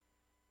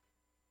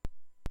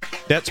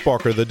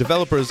NetSparker, the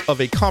developers of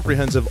a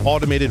comprehensive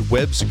automated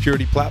web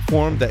security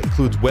platform that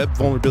includes web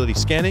vulnerability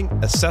scanning,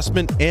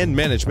 assessment, and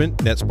management.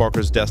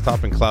 NetSparker's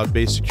desktop and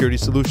cloud-based security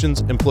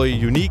solutions employ a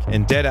unique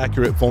and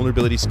dead-accurate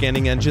vulnerability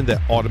scanning engine that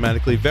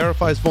automatically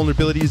verifies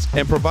vulnerabilities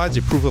and provides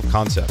a proof of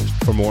concept.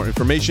 For more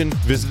information,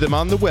 visit them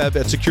on the web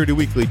at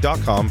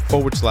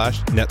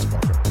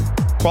securityweekly.com/NetSparker.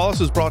 Qualys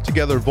has brought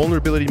together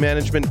vulnerability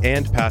management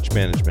and patch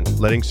management,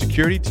 letting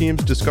security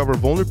teams discover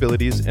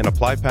vulnerabilities and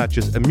apply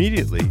patches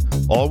immediately,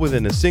 all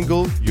within a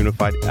single,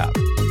 unified app.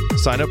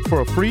 Sign up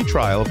for a free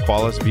trial of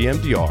Qualys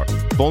VMDR,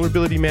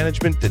 vulnerability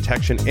management,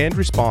 detection, and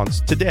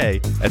response today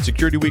at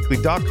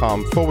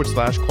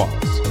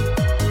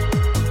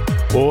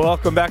securityweekly.com/Qualys.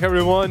 Welcome back,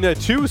 everyone,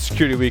 to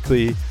Security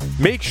Weekly.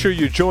 Make sure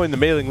you join the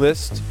mailing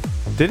list.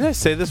 Didn't I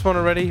say this one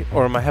already,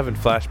 or am I having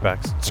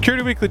flashbacks?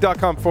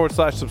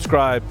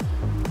 securityweekly.com/subscribe.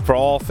 For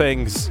all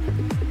things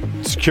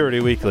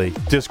Security Weekly,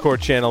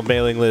 Discord channel,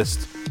 mailing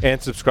list,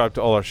 and subscribe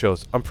to all our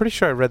shows. I'm pretty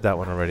sure I read that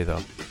one already,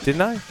 though.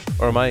 Didn't I?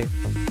 Or am I?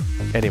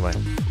 Anyway.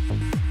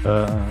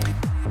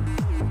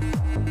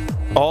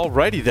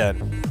 Alrighty, then.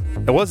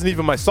 It wasn't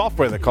even my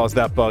software that caused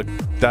that bug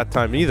that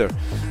time either.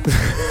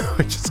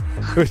 which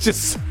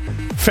is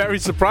very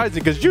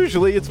surprising, because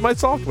usually it's my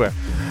software.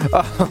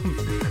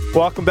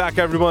 Welcome back,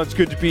 everyone. It's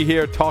good to be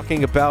here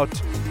talking about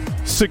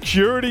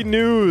security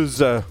news.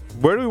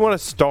 Where do we want to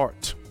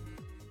start?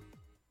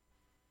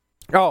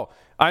 Oh,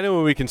 I know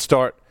where we can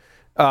start.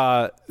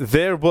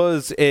 There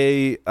was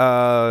a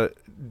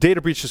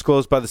data breach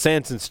disclosed by the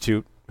SANS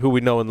Institute, who we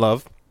know and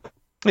love.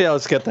 Yeah,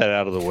 let's get that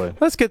out of the way.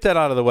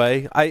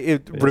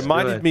 It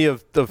reminded me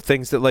of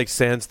things that like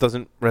SANS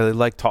doesn't really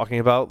like talking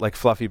about, like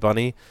Fluffy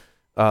Bunny.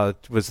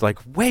 It was like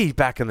way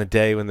back in the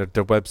day when their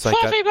website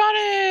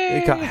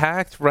got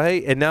hacked,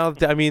 right? And now,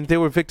 I mean, they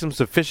were victims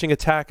of phishing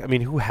attack. I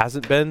mean, who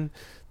hasn't been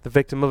the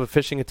victim of a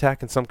phishing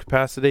attack in some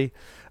capacity?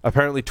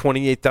 Apparently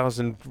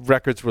 28,000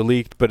 records were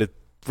leaked, but it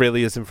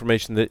really is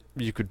information that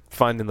you could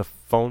find in the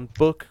phone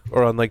book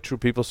or on like True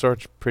People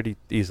Search pretty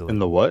easily. In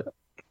the what?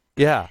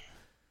 Yeah.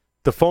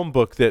 The phone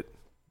book that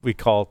we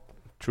call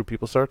True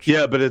People Search.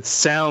 Yeah, but it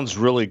sounds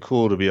really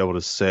cool to be able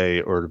to say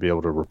or to be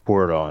able to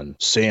report on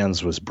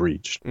SANS was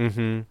breached.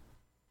 Mm-hmm.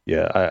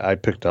 Yeah, I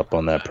picked up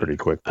on that pretty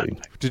quickly.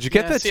 Did you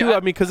get that too?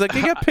 I mean, because like,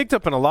 it got picked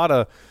up in a lot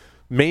of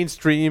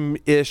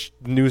mainstream-ish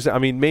news. I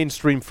mean,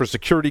 mainstream for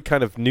security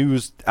kind of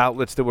news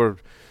outlets that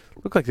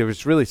looked like they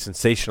was really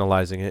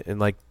sensationalizing it, and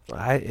like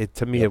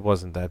to me, it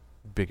wasn't that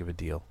big of a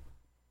deal.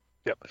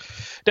 Yep.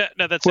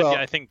 No, that's it.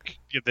 Yeah, I think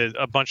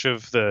a bunch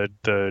of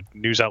the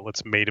news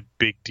outlets made a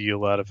big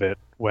deal out of it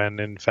when,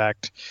 in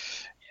fact,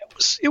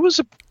 it was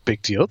a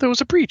big deal. There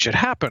was a breach. It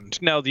happened.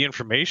 Now, the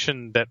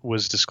information that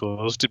was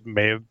disclosed,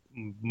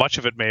 much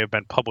of it may have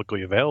been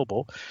publicly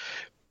available,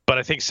 but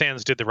I think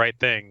SANS did the right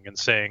thing in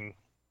saying,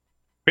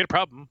 we had a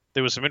problem.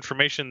 There was some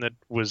information that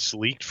was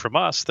leaked from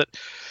us that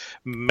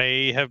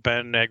may have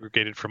been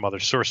aggregated from other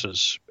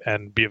sources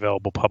and be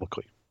available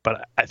publicly.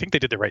 But I think they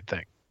did the right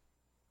thing.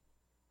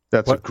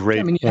 That's a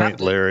great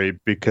point, Larry,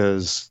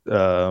 because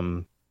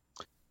everybody's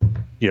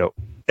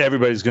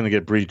going to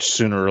get breached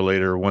sooner or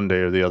later, one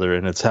day or the other,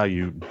 and it's how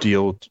you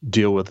deal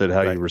with it,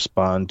 how you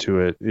respond to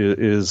it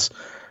is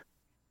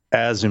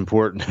as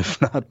important,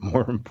 if not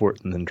more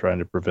important, than trying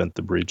to prevent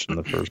the breach in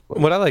the first place.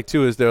 What I like,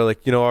 too, is they're like,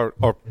 our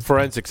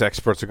forensics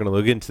experts are going to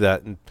look into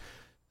that. And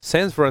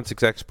SANS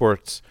forensics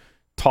experts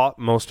taught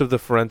most of the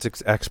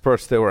forensics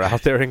experts that were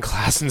out there in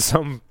class in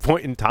some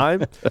point in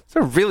time. It's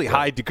a really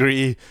high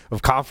degree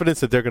of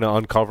confidence that they're going to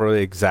uncover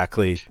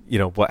exactly,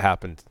 what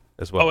happened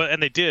as well. Oh,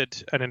 and they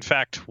did. And in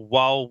fact,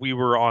 while we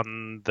were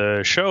on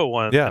the show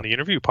on the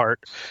interview part,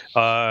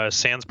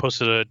 SANS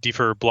posted a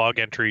DFIR blog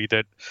entry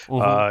that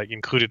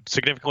included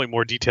significantly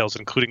more details,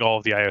 including all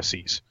of the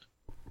IOCs.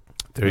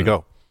 There you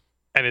go.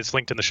 And it's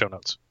linked in the show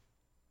notes.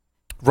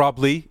 Rob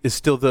Lee is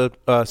still the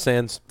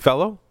SANS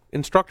fellow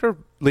instructor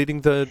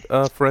leading the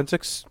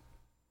forensics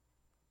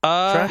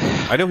track?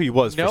 I know he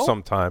was for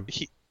some time.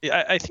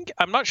 I think,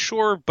 I'm not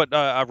sure, but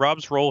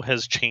Rob's role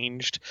has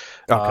changed.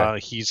 Okay.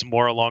 He's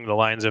more along the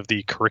lines of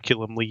the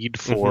curriculum lead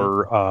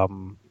for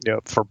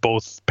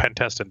both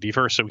Pentest and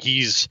DFIR. So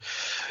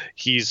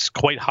he's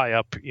quite high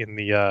up in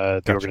the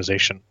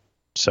organization.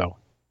 So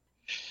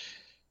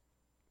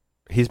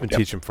he's been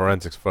teaching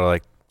forensics for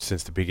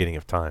since the beginning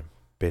of time,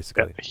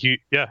 basically.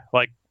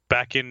 Like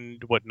back in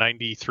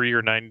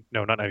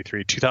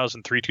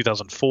 2003,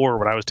 2004,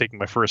 when I was taking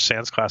my first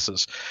SANS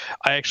classes,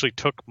 I actually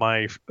took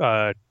my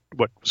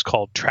what was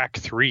called Track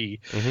 3,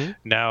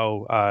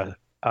 now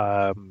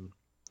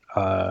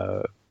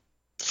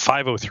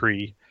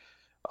 503,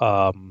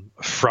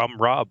 from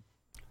Rob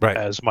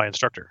as my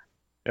instructor.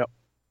 Yep.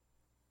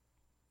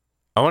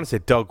 I want to say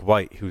Doug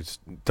White, who's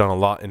done a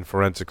lot in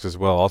forensics as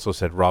well, also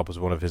said Rob was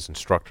one of his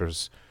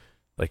instructors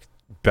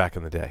back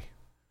in the day.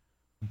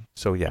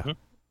 So yeah.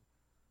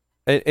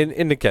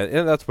 And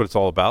again, that's what it's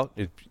all about.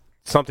 If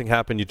something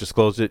happened, you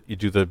disclose it, you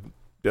do the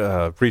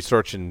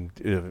research and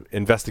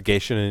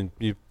investigation, and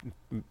you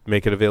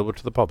make it available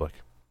to the public.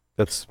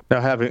 That's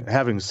now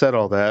having said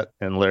all that,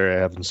 and Larry, I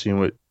haven't seen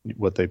what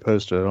what they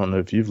posted. I don't know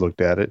if you've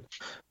looked at it.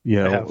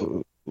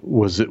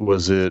 Was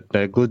it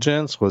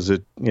negligence? Was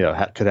it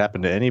could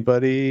happen to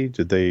anybody?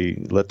 Did they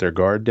let their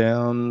guard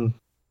down?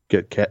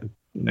 Can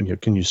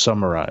you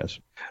summarize?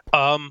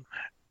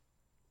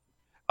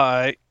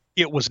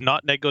 It was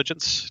not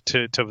negligence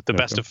to the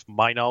best of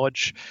my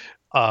knowledge.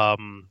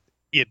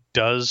 It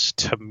does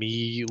to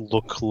me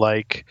look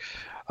like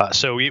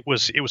so it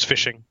was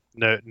phishing.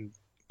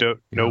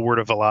 No word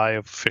of a lie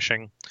of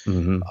phishing.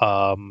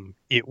 Mm-hmm.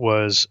 It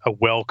was a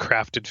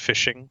well-crafted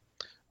phishing.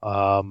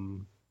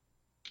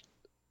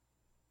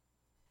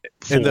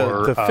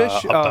 For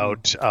fish,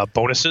 about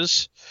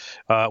bonuses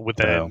with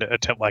an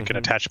an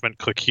attachment,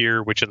 click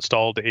here, which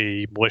installed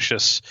a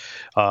malicious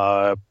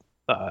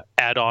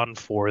add-on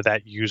for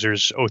that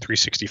user's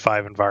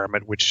O365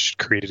 environment, which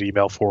created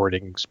email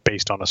forwarding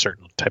based on a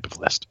certain type of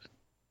list.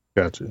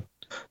 Gotcha.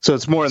 So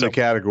it's more in the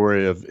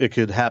category of it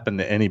could happen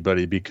to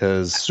anybody,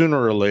 because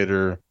sooner or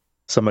later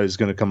somebody's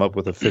going to come up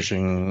with a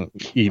phishing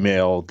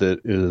email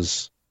that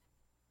is,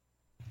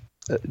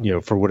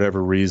 for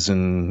whatever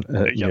reason,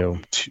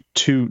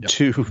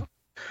 too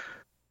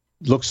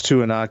looks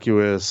too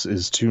innocuous,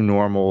 is too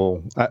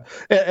normal.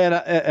 And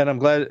I'm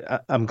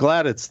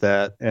glad it's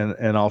that.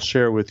 And I'll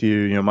share with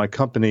you, my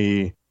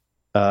company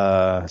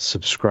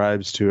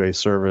subscribes to a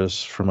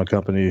service from a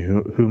company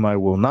whom I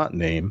will not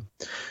name.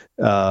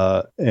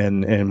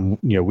 And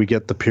we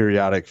get the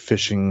periodic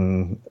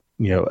phishing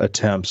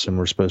attempts, and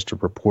we're supposed to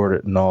report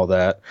it and all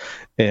that.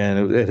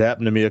 And it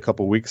happened to me a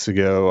couple weeks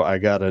ago. I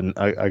got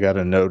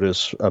a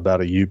notice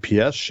about a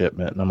UPS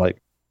shipment, and I'm like,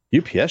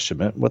 UPS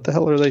shipment? What the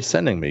hell are they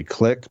sending me?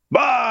 Click,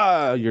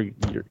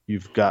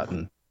 you've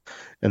gotten.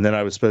 And then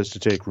I was supposed to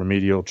take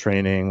remedial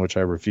training, which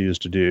I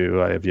refused to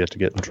do. I have yet to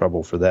get in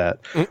trouble for that.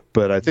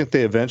 But I think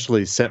they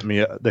eventually sent me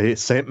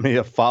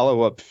a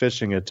follow-up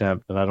phishing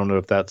attempt, and I don't know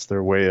if that's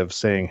their way of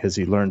saying, has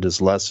he learned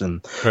his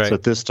lesson? Right. So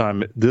this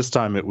time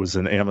it was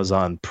an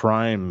Amazon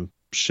Prime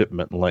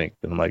shipment link,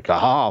 and I'm like,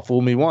 aha,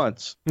 fool me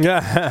once.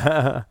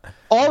 Yeah.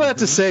 All that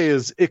to say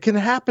is it can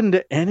happen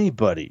to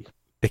anybody.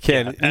 It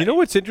can. You know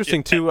what's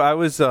interesting too? I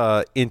was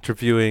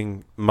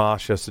interviewing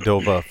Masha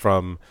Sadova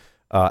from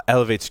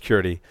Elevate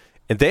Security.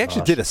 And they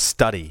actually did a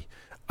study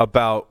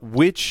about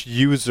which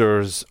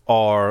users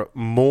are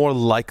more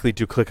likely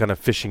to click on a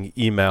phishing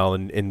email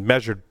and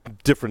measured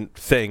different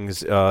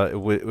things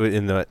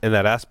in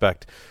that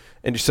aspect.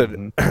 And she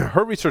said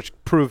her research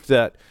proved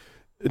that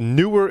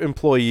newer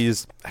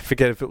employees, I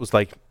forget if it was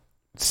like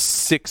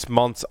 6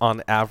 months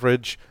on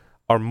average,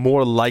 are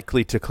more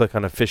likely to click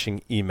on a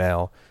phishing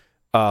email.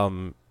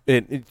 Her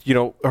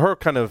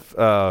kind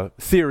of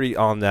theory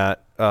on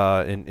that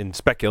in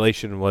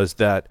speculation was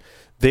that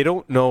they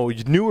don't know,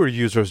 newer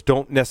users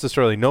don't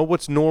necessarily know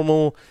what's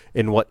normal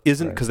and what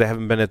isn't, because they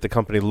haven't been at the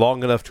company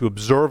long enough to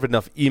observe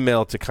enough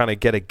email to kind of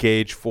get a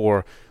gauge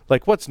for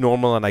like what's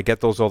normal, and I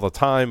get those all the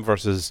time,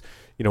 versus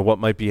what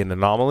might be an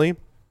anomaly.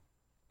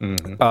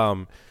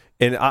 And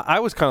I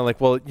was kind of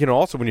like, well,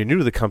 also when you're new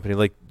to the company,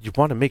 like you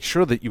want to make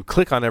sure that you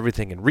click on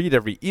everything and read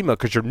every email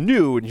because you're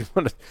new, and you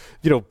want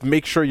to,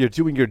 make sure you're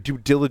doing your due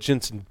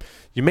diligence, and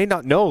you may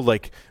not know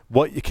like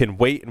what you can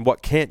wait and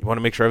what can't. You want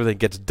to make sure everything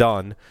gets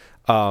done.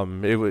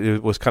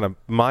 It was kind of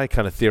my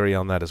kind of theory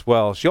on that as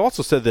well. She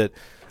also said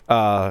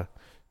that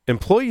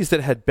employees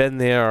that had been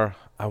there,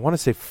 I want to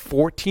say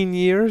 14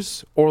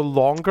 years or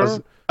longer.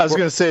 I was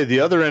going to say the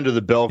other end of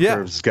the bell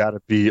curve's got to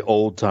be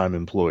old-time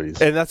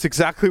employees. And that's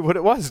exactly what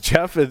it was,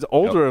 Jeff. It's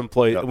older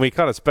employees. And we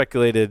kind of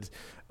speculated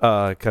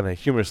kind of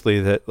humorously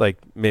that like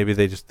maybe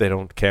they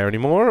don't care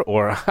anymore,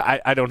 or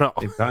I don't know.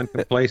 They've gotten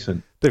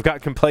complacent. They've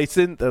got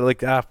complacent. They're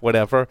like,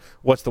 whatever.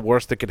 What's the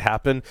worst that could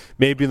happen?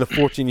 Maybe in the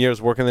 14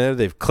 years working there,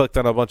 they've clicked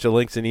on a bunch of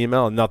links in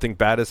email and nothing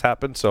bad has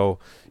happened. So,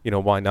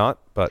 why not?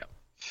 But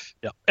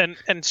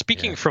And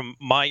speaking from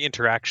my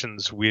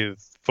interactions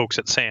with folks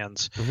at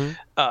SANS,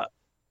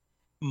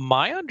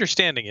 my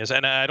understanding is,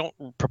 and I don't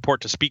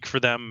purport to speak for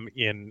them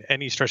in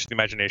any stretch of the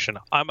imagination,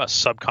 I'm a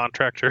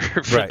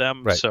subcontractor for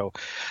them, so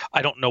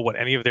I don't know what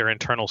any of their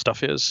internal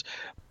stuff is.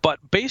 But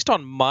based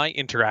on my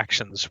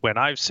interactions, when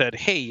I've said,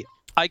 hey,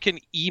 I can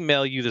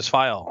email you this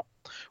file,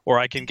 or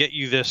I can get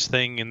you this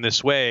thing in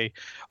this way,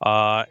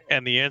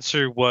 and the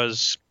answer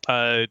was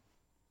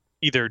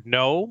either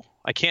no,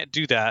 I can't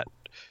do that,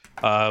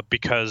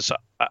 because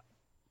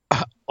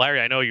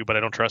Larry, I know you, but I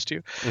don't trust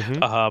you.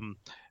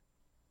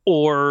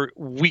 Or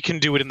we can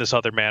do it in this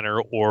other manner,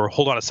 or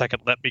hold on a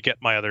second, let me get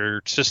my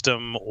other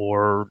system,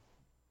 or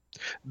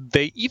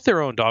they eat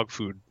their own dog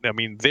food. I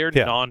mean, their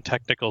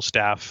non-technical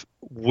staff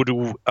would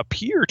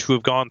appear to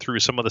have gone through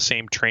some of the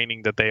same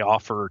training that they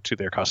offer to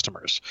their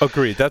customers.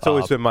 Agreed. That's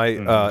always been my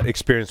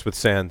experience with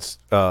SANS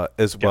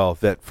as well,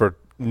 that for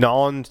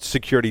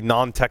non-security,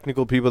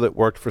 non-technical people that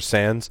worked for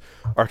SANS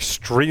are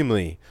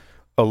extremely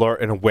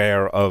alert and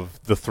aware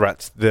of the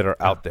threats that are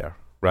out there.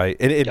 Right,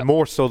 and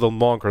more so the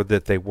longer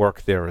that they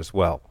work there as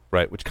well,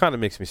 right? Which kind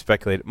of makes me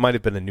speculate it might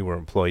have been a newer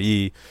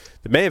employee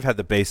that may have had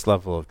the base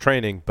level of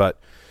training, but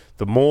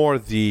the more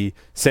the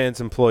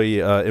SANS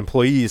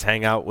employees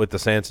hang out with the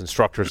SANS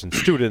instructors and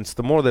students,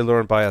 the more they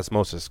learn by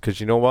osmosis. Because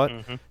you know what?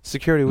 Mm-hmm.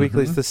 Security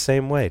Weekly is the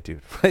same way,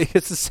 dude.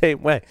 It's the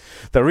same way.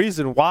 The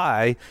reason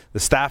why the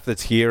staff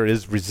that's here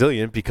is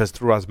resilient because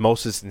through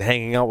osmosis and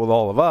hanging out with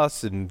all of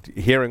us and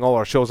hearing all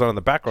our shows on in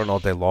the background all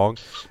day long,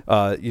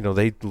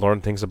 they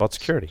learn things about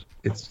security.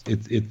 It's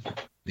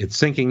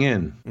sinking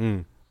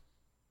in.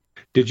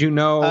 Did you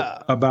know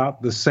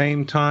about the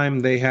same time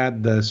they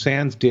had the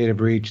SANS data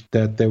breach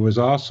that there was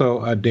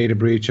also a data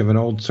breach of an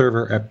old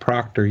server at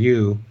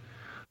ProctorU,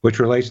 which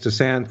relates to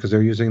SANS because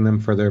they're using them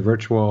for their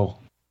virtual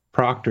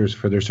proctors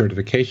for their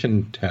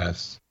certification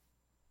tests.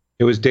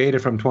 It was data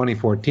from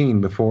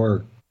 2014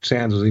 before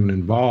SANS was even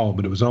involved,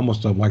 but it was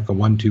almost like a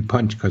 1-2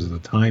 punch because of the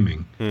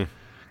timing.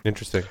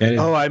 Interesting.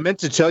 I meant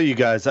to tell you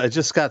guys, I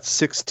just got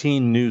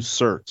 16 new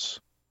certs.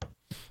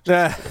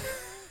 Those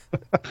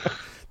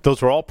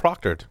were all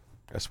proctored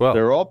as well.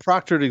 They're all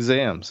proctored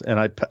exams, and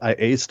I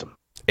aced them.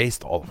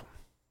 Aced all of them.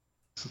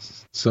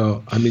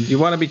 So, I mean, you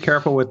want to be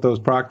careful with those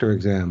proctor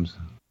exams.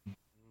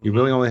 You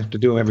really only have to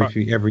do them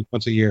every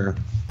once a year.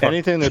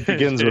 Anything that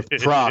begins with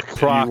proc,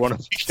 you want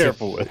to be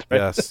careful with. Right?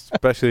 Yes,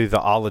 especially the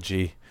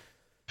ology.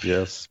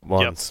 Yes.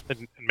 Ones. Yep.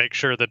 And make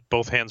sure that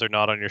both hands are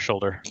not on your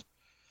shoulder.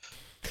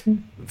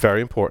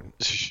 Very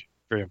important.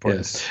 Very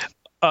important.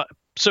 Yes.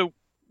 So,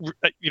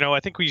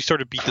 I think we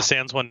sort of beat the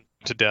SANS one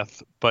to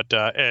death, but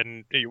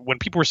and when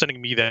people were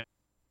sending me that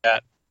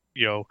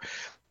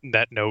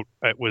note,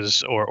 it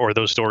was or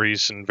those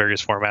stories in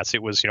various formats,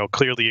 it was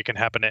clearly it can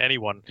happen to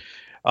anyone.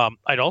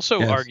 I'd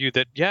also argue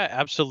that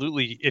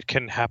absolutely it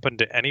can happen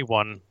to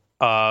anyone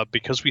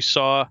because we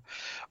saw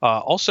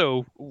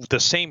also the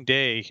same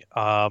day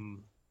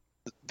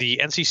the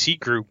NCC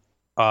group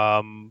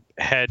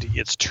had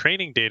its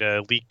training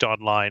data leaked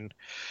online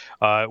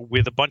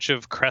with a bunch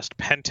of CREST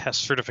pen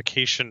test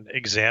certification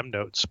exam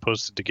notes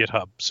posted to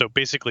GitHub. So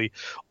basically,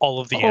 all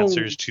of the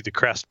answers to the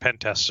CREST pen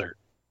test cert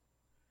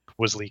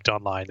was leaked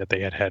online that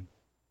they had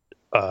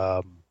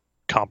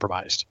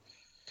compromised.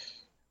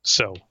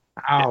 So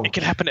it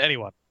can happen to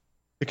anyone.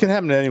 It can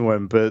happen to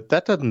anyone, but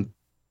that doesn't.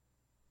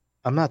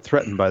 I'm not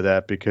threatened by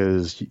that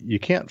because you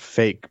can't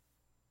fake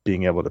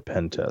being able to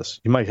pen test.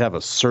 You might have a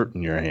cert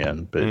in your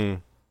hand, but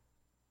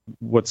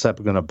what's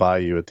that going to buy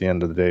you at the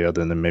end of the day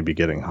other than maybe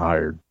getting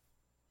hired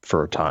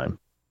for a time?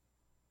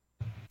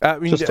 I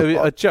mean,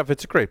 Jeff,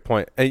 it's a great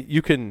point.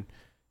 You can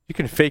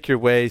fake your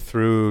way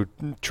through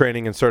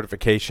training and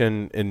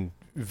certification in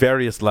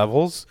various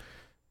levels,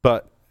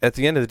 but at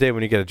the end of the day,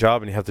 when you get a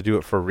job and you have to do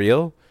it for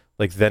real,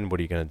 like then what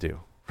are you going to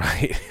do,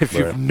 right? If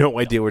you have no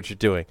idea what you're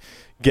doing.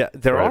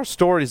 There are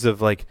stories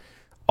of like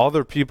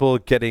other people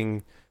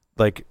doing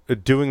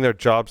their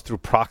jobs through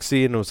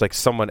proxy, and it was like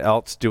someone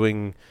else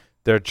doing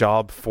their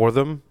job for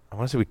them. I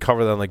want to say we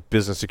cover that on like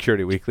Business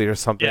Security Weekly or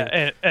something.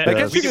 Yeah, and I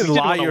guess we did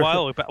one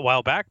a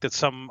while back that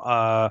some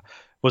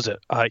was it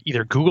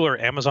either Google or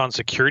Amazon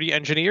security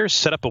engineers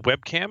set up a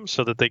webcam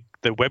so that the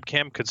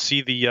webcam could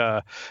see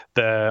the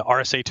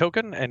RSA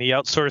token, and he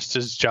outsourced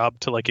his job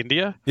to like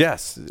India.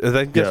 Yes,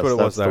 I guess what it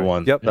was. That's the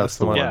one. Yep, that's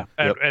the one. Yeah,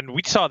 and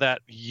we saw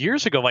that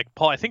years ago. Like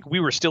Paul, I think we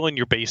were still in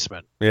your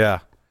basement. Yeah.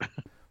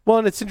 Well,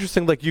 and it's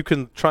interesting. Like you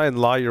can try and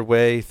lie your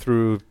way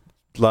through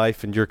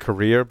life and your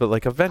career, but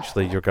like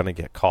eventually you're going to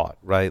get caught,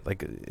 right?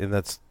 Like, and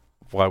that's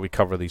why we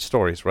cover these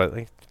stories, right?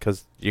 Like,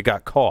 because you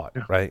got caught,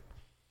 right?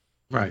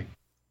 Right.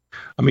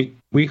 I mean,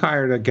 we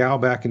hired a gal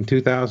back in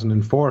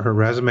 2004. Her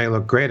resume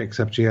looked great,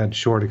 except she had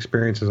short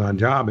experiences on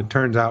job. It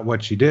turns out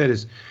what she did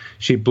is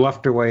she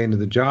bluffed her way into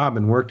the job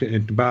and worked it.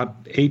 In about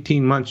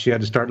 18 months, she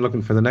had to start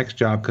looking for the next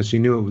job because she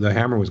knew the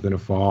hammer was going to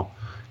fall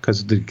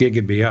because the gig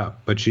would be up.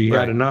 But she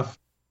had enough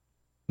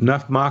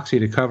moxie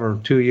to cover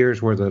 2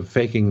 years worth of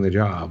faking the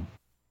job.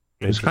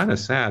 It was kind of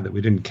sad that we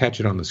didn't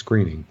catch it on the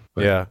screening.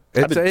 But yeah,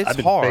 I've been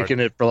hard. faking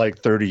it for like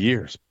 30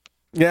 years.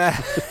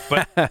 Yeah,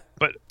 but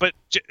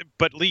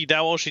Lee,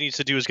 now all she needs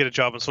to do is get a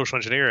job in social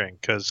engineering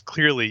because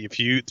clearly,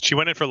 she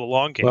went in for the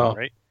long game,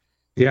 right?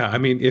 Yeah, I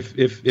mean,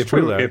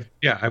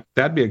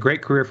 that'd be a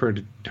great career for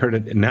her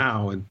to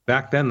now. And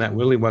back then, that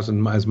really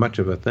wasn't as much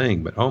of a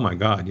thing. But oh my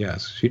God,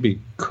 yes, she'd be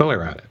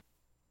killer at it.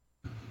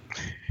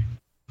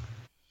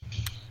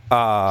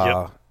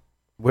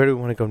 Where do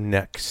we want to go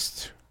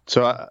next?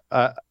 So,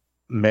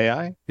 may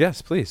I?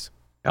 Yes, please.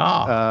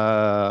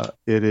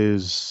 It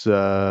is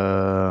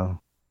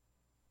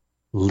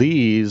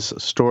Lee's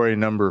story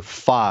number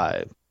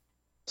 5.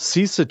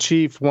 CISA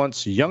chief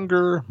wants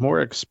younger,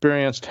 more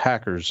experienced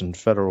hackers in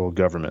federal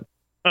government.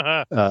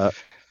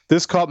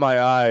 This caught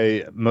my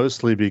eye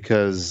mostly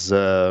because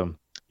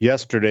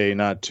yesterday,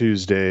 not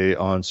Tuesday,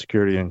 on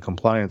Security and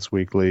Compliance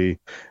Weekly,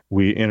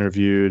 we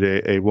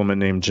interviewed a woman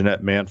named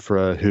Jeanette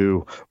Manfra,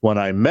 who, when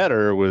I met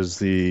her,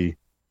 she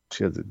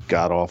had a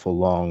god-awful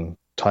long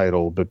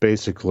title, but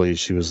basically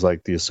she was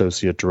like the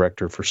associate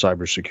director for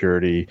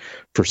cybersecurity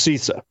for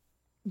CISA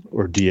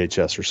or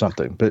DHS or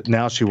something. But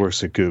now she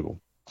works at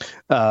Google.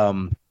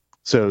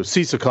 So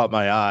CISA caught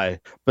my eye,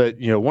 but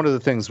one of the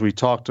things we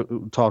talked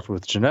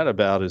with Jeanette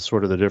about is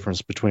sort of the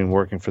difference between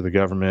working for the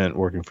government,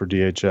 working for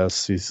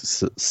DHS,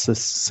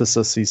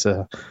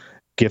 CISA,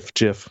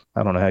 GIF,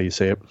 I don't know how you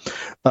say it,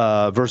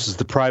 versus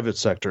the private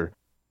sector.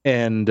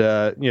 And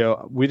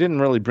we didn't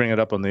really bring it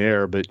up on the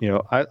air, but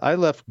I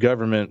left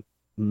government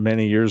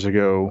many years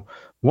ago.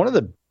 One of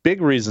the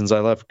big reasons I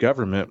left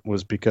government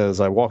was because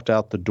I walked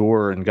out the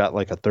door and got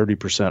like a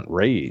 30%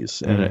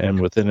 raise,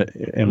 and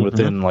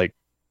within like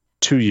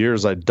 2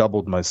 years I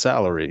doubled my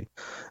salary.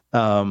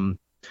 Not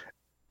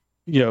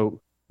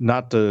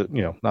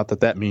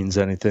that means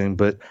anything,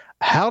 but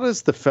how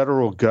does the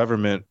federal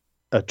government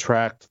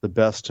attract the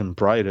best and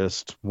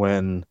brightest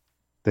when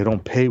they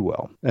don't pay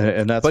well?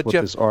 And that's what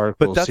Jeff, this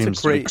article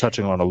seems to be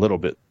touching on a little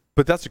bit.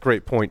 But that's a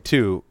great point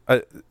too.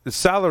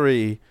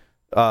 Salary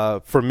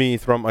for me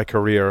throughout my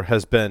career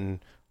has been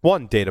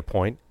one data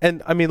point.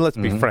 And I mean, let's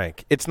be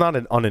frank, it's not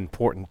an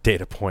unimportant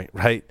data point,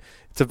 right?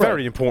 It's a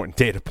very important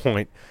data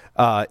point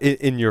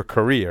in your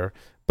career.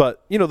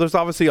 But, there's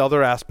obviously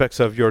other aspects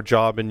of your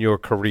job and your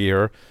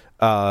career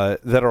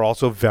that are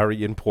also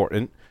very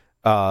important.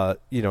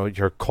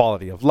 Your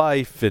quality of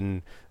life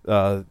and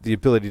the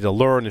ability to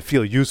learn and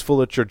feel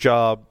useful at your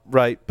job,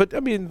 right? But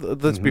I mean,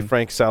 let's be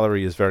frank,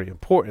 salary is very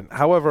important.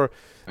 However,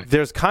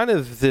 there's kind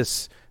of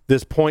this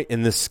point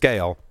in this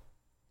scale,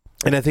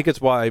 and I think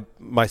it's why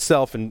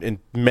myself and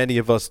many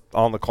of us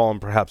on the call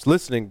and perhaps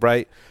listening,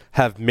 right,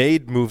 have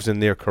made moves in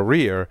their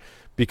career,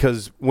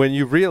 because when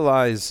you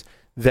realize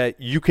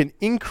that you can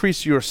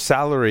increase your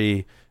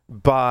salary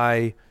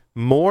by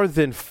more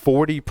than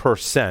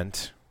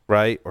 40%,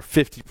 right, or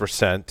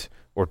 50%,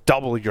 or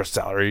double your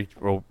salary,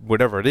 or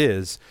whatever it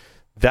is,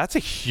 that's a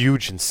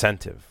huge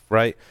incentive,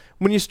 right?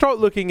 When you start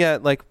looking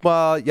at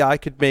I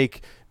could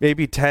make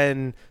maybe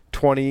 10,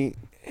 20,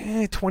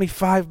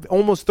 25,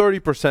 almost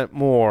 30%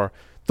 more,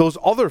 those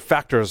other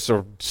factors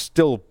are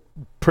still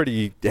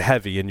pretty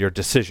heavy in your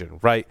decision,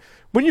 right?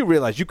 When you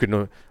realize you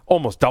can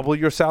almost double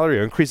your salary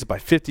or increase it by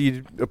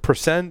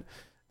 50%,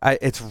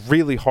 it's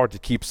really hard to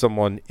keep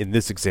someone, in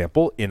this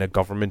example, in a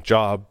government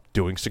job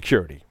doing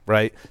security,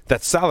 right?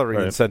 That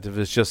salary incentive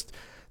is just,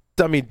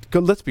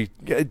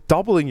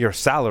 doubling your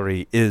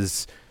salary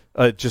is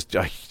just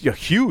a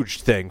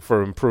huge thing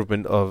for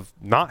improvement of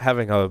not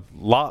having a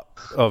lot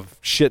of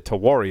shit to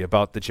worry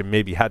about that you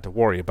maybe had to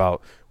worry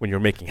about when you're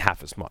making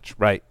half as much,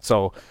 right?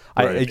 So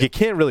you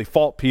can't really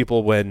fault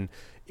people when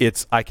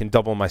it's I can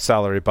double my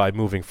salary by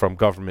moving from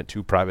government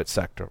to private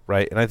sector,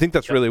 right? And I think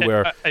that's really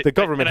where the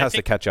government has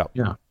to catch up.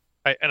 Yeah.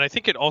 And I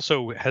think it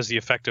also has the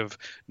effect of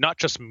not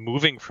just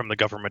moving from the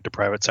government to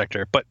private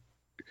sector, but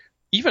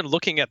even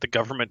looking at the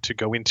government to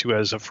go into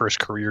as a first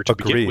career to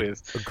begin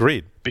with.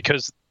 Agreed.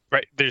 Because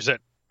there's that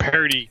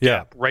parity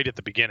gap right at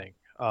the beginning.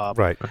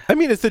 Right. I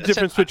mean, it's the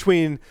difference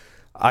between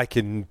I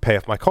can pay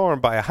off my car and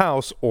buy a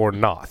house or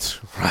not,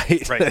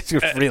 right?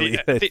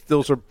 Right.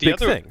 Those are big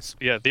things.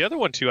 Yeah. The other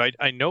one too,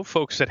 I know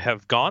folks that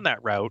have gone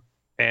that route,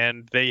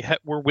 and they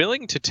were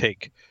willing to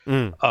take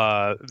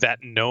that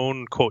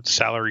known, quote,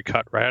 salary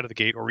cut right out of the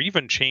gate, or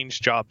even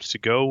change jobs to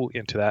go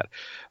into that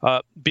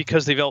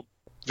because they felt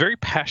very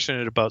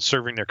passionate about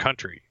serving their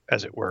country,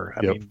 as it were.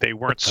 I mean, they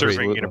weren't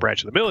serving in a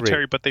branch of the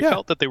military, but they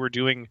felt that they were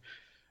doing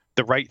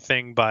the right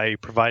thing by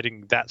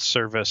providing that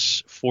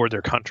service for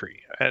their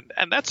country.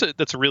 And that's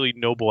a really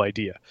noble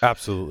idea.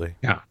 Absolutely.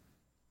 Yeah.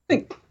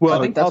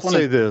 I'll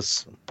say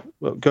this.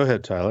 Well, go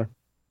ahead, Tyler.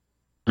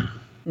 I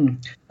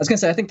was going to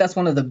say, I think that's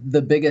one of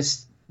the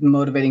biggest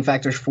motivating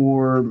factors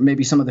for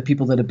maybe some of the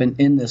people that have been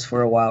in this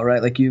for a while,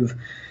 right? Like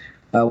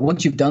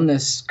once you've done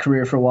this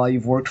career for a while,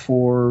 you've worked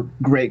for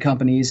great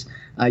companies,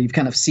 you've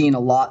kind of seen a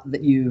lot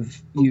that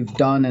you've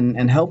done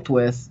and helped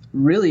with.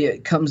 Really,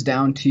 it comes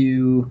down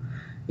to,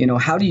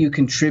 how do you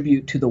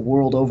contribute to the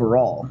world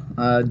overall?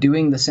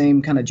 Doing the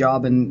same kind of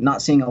job and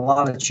not seeing a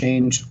lot of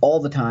change all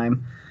the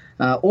time,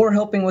 or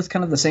helping with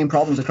kind of the same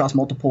problems across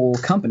multiple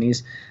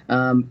companies,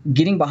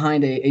 getting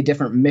behind a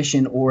different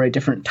mission or a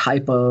different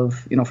type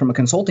of, from a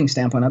consulting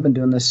standpoint. I've been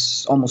doing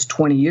this almost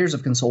 20 years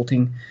of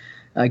consulting.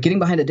 Getting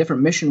behind a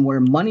different mission where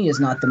money is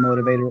not the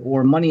motivator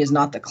or money is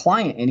not the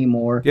client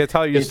anymore. Yeah,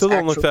 Tyler, you still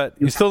don't look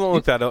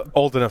that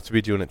old enough to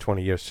be doing it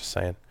 20 years. Just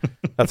saying,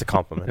 that's a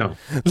compliment. No.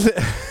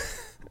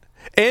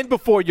 And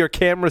before, your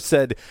camera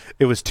said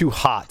it was too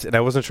hot, and I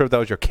wasn't sure if that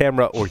was your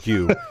camera or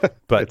you.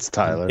 But it's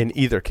Tyler. In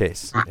either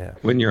case,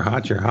 when you're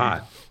hot, you're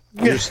hot.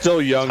 You're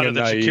still young and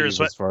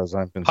naive, as far as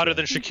I'm concerned. Hotter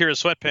than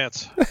Shakira's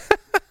sweatpants.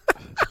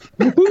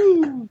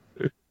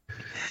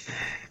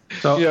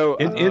 So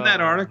in that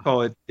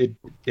article,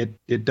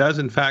 it does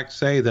in fact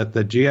say that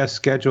the GS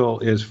schedule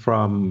is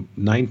from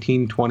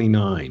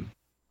 1929.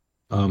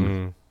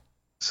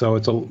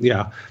 So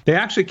they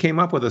actually came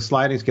up with a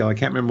sliding scale. I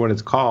can't remember what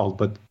it's called,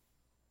 but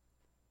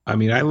I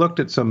mean, I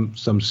looked at some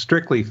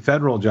strictly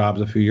federal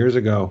jobs a few years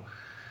ago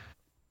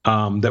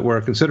that were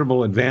a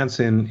considerable advance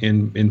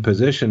in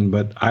position,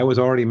 but I was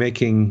already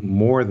making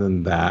more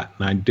than that,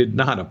 and I did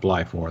not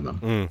apply for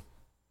them.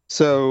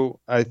 So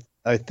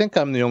I think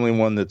I'm the only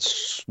one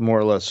that's more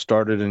or less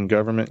started in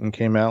government and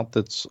came out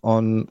that's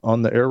on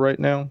the air right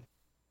now,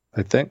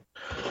 I think.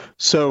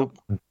 So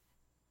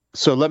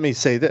let me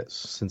say this,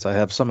 since I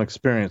have some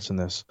experience in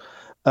this.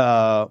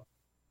 When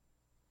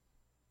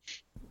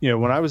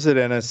I was at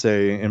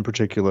NSA in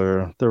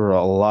particular, there were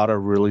a lot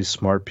of really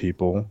smart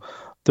people.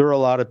 There were a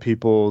lot of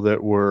people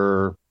that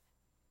were,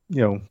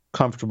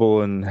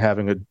 comfortable in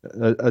having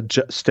a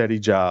steady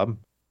job.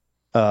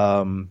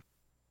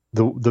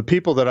 The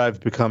people that I've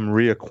become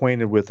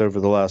reacquainted with over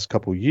the last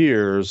couple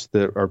years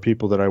that are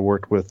people that I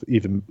worked with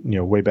even,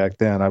 way back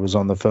then. I was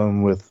on the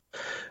phone with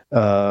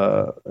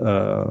a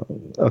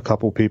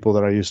couple people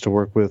that I used to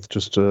work with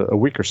just a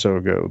week or so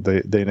ago.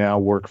 They now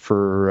work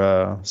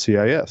for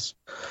CIS,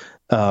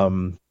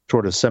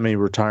 sort of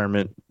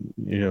semi-retirement,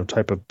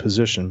 type of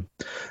position.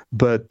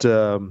 But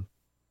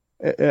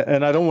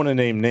and I don't want to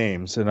name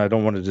names and I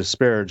don't want to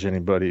disparage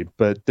anybody,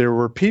 but there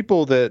were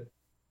people that,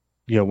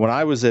 when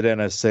I was at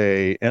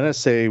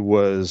NSA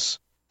was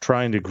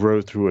trying to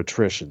grow through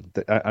attrition.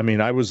 I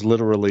mean, I was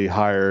literally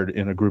hired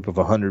in a group of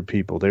 100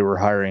 people. They were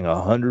hiring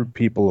 100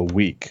 people a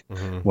week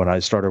when I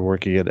started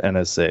working at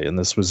NSA. And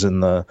this was in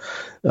the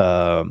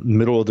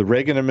middle of the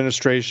Reagan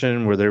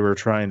administration, where they were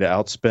trying to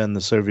outspend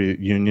the Soviet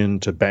Union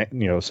to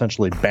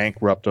essentially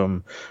bankrupt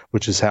them,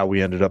 which is how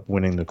we ended up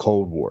winning the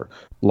Cold War.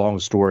 Long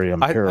story,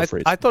 I'm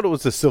paraphrasing. I thought it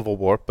was the Civil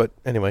War, but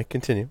anyway,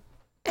 continue.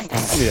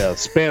 Yeah,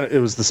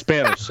 it was the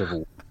Spanish Civil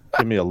War.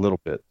 Give me a little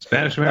bit.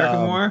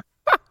 Spanish-American War?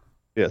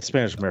 Yeah,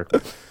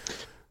 Spanish-American.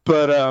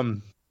 But,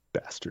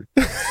 bastard.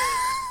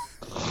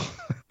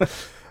 I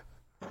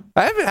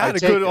haven't had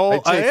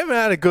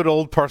a good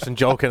old person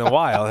joke in a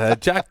while.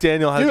 Jack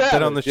Daniel hasn't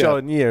been on the show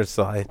in years,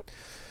 so I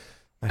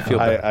feel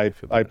bad.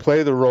 I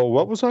play the role.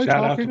 What was I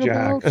talking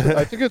about? Jack.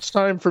 I think it's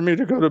time for me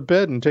to go to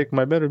bed and take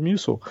my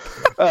Metamucil.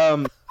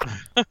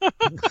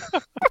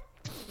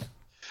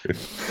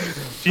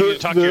 Do you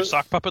talk to your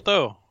sock puppet,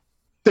 though?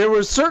 There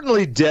was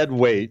certainly dead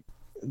weight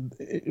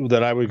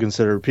that I would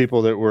consider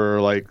people that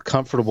were like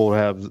comfortable to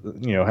have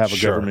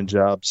a government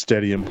job,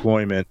 steady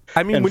employment.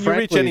 I mean, when you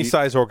reach any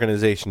size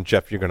organization,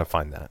 Jeff, you're going to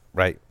find that,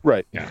 right?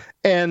 Right. Yeah.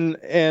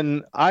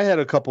 And I had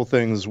a couple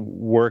things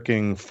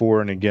working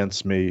for and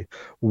against me.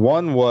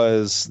 One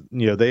was,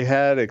 they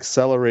had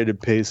accelerated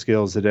pay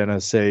scales at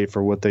NSA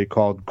for what they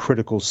called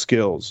critical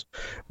skills,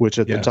 which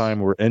at the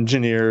time were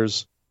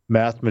engineers,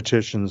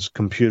 mathematicians,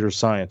 computer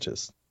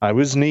scientists. I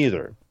was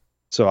neither.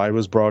 So I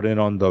was brought in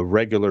on the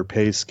regular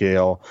pay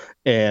scale,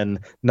 and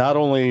not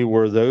only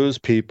were those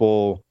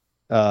people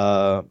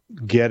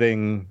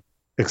getting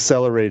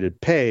accelerated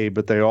pay,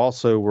 but they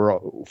also were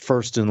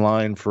first in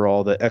line for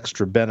all the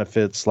extra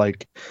benefits,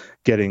 like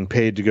getting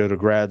paid to go to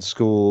grad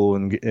school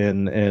and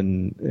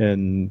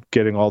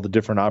getting all the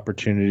different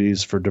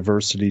opportunities for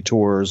diversity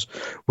tours,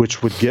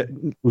 which would get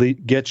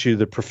you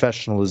the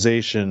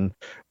professionalization,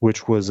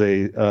 which was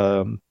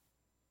a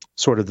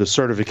sort of the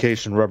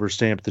certification rubber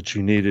stamp that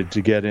you needed to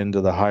get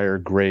into the higher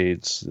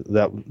grades.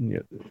 That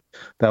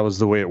was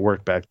the way it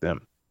worked back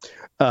then.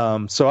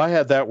 So I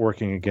had that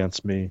working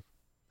against me.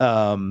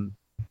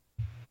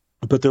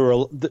 But there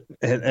were,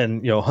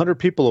 and 100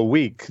 people a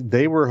week,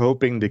 they were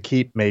hoping to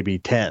keep maybe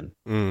 10.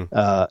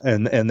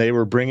 And they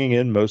were bringing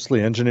in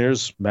mostly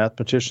engineers,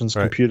 mathematicians,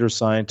 computer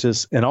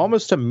scientists, and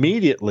almost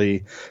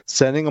immediately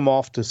sending them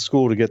off to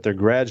school to get their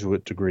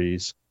graduate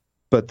degrees.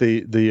 But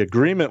the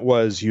agreement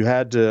was you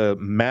had to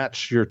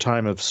match your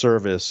time of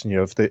service.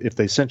 If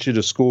they sent you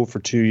to school for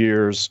 2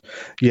 years,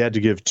 you had to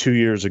give 2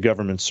 years of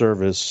government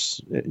service,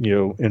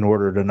 in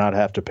order to not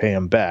have to pay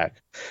them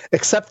back.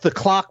 Except the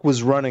clock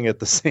was running at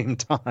the same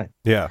time.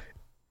 Yeah.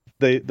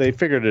 They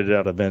figured it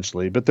out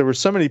eventually. But there were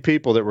so many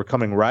people that were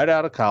coming right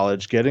out of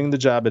college, getting the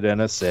job at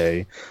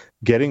NSA,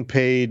 getting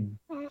paid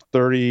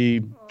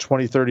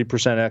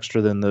 30%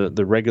 extra than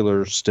the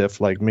regular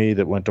stiff like me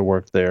that went to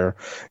work there,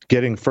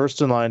 getting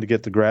first in line to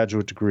get the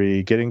graduate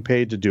degree, getting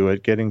paid to do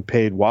it, getting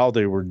paid while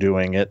they were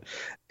doing it,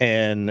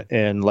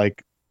 and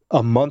like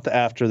a month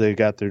after they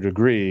got their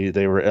degree,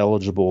 they were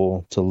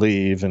eligible to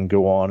leave and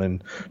go on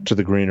and to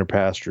the greener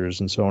pastures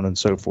and so on and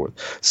so forth.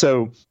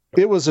 So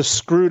it was a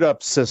screwed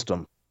up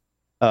system,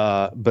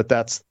 but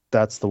that's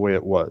the way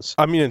it was.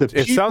 I mean,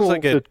 it sounds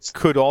like it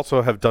could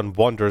also have done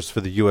wonders for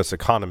the U.S.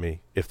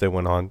 economy if they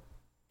went on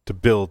to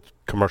build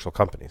commercial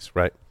companies,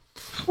 right?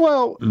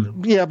 Well,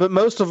 yeah, but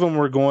most of them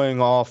were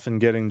going off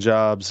and getting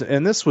jobs.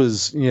 And this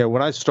was,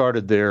 when I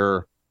started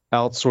there,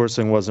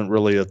 outsourcing wasn't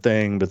really a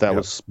thing, but that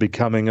was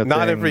becoming a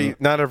thing.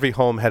 Not every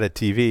home had a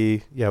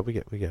TV. Yeah, we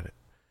get it.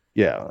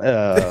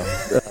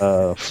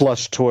 Yeah,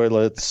 flush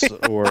toilets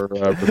or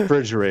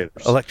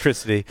refrigerators.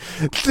 Electricity.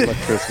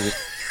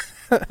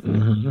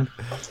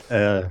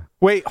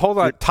 Wait, hold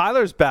on.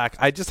 Tyler's back.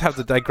 I just have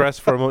to digress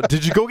for a moment.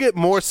 Did you go get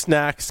more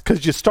snacks?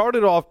 Because you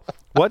started off.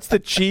 What's the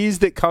cheese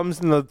that comes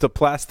in the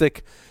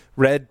plastic,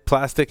 red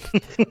plastic?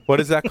 What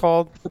is that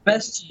called? The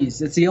best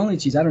cheese. It's the only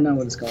cheese. I don't know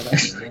what it's called,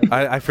 actually.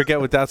 I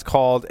forget what that's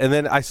called. And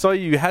then I saw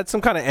you had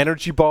some kind of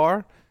energy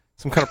bar,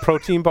 some kind of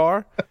protein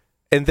bar,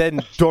 and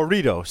then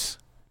Doritos.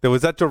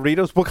 Was that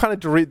Doritos? What kind of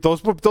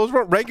Doritos? Those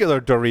weren't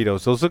regular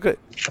Doritos. Those look good.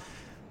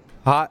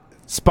 Hot,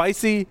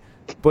 spicy.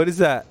 What is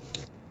that?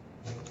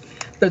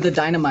 They're the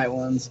Dynamite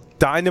ones.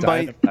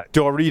 Dynamite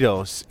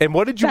Doritos. And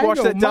what did you wash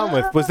that down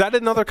with? Was that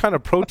another kind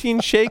of protein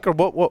shake, or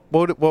what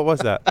was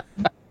that?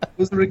 It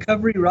was a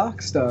Recovery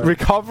Rockstar.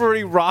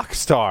 Recovery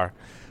Rockstar.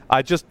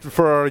 I just,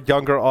 for our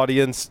younger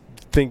audience,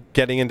 think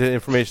getting into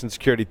information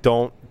security,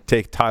 don't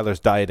take Tyler's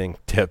dieting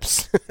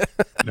tips.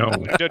 No.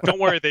 Don't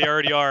worry, they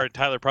already are.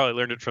 Tyler probably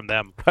learned it from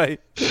them. Right.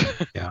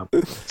 Yeah.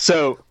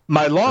 So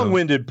my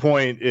long-winded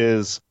point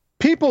is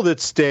people that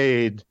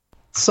stayed,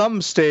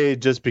 some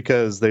stayed just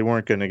because they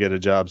weren't going to get a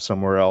job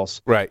somewhere else.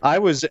 Right. I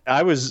was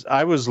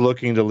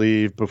looking to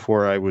leave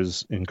before I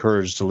was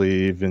encouraged to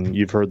leave, and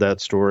you've heard that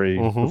story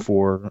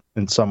before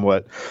and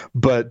somewhat.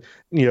 But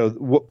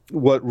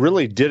what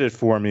really did it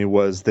for me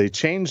was they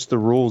changed the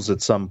rules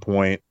at some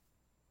point.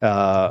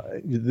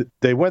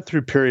 They went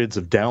through periods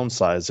of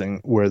downsizing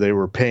where they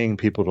were paying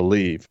people to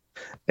leave,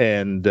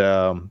 and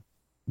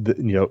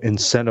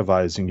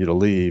incentivizing you to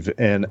leave.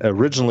 And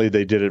originally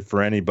they did it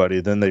for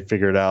anybody. Then they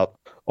figured out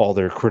all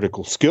their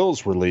critical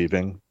skills were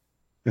leaving,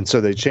 and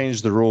so they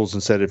changed the rules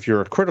and said if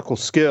you're a critical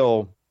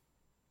skill,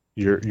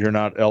 you're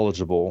not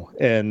eligible.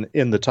 And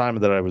in the time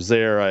that I was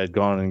there, I had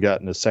gone and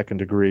gotten a second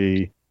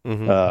degree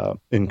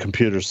in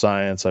computer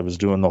science. I was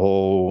doing the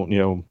whole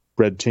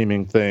red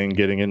teaming thing,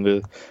 getting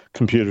into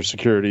computer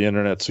security,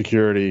 internet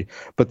security,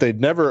 but they'd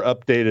never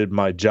updated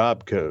my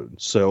job code.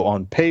 So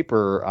on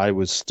paper, I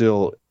was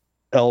still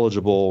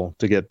eligible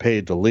to get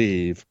paid to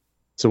leave.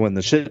 So when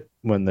the shit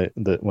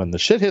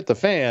hit the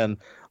fan,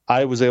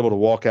 I was able to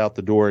walk out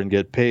the door and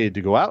get paid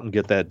to go out and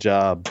get that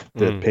job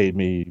that paid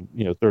me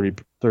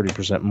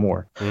 30%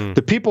 more.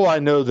 The people I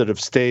know that have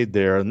stayed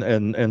there,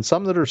 and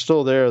some that are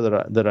still there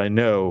that I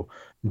know,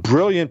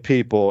 brilliant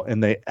people,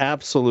 and they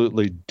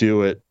absolutely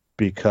do it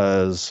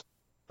because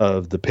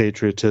of the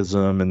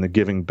patriotism and the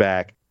giving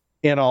back.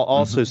 And I'll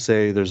also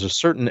say there's a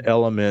certain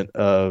element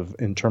of,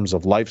 in terms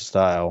of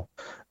lifestyle,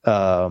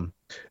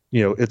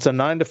 it's a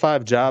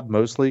 9-to-5 job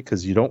mostly,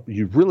 because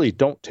you really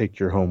don't take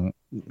your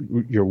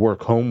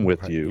work home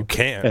with you. You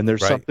can't. And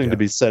there's something to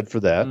be said for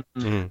that.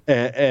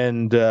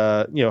 And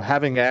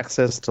having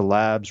access to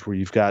labs where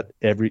you've got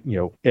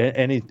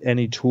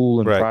any tool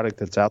and product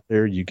that's out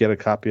there, you get a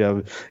copy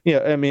of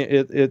it. I mean,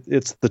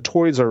 it's the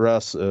Toys R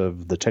Us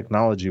of the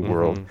technology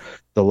world,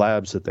 the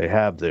labs that they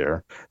have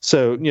there.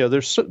 So,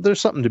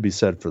 there's something to be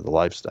said for the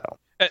lifestyle.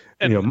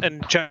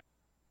 And Jeff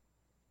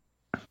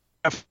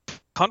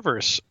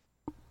Converse,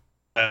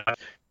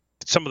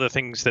 some of the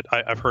things that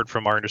I've heard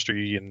from our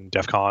industry and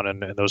DEF CON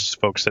and those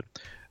folks, that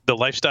the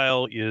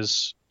lifestyle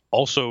is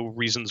also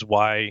reasons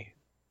why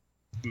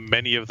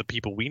many of the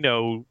people we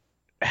know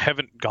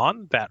haven't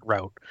gone that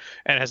route,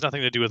 and it has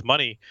nothing to do with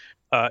money.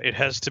 It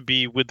has to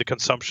be with the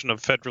consumption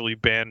of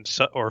federally banned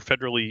or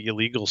federally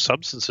illegal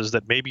substances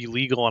that may be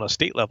legal on a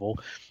state level,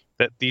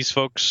 that these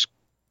folks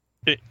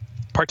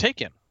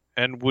partake in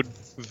and would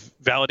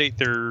validate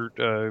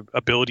their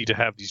ability to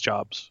have these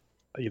jobs,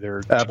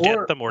 either to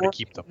get them or to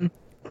keep them.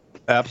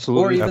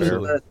 Absolutely. Or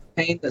even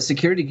paying the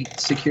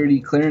security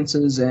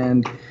clearances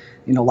and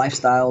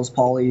lifestyles,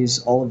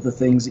 polys, all of the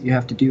things that you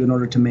have to do in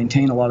order to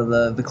maintain a lot of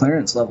the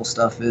clearance level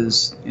stuff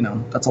is,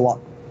 that's a lot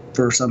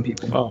for some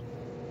people. Oh.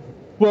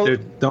 Well,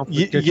 don't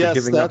forget you're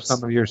giving up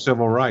some of your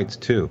civil rights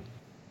too.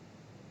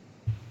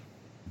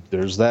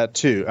 There's that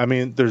too. I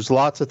mean, there's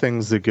lots of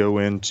things that go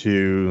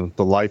into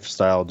the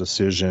lifestyle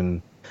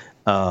decision.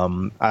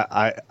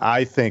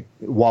 I think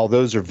while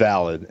those are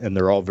valid and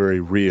they're all very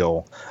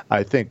real,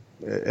 I think,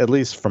 at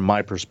least from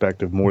my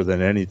perspective, more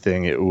than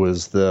anything, it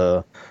was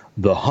the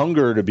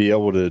hunger to be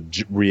able to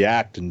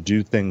react and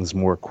do things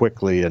more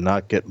quickly and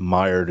not get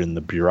mired in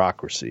the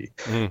bureaucracy.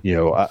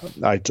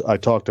 I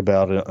talked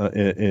about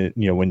when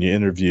you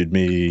interviewed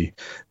me,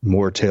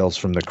 more Tales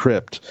from the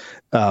Crypt.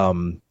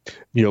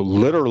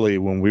 Literally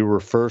when we were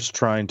first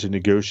trying to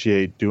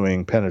negotiate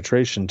doing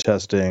penetration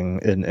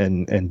testing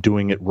and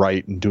doing it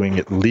right and doing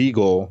it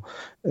legal,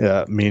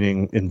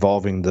 meaning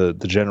involving the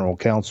general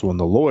counsel and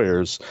the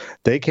lawyers,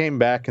 they came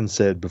back and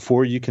said,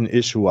 before you can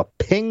issue a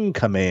ping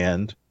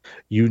command,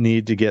 you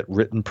need to get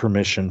written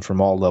permission from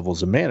all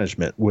levels of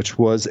management, which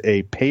was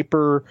a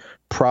paper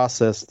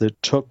process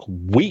that took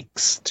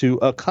weeks to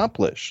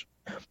accomplish.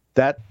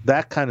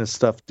 That kind of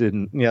stuff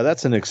didn't,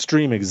 that's an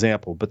extreme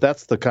example, but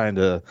that's the kind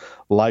of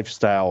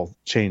lifestyle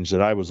change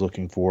that I was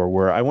looking for,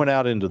 where I went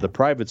out into the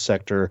private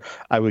sector.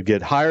 I would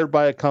get hired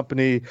by a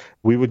company.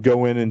 We would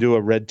go in and do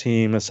a red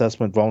team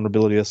assessment,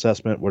 vulnerability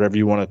assessment, whatever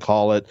you want to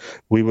call it.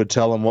 We would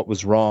tell them what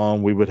was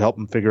wrong. We would help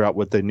them figure out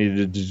what they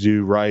needed to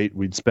do right.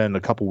 We'd spend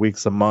a couple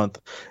weeks a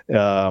month.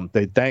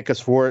 They'd thank us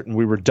for it, and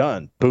we were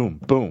done. Boom,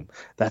 boom.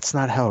 That's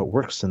not how it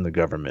works in the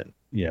government.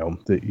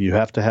 You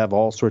have to have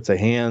all sorts of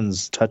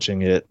hands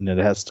touching it, and it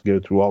has to go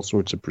through all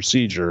sorts of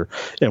procedure.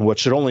 And what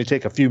should only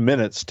take a few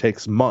minutes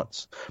takes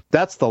months.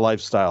 That's the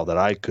lifestyle that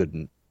I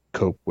couldn't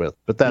cope with.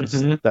 But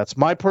that's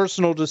my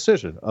personal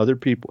decision. Other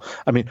people,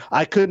 I mean,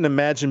 I couldn't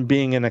imagine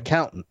being an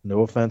accountant.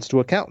 No offense to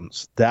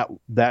accountants.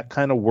 That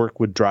kind of work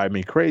would drive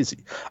me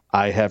crazy.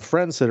 I have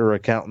friends that are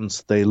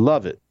accountants. They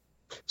love it.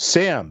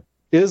 Sam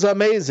is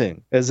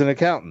amazing as an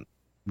accountant.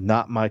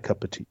 Not my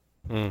cup of tea.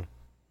 Mm.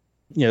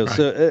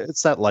 So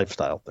it's that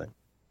lifestyle thing.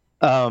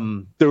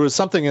 There was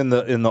something in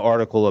the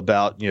article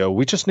about,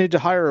 we just need to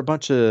hire a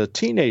bunch of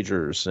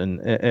teenagers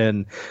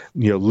and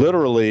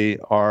literally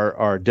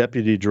our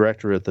deputy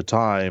director at the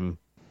time,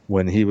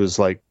 when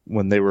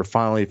they were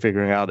finally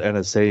figuring out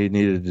NSA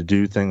needed to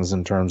do things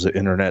in terms of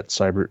internet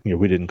cyber,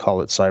 we didn't call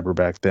it cyber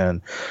back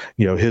then.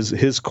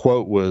 His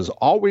quote was,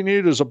 all we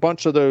need is a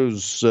bunch of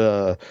those,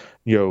 30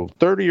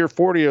 or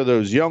 40 of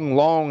those young,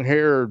 long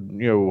haired,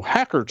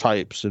 hacker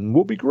types, and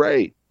we'll be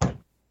great.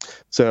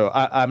 So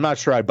I'm not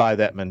sure I buy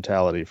that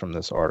mentality from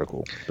this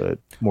article, but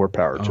more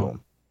power to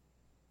them.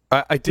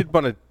 I did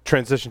want to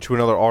transition to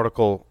another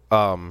article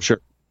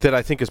that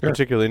I think is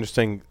particularly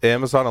interesting. The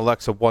Amazon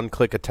Alexa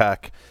one-click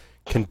attack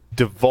can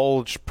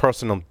divulge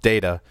personal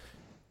data.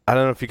 I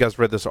don't know if you guys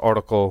read this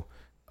article.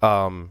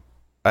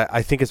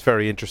 I think it's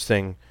very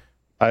interesting.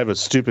 I have a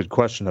stupid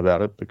question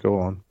about it, but go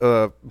on.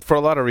 For a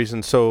lot of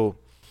reasons. So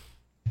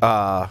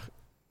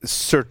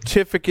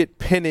certificate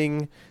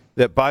pinning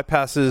that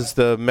bypasses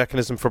the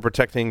mechanism for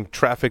protecting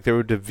traffic. They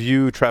were to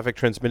view traffic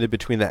transmitted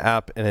between the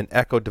app and an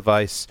Echo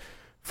device.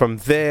 From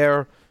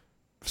there,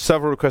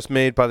 several requests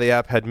made by the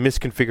app had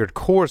misconfigured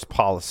CORS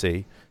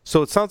policy.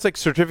 So it sounds like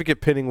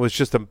certificate pinning was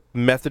just a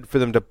method for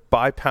them to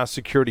bypass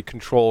security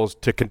controls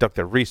to conduct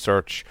their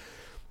research.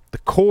 The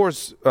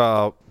CORS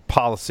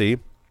policy,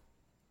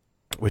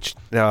 which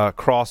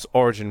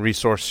cross-origin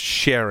resource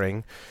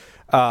sharing,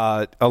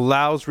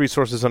 allows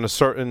resources on a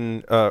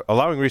certain,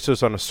 allowing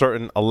resources on a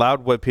certain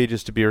allowed web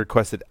pages to be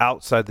requested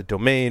outside the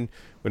domain.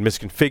 When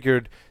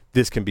misconfigured,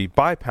 this can be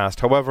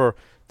bypassed. However,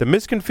 the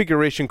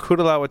misconfiguration could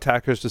allow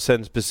attackers to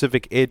send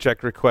specific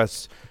AJAX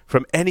requests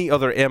from any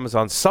other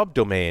Amazon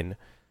subdomain.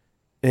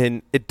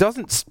 And it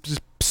doesn't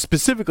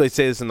specifically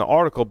say this in the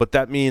article, but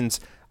that means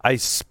I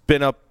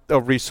spin up a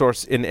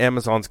resource in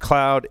Amazon's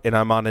cloud and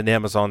I'm on an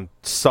Amazon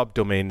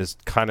subdomain is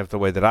kind of the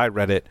way that I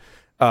read it.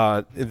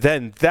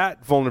 Then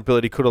that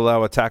vulnerability could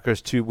allow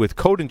attackers to, with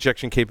code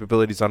injection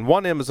capabilities on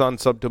one Amazon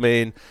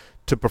subdomain,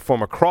 to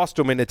perform a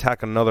cross-domain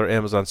attack on another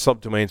Amazon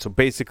subdomain. So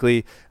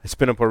basically, I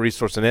spin up a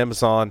resource in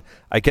Amazon,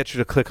 I get you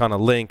to click on a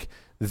link,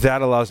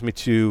 that allows me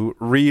to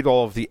read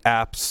all of the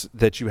apps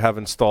that you have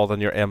installed on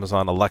your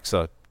Amazon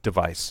Alexa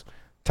device.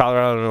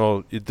 Tyler, I don't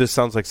know, this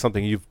sounds like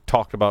something you've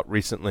talked about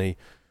recently,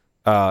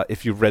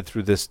 if you've read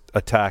through this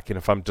attack and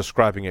if I'm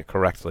describing it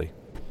correctly.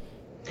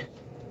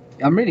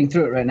 I'm reading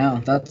through it right now.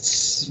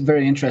 That's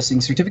very interesting.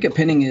 Certificate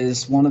pinning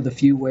is one of the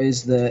few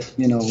ways that,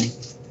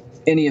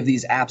 any of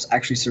these apps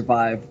actually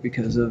survive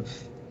because of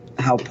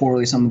how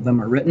poorly some of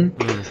them are written.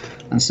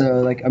 And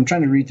so, I'm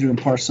trying to read through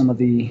and parse some of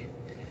the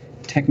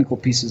technical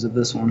pieces of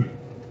this one.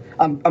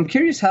 I'm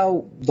curious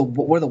how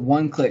where the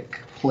one-click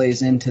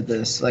plays into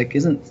this.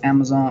 Isn't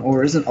Amazon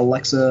or isn't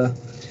Alexa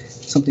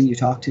something you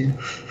talk to?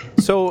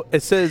 So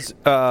it says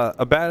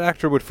a bad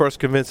actor would first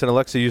convince an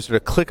Alexa user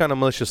to click on a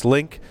malicious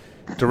link,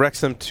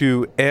 directs them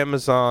to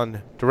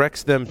Amazon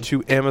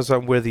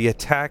where the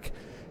attack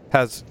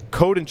has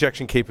code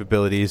injection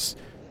capabilities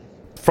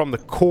from the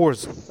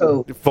CORS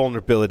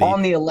vulnerability.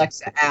 On the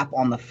Alexa app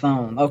on the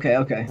phone. Okay.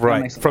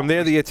 Right. From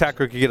there, the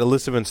attacker could get a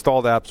list of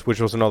installed apps, which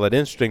wasn't all that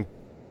interesting,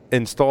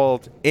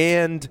 installed,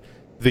 and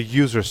the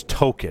user's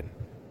token,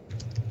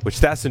 which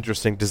that's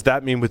interesting. Does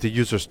that mean with the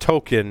user's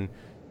token,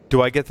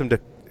 do I get them to...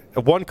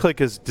 One click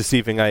is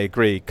deceiving, I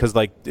agree, because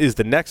is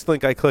the next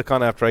link I click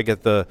on after I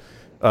get the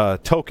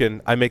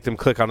token, I make them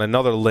click on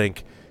another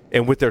link,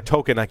 and with their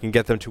token, I can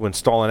get them to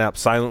install an app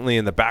silently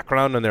in the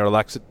background on their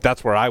Alexa.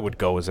 That's where I would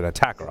go as an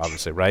attacker,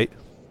 obviously, right?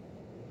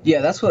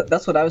 Yeah, that's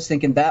what I was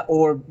thinking. That,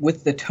 or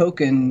with the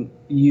token,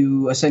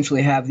 you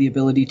essentially have the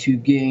ability to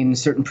gain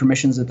certain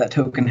permissions that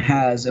token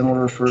has in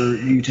order for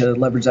you to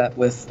leverage that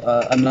with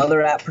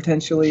another app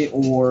potentially,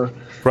 or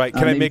right.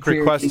 Can I make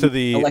requests to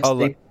the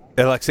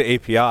Alexa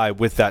API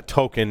with that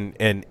token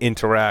and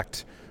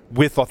interact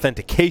with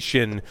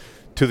authentication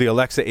to the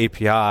Alexa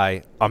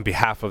API on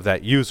behalf of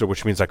that user,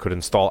 which means I could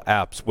install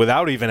apps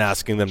without even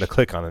asking them to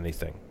click on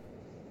anything.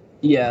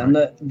 Yeah, and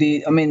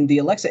the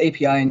Alexa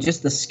API and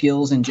just the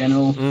skills in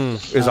general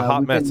is a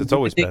hot mess. It's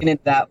always been digging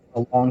into that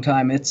for a long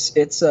time.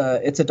 It's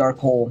a dark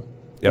hole.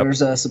 Yep.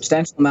 There's a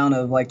substantial amount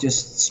of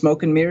just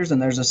smoke and mirrors,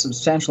 and there's a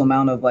substantial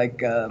amount of I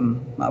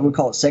would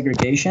call it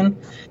segregation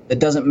that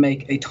doesn't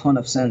make a ton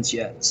of sense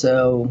yet.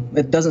 So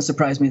it doesn't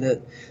surprise me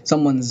that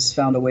someone's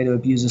found a way to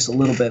abuse this a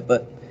little bit,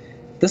 but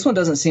this one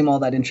doesn't seem all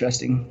that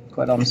interesting,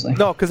 quite honestly.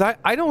 No, because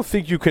I don't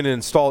think you can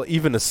install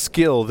even a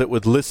skill that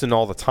would listen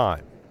all the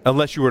time,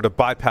 unless you were to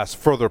bypass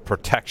further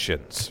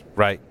protections,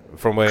 right?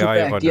 From the way I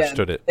have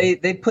understood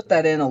it. They put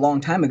that in a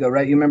long time ago,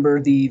 right? You remember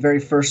the very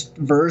first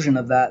version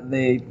of that?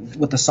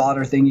 With the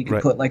solder thing, you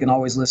could put an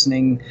always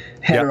listening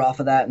header off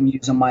of that and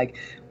use a mic.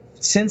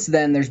 since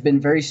then, there's been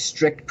very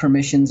strict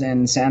permissions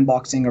and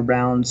sandboxing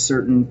around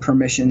certain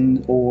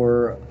permission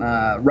or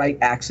write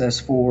access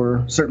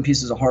for certain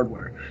pieces of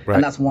hardware,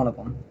 and that's one of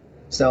them.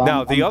 So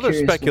now, the other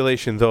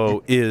speculation,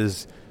 though,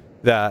 is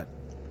that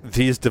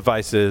these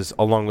devices,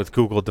 along with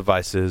Google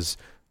devices,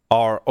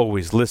 are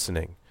always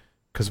listening.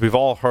 Because we've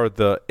all heard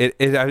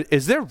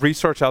is there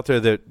research out there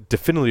that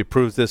definitively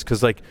proves this?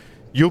 Because, like,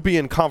 you'll be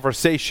in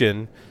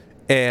conversation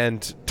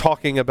and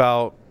talking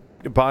about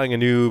buying a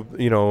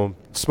new,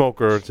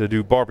 smoker to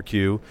do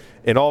barbecue,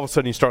 and all of a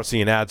sudden you start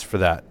seeing ads for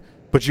that.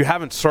 But you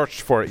haven't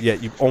searched for it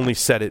yet. You've only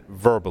said it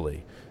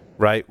verbally,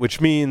 right?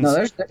 Which means... No,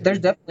 there's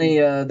definitely...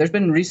 there's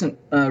been recent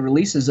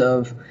releases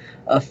of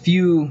a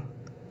few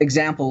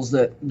examples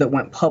that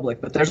went public,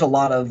 but there's a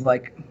lot of,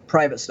 like,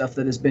 private stuff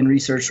that has been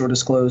researched or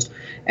disclosed.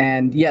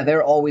 And, yeah,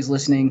 they're always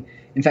listening.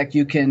 In fact,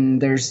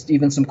 there's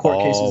even some court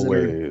cases that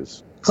are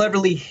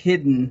cleverly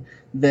hidden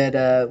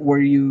that where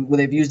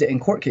they've used it in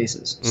court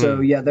cases.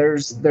 So yeah,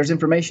 there's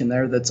information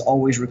there that's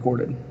always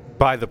recorded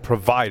by the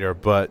provider,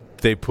 but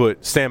they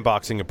put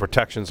sandboxing and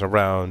protections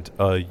around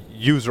a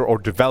user or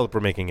developer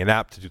making an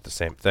app to do the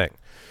same thing.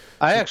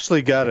 I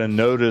actually got a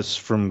notice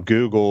from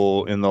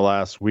Google in the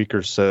last week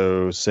or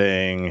so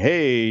saying,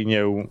 "Hey,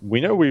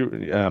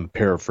 I'm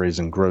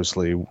paraphrasing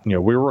grossly.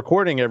 We're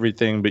recording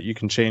everything, but you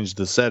can change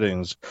the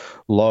settings,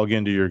 log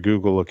into your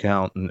Google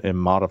account, and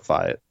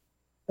modify it."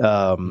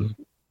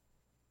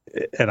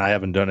 And I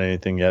haven't done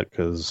anything yet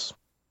because,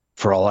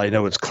 for all I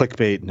know, it's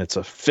clickbait and it's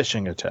a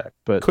phishing attack.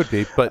 But could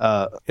be.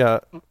 But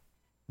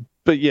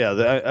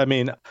yeah, I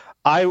mean,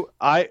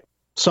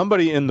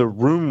 somebody in the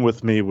room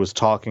with me was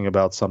talking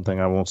about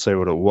something. I won't say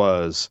what it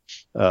was.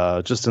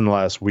 Just in the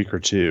last week or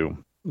two,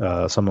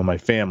 some of my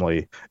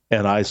family,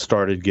 and I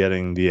started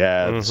getting the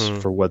ads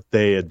for what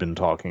they had been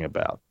talking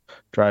about.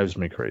 Drives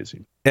me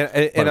crazy.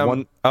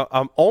 And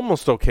I'm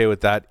almost okay with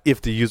that if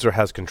the user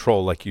has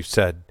control, like you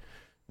said,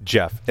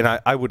 Jeff. And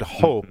I would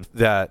hope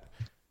that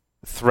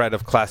threat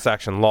of class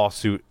action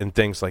lawsuit and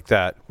things like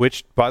that,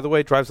 which, by the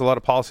way, drives a lot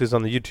of policies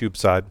on the YouTube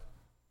side,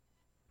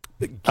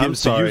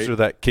 gives the user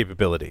that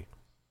capability.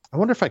 I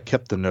wonder if I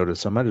kept the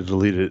notice. I might have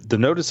deleted it. The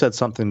notice had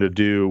something to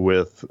do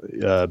with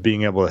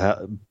being able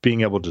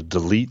to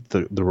delete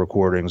the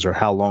recordings, or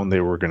how long they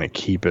were going to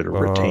keep it or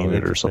retain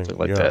it or something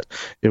like that.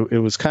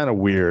 It was kind of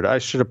weird. I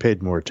should have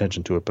paid more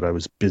attention to it, but I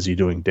was busy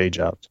doing day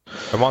jobs.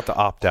 I want the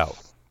opt out.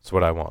 That's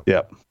what I want.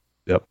 Yep.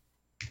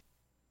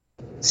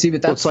 See,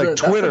 but that's like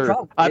Twitter. That's the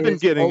problem. I've been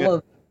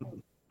getting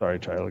Sorry,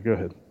 Tyler. Go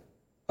ahead.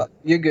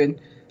 You're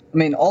good. I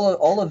mean,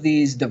 all of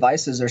these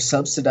devices are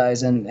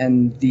subsidized,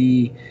 and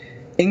the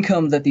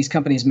income that these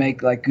companies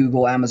make, like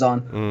Google,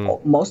 Amazon,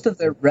 most of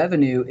their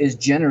revenue is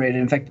generated.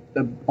 In fact,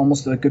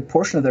 almost a good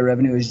portion of their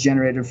revenue is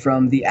generated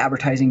from the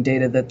advertising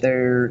data that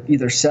they're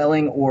either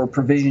selling or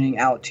provisioning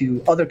out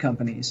to other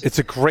companies. It's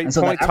a great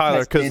point,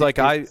 Tyler,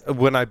 because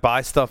when I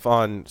buy stuff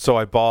so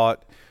I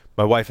bought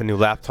my wife a new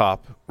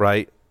laptop,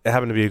 right? It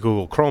happened to be a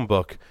Google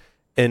Chromebook,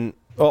 and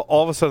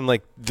all of a sudden,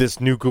 like, this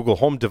new Google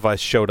Home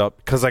device showed up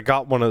because I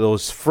got one of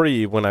those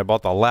free when I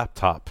bought the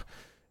laptop.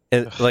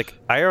 And, like,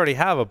 I already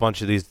have a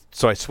bunch of these,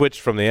 so I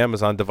switched from the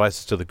Amazon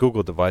devices to the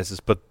Google devices,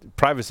 but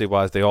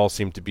privacy-wise, they all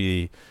seem to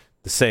be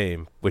the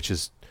same, which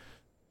is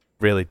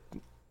really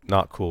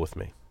not cool with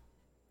me.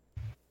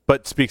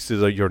 But speaks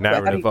to your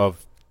narrative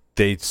of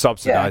they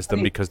subsidize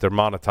them because they're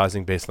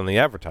monetizing based on the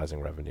advertising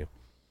revenue.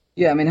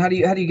 Yeah, I mean, how do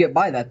you get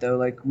by that, though?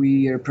 Like,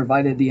 we are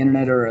provided the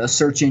internet or a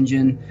search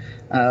engine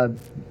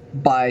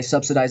by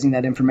subsidizing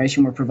that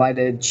information. We're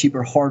provided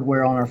cheaper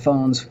hardware on our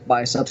phones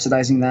by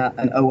subsidizing that,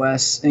 an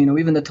OS,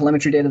 even the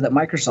telemetry data that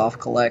Microsoft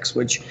collects,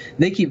 which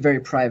they keep very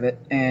private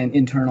and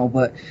internal,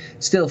 but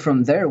still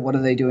from there, what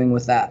are they doing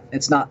with that?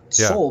 It's not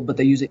sold, but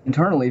they use it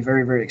internally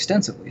very, very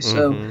extensively.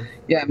 So,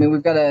 yeah, I mean,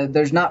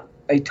 there's not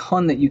a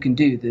ton that you can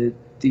do.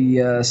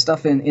 The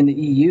stuff in the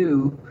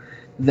EU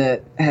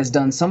that has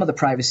done some of the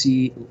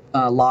privacy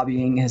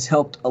lobbying has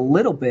helped a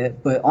little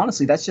bit, but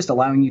honestly, that's just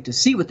allowing you to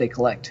see what they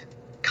collect,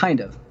 kind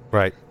of.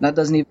 Right. That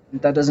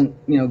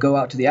doesn't go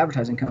out to the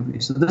advertising company.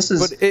 So this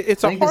is. But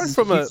it's hard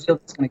from a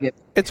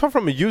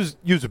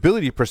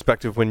usability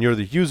perspective when you're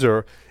the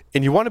user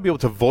and you want to be able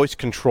to voice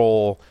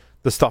control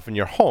the stuff in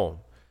your home,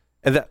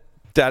 and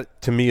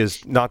that to me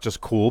is not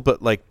just cool,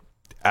 but like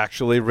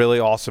actually really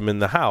awesome in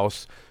the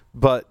house.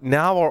 But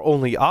now our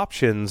only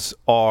options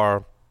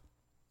are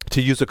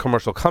to use a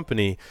commercial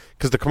company,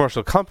 because the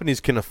commercial companies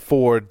can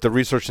afford the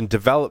research and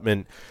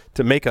development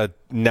to make a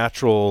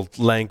natural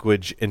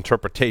language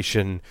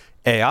interpretation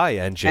AI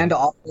engine. And to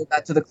offload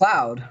that to the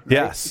cloud. Right?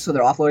 Yes. So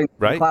they're offloading to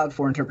the cloud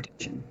for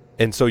interpretation.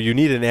 And so you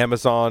need an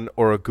Amazon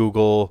or a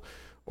Google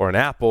or an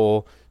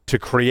Apple to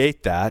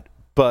create that.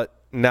 But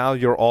now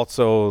you're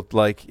also,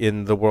 like,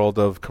 in the world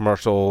of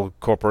commercial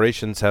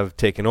corporations have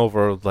taken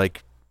over,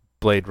 like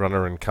Blade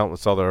Runner and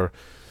countless other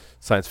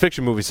science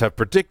fiction movies have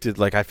predicted.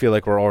 Like, I feel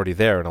like we're already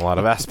there in a lot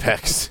of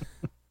aspects.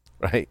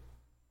 Right?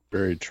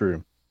 Very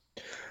true.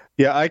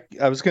 Yeah,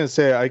 I was going to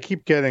say, I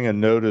keep getting a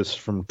notice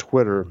from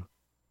Twitter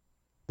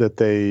that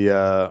they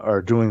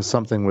are doing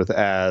something with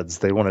ads.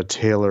 They want to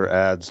tailor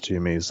ads to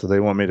me. So they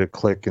want me to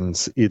click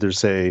and either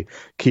say,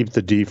 keep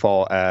the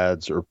default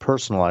ads or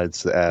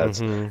personalize the ads.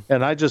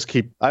 And I just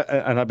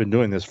and I've been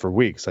doing this for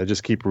weeks. I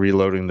just keep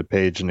reloading the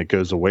page and it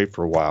goes away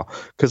for a while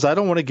because I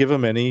don't want to give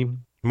them any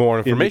more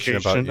information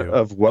about you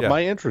of what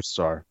my interests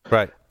are.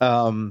 Right.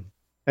 And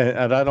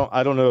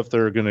I don't know if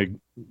they're going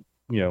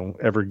to,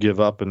 ever give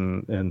up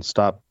and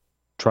stop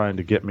trying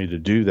to get me to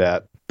do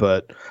that,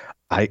 but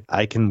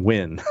I can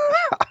win.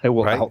 I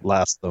will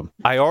outlast them.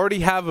 I already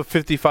have a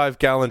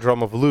 55-gallon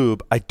drum of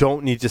lube. I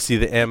don't need to see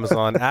the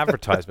Amazon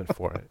advertisement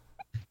for it.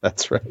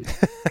 That's right.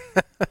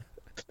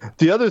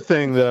 The other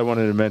thing that I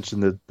wanted to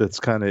mention that's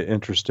kind of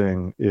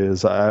interesting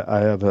is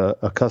I have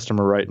a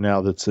customer right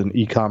now that's an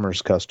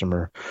e-commerce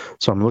customer.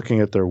 So I'm looking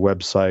at their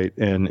website,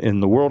 and in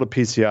the world of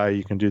PCI,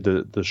 you can do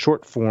the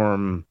short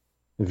form,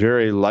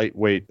 very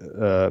lightweight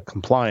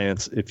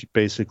compliance if you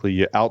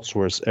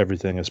outsource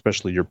everything,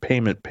 especially your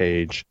payment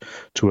page,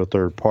 to a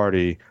third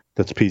party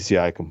that's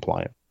PCI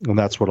compliant. And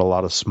that's what a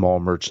lot of small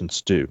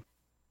merchants do.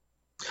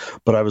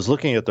 But I was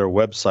looking at their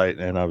website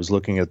and I was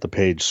looking at the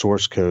page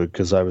source code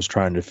because I was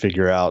trying to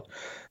figure out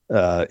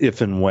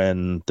if and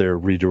when they're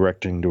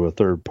redirecting to a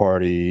third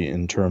party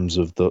in terms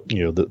of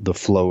the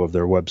flow of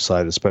their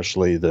website,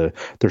 especially their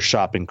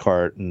shopping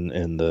cart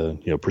and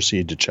the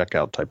proceed to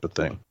checkout type of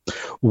thing.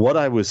 What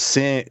I was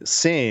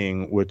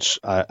seeing, which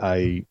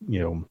I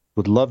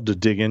would love to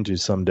dig into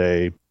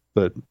someday,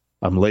 but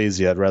I'm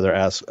lazy. I'd rather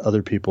ask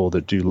other people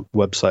that do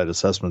website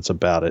assessments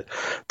about it.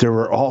 There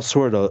were all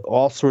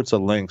sorts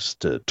of links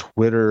to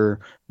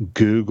Twitter,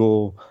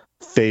 Google,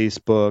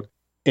 Facebook,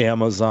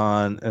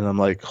 Amazon, and I'm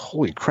like,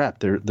 holy crap!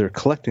 They're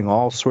collecting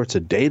all sorts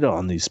of data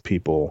on these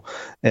people,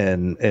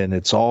 and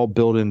it's all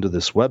built into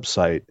this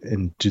website.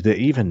 And do they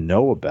even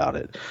know about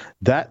it?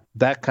 That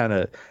kind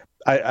of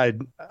I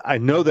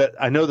know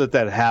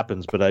that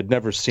happens, but I'd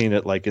never seen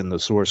it like in the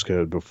source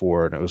code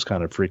before, and it was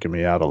kind of freaking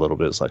me out a little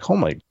bit. It's like, oh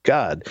my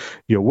God,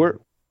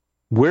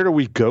 where do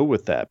we go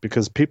with that?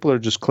 Because people are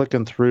just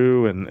clicking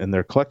through and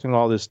they're collecting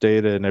all this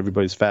data, and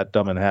everybody's fat,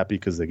 dumb, and happy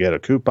because they get a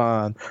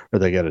coupon or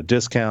they get a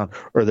discount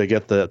or they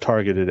get the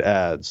targeted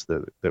ads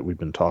that we've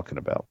been talking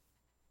about.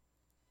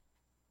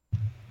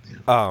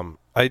 I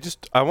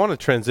want to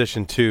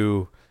transition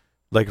to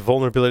like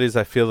vulnerabilities.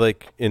 I feel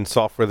like in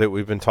software that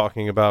we've been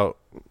talking about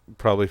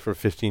probably for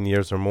 15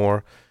 years or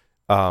more,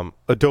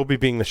 Adobe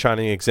being the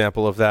shining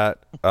example of that.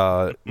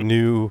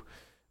 New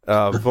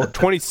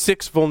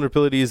 26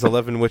 vulnerabilities,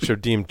 11 which are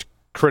deemed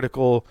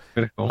critical.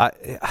 I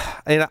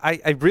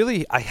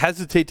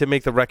hesitate to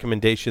make the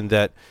recommendation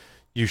that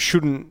you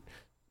should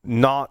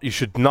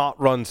not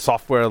run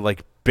software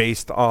like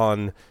based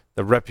on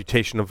the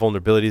reputation of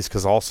vulnerabilities,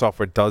 because all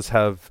software does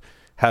have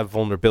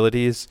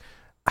vulnerabilities.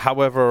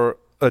 However,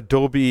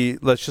 Adobe,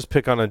 let's just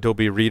pick on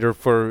Adobe Reader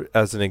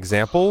as an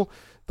example,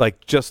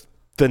 like just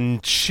the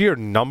sheer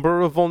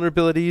number of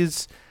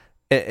vulnerabilities.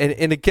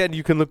 And again,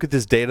 you can look at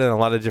this data in a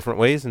lot of different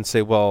ways and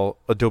say, well,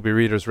 Adobe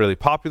Reader is really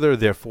popular,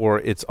 therefore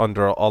it's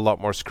under a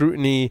lot more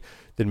scrutiny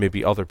than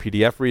maybe other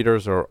PDF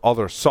readers or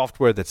other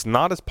software that's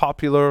not as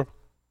popular.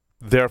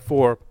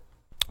 Therefore,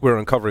 we're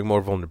uncovering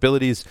more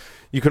vulnerabilities.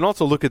 You can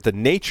also look at the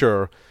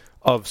nature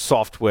of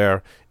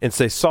software and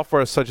say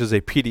software such as a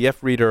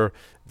PDF reader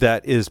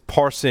that is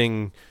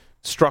parsing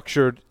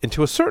structured and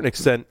to a certain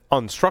extent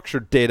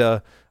unstructured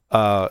data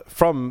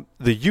from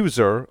the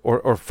user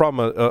or from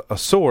a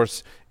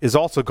source is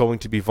also going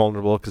to be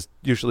vulnerable, because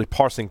usually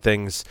parsing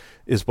things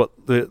is what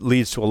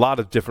leads to a lot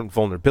of different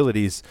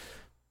vulnerabilities.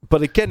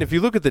 But again, if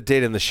you look at the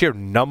data and the sheer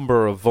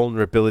number of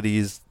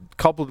vulnerabilities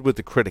coupled with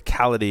the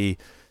criticality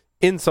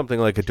in something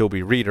like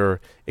Adobe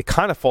Reader, it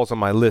kind of falls on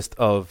my list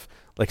of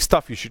like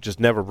stuff you should just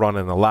never run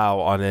and allow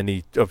on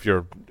any of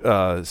your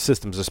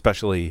systems,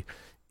 especially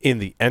in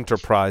the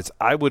enterprise.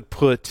 I would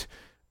put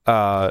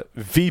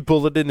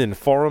vBulletin and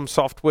forum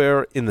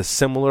software in the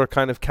similar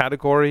kind of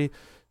category.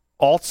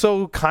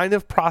 Also kind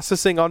of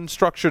processing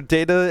unstructured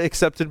data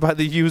accepted by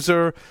the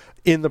user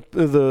in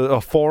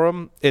the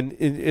forum.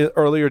 In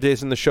earlier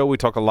days in the show, we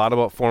talk a lot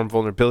about forum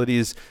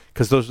vulnerabilities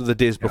because those were the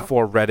days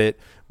before Reddit,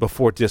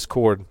 before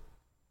Discord,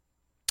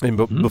 and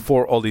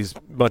before all these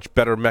much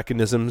better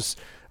mechanisms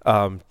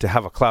to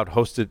have a cloud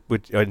hosted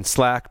in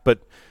Slack, but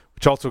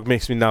which also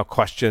makes me now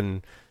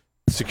question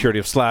security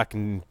of Slack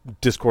and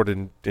Discord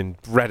and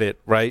Reddit,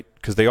 right?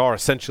 Because they are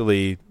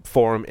essentially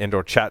forum and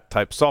or chat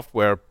type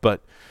software,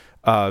 but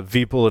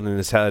vBulletin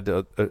has had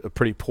a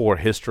pretty poor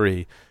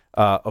history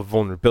of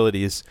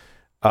vulnerabilities.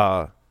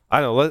 I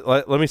don't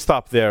know, let me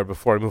stop there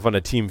before I move on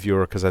to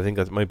TeamViewer, because I think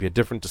that might be a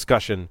different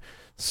discussion.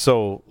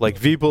 So like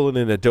vBulletin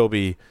and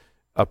Adobe,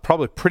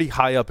 probably pretty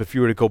high up if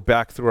you were to go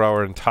back through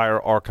our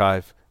entire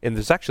archive. And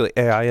there's actually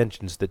AI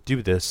engines that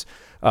do this.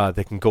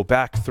 That can go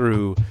back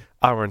through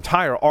our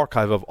entire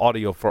archive of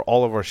audio for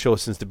all of our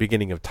shows since the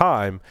beginning of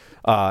time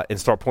and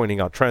start pointing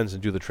out trends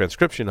and do the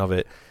transcription of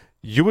it.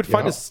 You would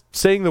find us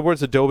saying the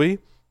words Adobe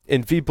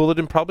in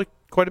vBulletin probably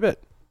quite a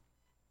bit,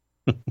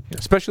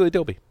 especially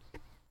Adobe.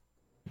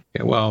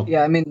 Yeah, well,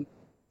 yeah, I mean,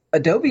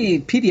 Adobe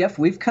PDF,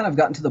 we've kind of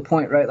gotten to the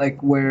point, right,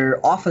 like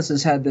where Office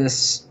has had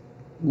this,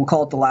 we'll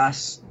call it the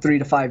last 3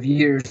 to 5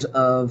 years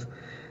of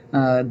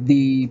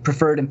the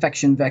preferred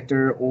infection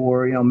vector,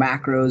 or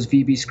macros,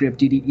 VBScript,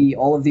 DDE.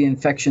 All of the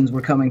infections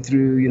were coming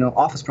through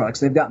Office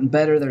products. They've gotten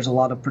better. There's a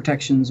lot of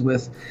protections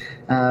with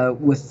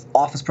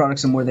Office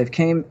products and where they've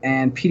came,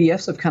 and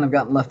PDFs have kind of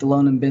gotten left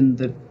alone and been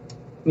the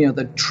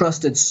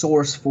trusted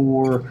source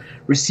for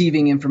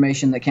receiving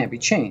information that can't be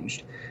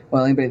changed.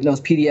 Well, anybody that knows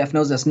PDF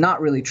knows that's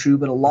not really true,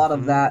 but a lot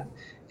of that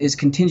is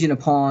contingent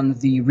upon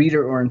the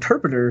reader or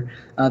interpreter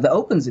that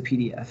opens the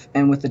PDF.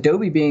 And with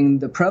Adobe being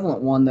the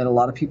prevalent one that a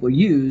lot of people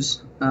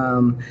use,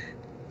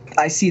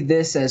 I see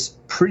this as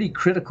pretty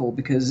critical,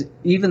 because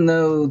even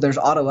though there's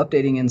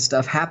auto-updating and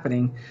stuff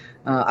happening,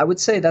 I would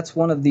say that's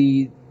one of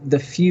the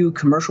few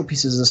commercial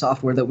pieces of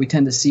software that we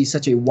tend to see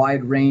such a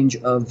wide range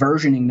of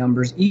versioning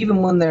numbers,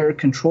 even when they're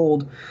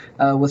controlled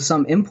with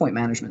some endpoint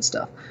management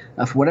stuff.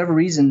 For whatever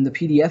reason, the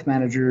PDF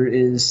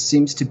manager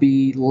seems to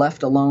be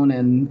left alone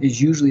and is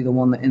usually the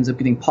one that ends up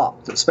getting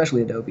popped,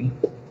 especially Adobe.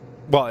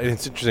 Well,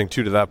 it's interesting,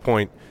 too, to that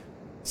point.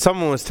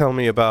 Someone was telling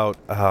me about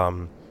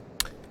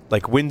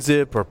like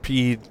WinZip or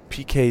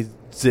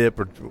PKZip,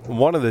 or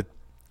one of the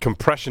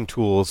compression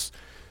tools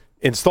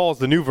installs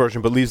the new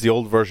version but leaves the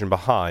old version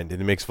behind,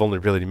 and it makes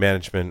vulnerability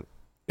management,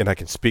 and I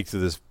can speak to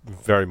this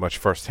very much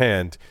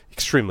firsthand,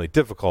 extremely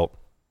difficult.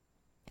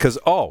 Because,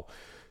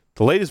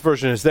 the latest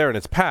version is there and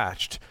it's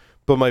patched,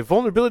 but my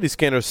vulnerability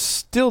scanners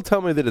still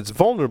tell me that it's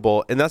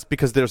vulnerable, and that's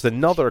because there's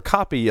another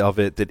copy of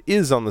it that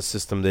is on the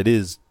system that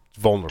is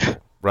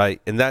vulnerable,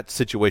 right? And that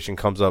situation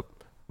comes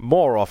up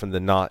more often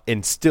than not,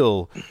 and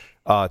still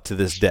to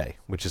this day,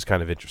 which is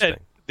kind of interesting.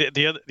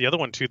 The other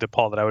one too,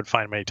 Paul, that I would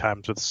find many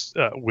times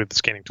with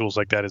scanning tools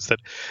like that is that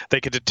they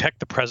could detect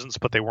the presence,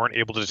 but they weren't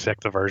able to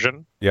detect the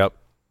version. Yep.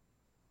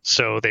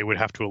 So they would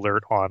have to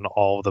alert on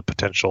all the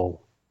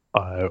potential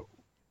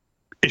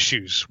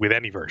issues with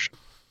any version.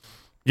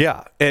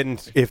 Yeah,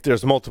 and if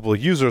there's multiple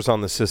users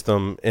on the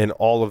system and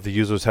all of the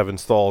users have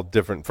installed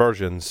different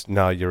versions,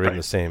 now you're in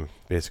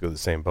basically the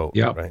same boat.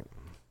 Yeah. Right.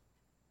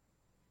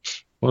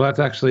 Well, that's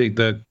actually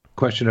the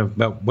question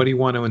about what do you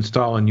want to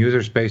install in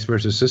user space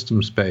versus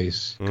system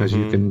space, because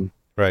you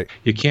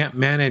can't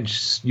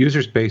manage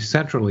user space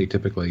centrally.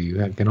 Typically,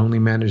 you can only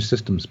manage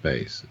system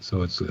space,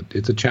 so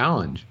it's a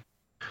challenge.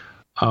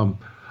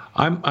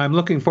 I'm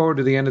looking forward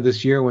to the end of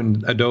this year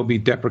when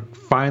Adobe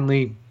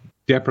finally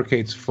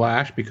deprecates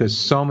Flash, because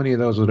so many of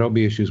those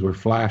Adobe issues were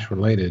Flash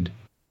related.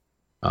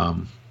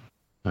 Flash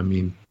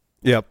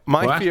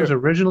was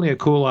originally a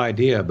cool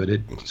idea, but it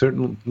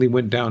certainly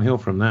went downhill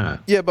from that.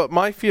 Yeah, but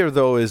my fear,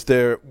 though, is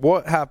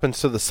what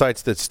happens to the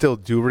sites that still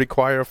do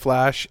require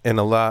Flash and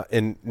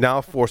now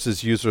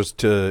forces users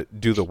to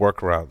do the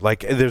workaround?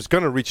 Like, there's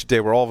going to reach a day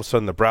where all of a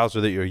sudden the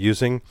browser that you're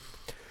using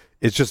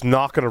is just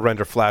not going to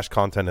render Flash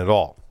content at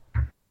all.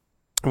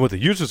 And what the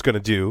user's going to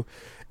do,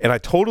 and I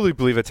totally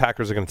believe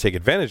attackers are going to take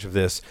advantage of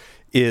this,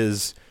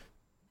 is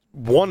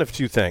one of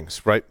two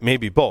things, right?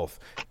 Maybe both.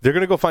 They're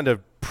going to go find a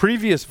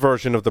previous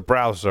version of the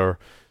browser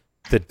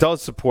that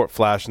does support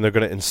Flash, and they're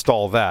going to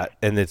install that,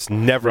 and it's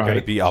never going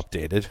to be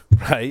updated,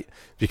 right?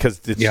 Because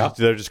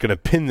they're just going to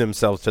pin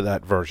themselves to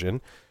that version.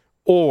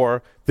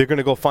 Or they're going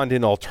to go find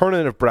an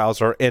alternative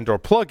browser and or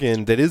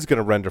plugin that is going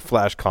to render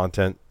Flash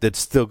content that's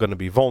still going to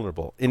be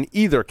vulnerable. In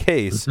either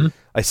case,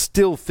 I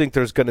still think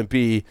there's going to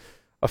be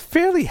a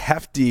fairly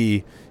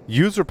hefty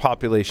user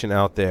population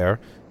out there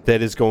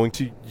that is going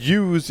to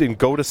use and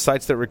go to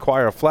sites that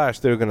require Flash.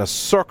 They're going to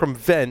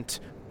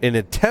circumvent and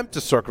attempt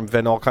to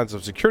circumvent all kinds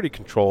of security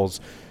controls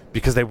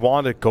because they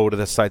want to go to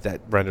the site that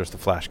renders the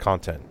Flash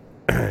content.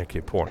 Okay,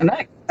 poor. And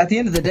at the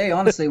end of the day,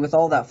 honestly, with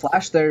all that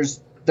Flash,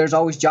 there's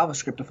always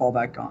JavaScript to fall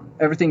back on.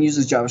 Everything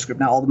uses JavaScript.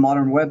 Now, all the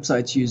modern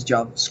websites use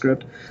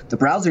JavaScript. The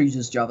browser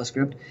uses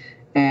JavaScript.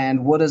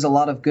 And what is a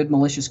lot of good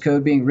malicious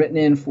code being written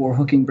in for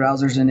hooking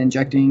browsers and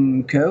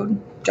injecting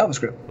code?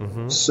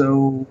 JavaScript.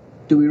 So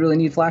do we really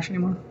need Flash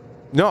anymore?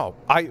 No,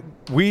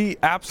 we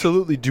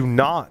absolutely do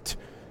not.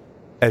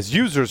 As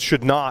users,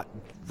 should not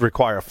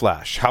require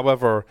Flash.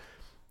 However,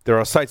 there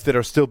are sites that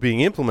are still being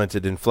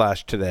implemented in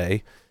Flash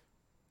today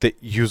that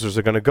users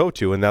are going to go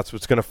to, and that's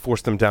what's going to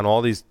force them down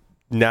all these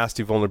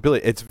nasty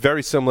vulnerability. It's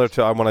very similar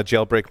to I want to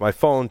jailbreak my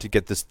phone to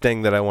get this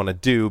thing that I want to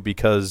do,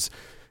 because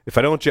if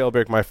I don't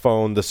jailbreak my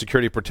phone, the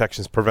security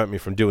protections prevent me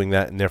from doing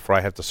that, and therefore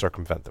I have to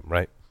circumvent them,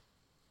 right?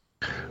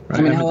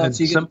 I mean, how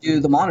else are you going to do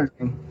the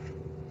monitoring?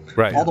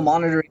 Right. All the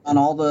monitoring on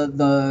all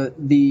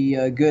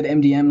the good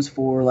MDMs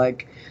for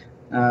like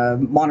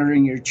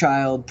monitoring your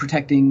child,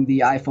 protecting the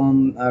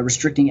iPhone,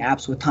 restricting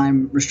apps with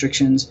time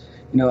restrictions.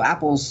 You know,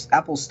 Apple's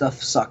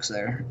stuff sucks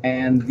there,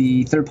 and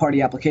the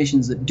third-party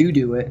applications that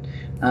do it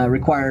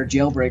require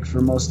jailbreak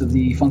for most of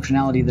the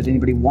functionality that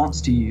anybody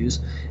wants to use,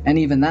 and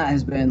even that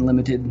has been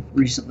limited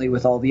recently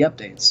with all the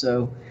updates.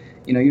 So,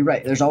 you know, you're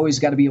right. There's always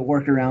got to be a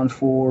workaround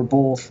for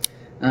both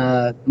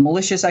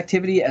malicious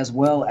activity as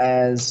well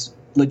as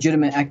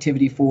legitimate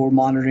activity for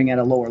monitoring at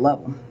a lower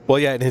level. Well,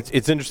 yeah, and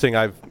it's interesting.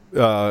 I've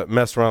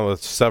messed around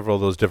with several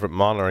of those different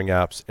monitoring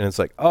apps, and it's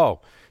like, oh,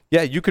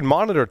 yeah, you can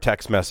monitor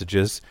text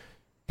messages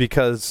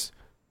because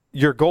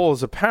your goal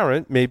as a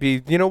parent may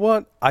be, you know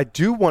what, I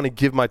do want to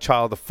give my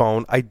child a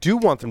phone. I do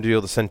want them to be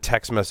able to send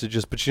text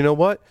messages, but you know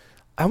what?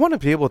 I want to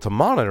be able to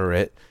monitor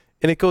it.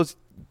 And it goes,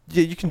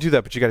 yeah, you can do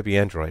that, but you got to be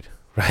Android,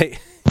 right?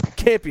 You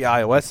can't be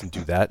iOS and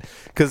do that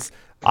because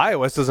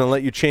iOS doesn't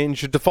let you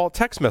change your default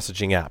text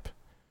messaging app,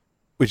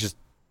 which is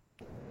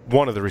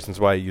one of the reasons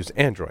why I use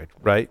Android,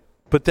 right?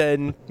 But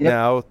then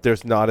now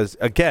there's not as,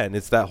 again,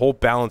 it's that whole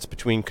balance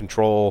between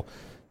control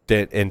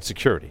and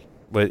security,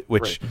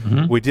 which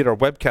we did our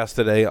webcast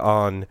today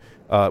on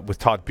with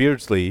Todd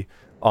Beardsley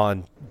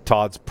on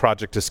Todd's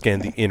project to scan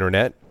the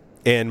internet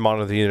and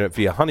monitor the internet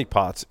via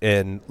honeypots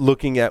and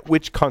looking at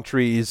which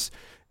countries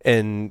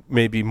and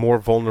maybe more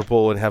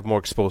vulnerable and have more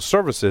exposed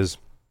services.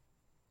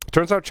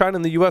 Turns out China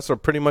and the U.S. are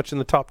pretty much in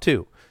the top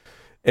two.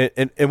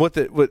 And what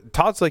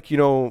Todd's like,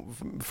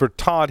 for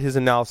Todd, his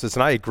analysis,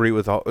 and I agree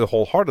with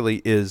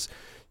wholeheartedly, is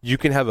you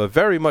can have a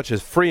very much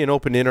as free and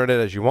open internet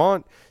as you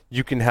want.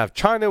 You can have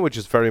China, which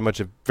is very much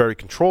a very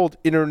controlled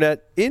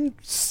internet in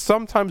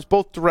sometimes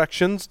both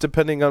directions,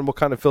 depending on what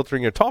kind of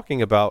filtering you're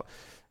talking about.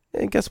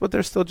 And guess what?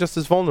 They're still just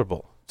as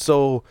vulnerable.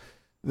 So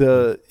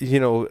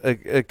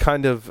a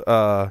kind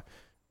of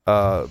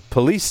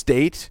police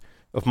state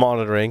of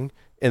monitoring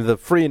and the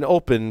free and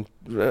open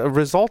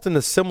result in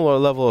a similar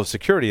level of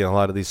security in a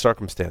lot of these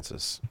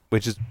circumstances,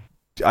 which is,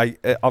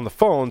 on the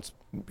phones,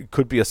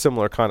 could be a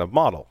similar kind of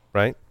model,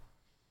 right?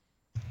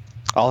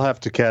 I'll have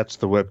to catch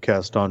the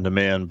webcast on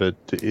demand, but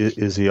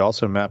is he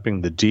also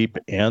mapping the deep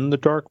and the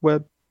dark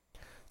web?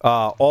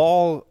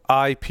 All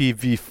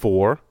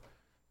IPv4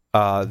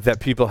 that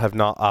people have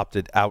not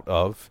opted out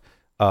of.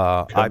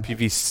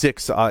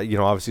 IPv6,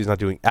 obviously he's not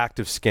doing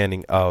active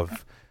scanning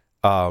of,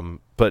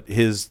 but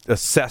his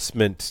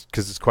assessment,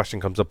 because this question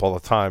comes up all the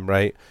time,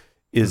 right,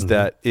 is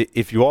that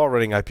if you are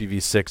running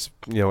IPv6,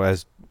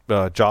 as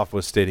Joff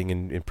was stating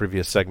in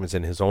previous segments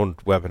in his own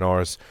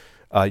webinars,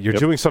 you're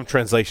doing some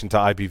translation to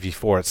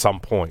IPv4 at some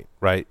point,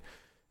 right?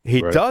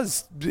 He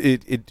does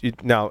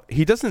it now.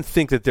 He doesn't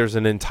think that there's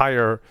an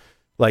entire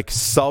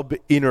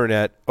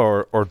sub-internet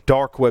or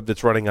dark web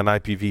that's running on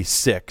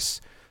IPv6.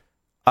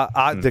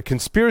 The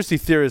conspiracy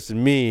theorist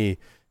in me,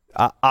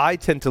 I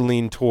tend to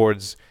lean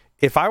towards,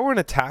 if I were an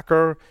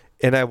attacker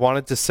and I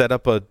wanted to set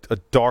up a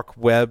dark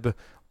web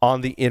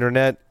on the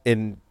internet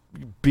and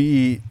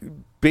be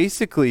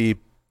basically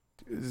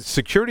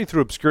security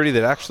through obscurity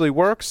that actually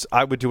works,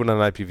 I would do it on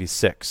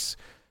IPv6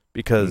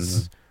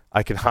 because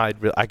I can hide.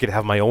 I could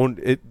have my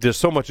own. There's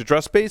so much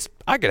address space.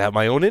 I could have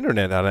my own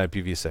internet on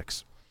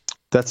IPv6.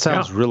 That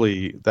sounds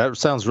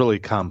really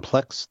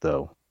complex,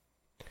 though.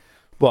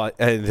 Well,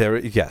 there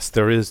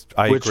is.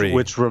 I agree.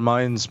 Which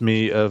reminds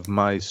me of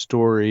my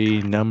story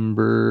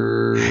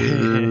number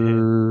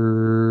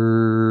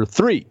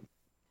 3.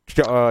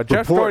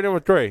 Jeff, story number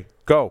 3.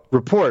 Go.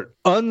 Report: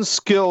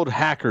 unskilled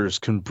hackers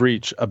can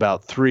breach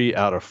about 3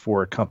 out of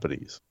 4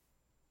 companies.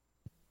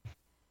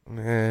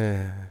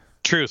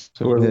 Truth.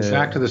 So we're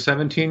back to the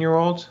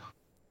 17-year-olds?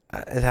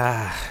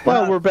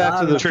 Well, we're back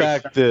to the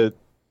fact that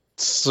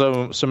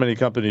so many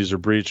companies are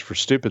breached for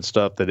stupid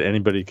stuff that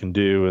anybody can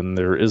do, and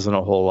there isn't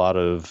a whole lot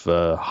of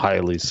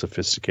highly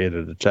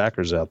sophisticated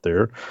attackers out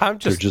there.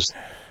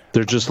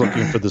 They're just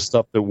looking for the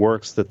stuff that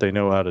works that they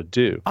know how to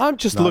do. I'm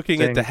just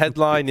looking at the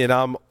headline, and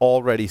I'm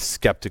already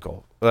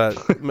skeptical.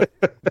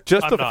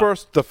 Just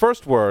the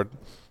first word,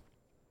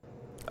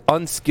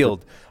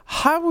 unskilled.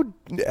 How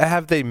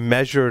have they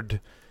measured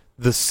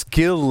the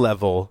skill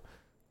level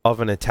of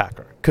an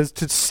attacker? Because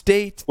to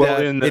state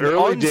that in the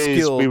early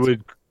days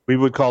we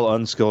would call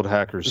unskilled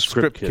hackers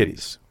script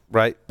kiddies,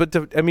 right? But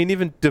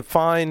even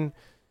define.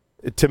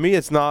 To me,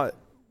 it's not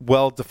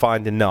well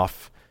defined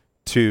enough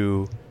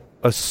to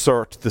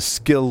assert the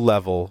skill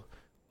level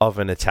of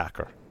an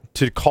attacker.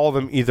 To call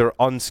them either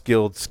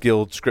unskilled,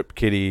 skilled, script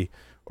kiddie,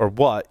 or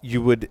what,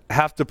 you would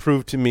have to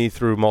prove to me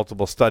through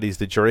multiple studies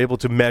that you're able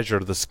to measure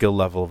the skill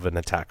level of an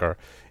attacker.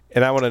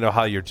 And I want to know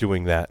how you're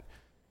doing that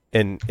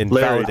and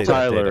validate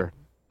Tyler, data.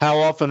 How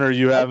often are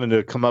you having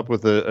to come up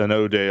with an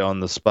O-Day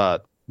on the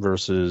spot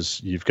versus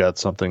you've got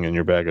something in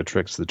your bag of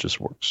tricks that just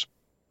works?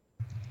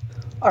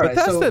 All right,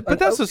 but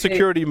that's the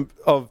security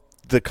of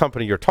the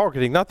company you're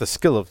targeting, not the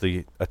skill of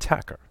the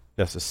attacker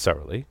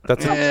necessarily.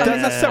 That's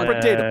a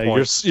separate data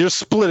point. You're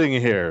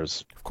splitting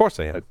hairs. Of course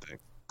I am. I think.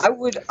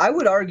 I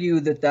would argue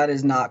that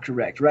is not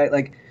correct,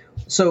 right?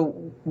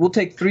 So we'll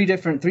take three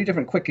different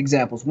quick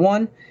examples.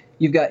 One,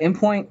 you've got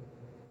endpoint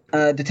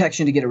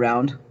detection to get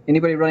around.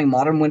 Anybody running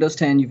modern Windows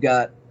 10, you've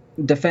got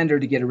Defender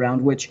to get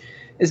around, which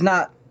is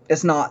not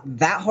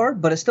that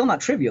hard, but it's still not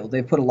trivial.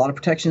 They've put a lot of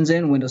protections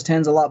in. Windows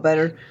 10's a lot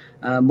better.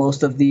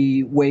 Most of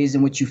the ways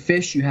in which you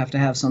phish, you have to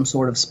have some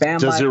sort of spam.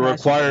 Does it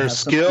require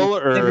skill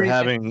or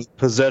having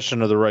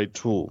possession of the right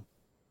tool?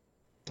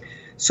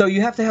 So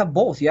you have to have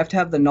both. You have to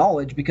have the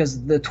knowledge,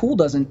 because the tool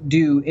doesn't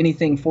do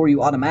anything for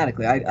you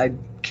automatically. I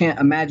can't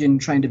imagine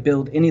trying to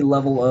build any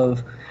level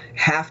of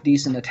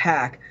half-decent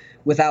attack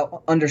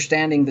without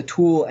understanding the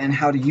tool and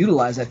how to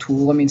utilize that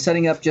tool. I mean,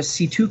 setting up just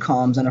C2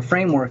 comms and a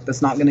framework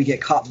that's not going to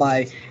get caught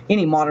by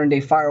any modern-day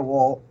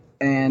firewall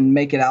and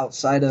make it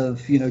outside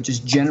of,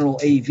 just general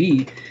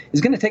AV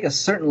is going to take a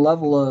certain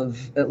level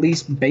of at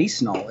least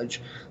base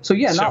knowledge. So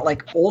not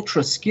like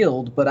ultra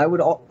skilled, but I would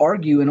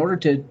argue in order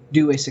to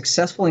do a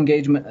successful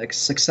engagement, a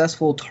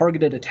successful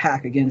targeted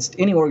attack against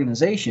any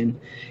organization,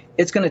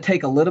 it's going to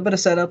take a little bit of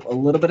setup, a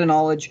little bit of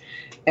knowledge,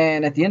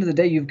 and at the end of the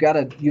day, you've got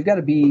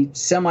to be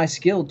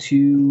semi-skilled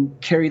to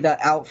carry that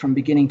out from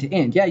beginning to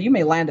end. Yeah, you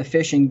may land a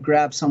fish and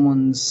grab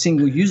someone's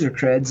single user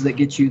creds that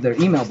gets you their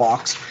email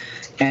box,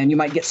 and you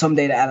might get some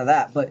data out of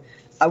that, but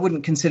I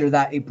wouldn't consider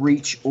that a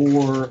breach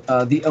or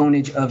the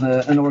ownage of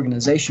an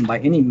organization by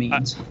any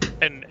means.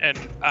 And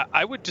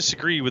I would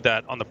disagree with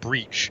that on the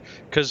breach,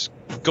 because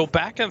go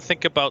back and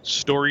think about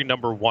story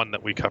number 1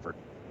 that we covered.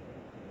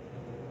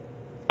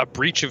 A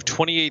breach of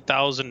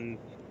 28,000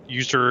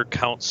 user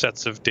account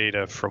sets of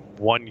data from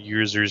one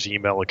user's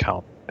email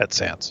account at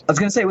SANS. I was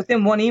going to say,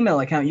 within one email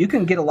account, you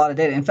can get a lot of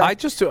data. In fact, I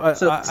just want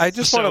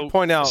to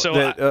point out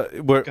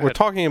that we're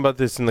talking about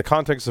this in the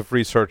context of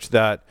research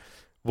that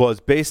was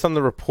based on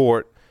the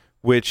report,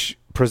 which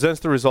presents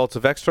the results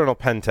of external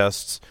pen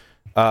tests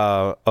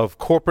of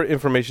corporate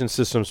information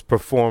systems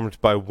performed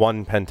by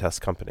one pen test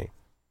company.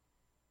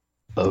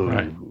 Oh,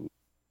 right.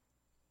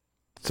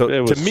 So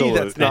to me,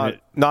 that's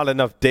not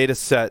enough data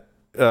set,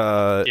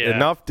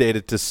 enough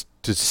data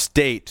to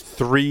state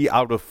 3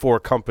 out of 4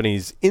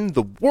 companies in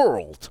the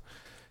world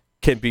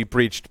can be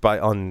breached by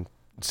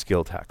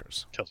unskilled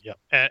hackers. Yeah,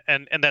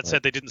 and that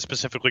said, they didn't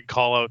specifically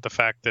call out the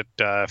fact that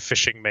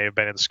phishing may have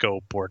been in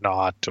scope or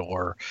not,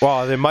 or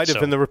they might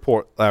have in the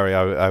report, Larry.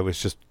 I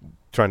was just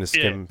trying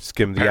to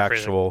skim the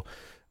actual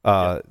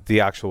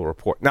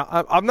report. Now,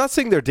 I'm not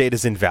saying their data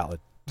is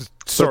invalid.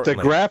 Certainly.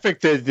 But the graphic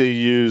that they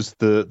use,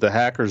 the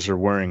hackers are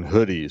wearing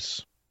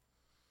hoodies,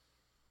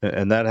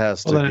 and that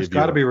has to. Then it's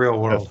got to be real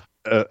world.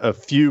 A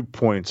few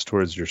points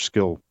towards your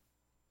skill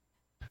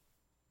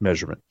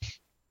measurement.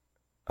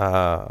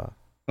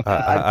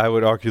 I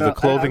would argue the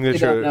clothing that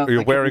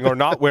you're wearing or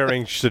not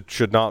wearing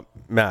should not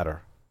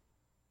matter.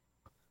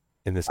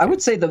 In this case. I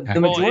would say the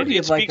majority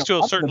it speaks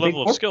to a certain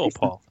level of skill,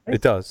 Paul. Right?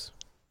 It does.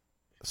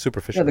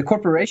 Superficial. Yeah, the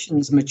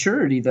corporation's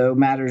maturity, though,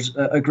 matters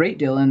a great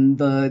deal, and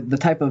the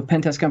type of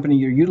pen test company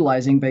you're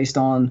utilizing based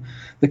on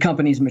the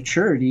company's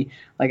maturity.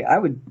 Like I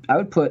would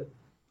put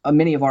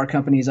many of our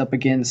companies up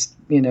against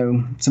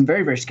some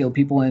very, very skilled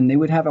people, and they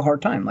would have a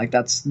hard time. Like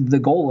that's the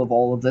goal of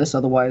all of this.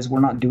 Otherwise, we're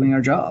not doing our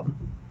job.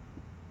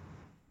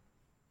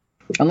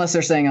 Unless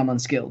they're saying I'm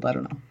unskilled. I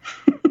don't know.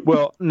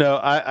 Well, no,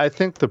 I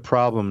think the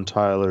problem,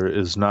 Tyler,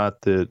 is not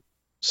that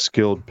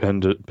skilled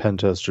pen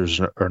testers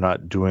are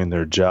not doing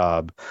their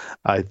job.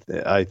 I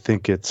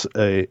think it's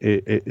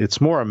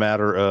more a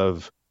matter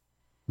of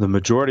the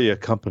majority of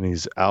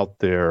companies out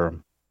there.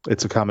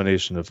 It's a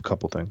combination of a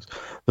couple things.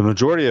 The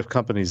majority of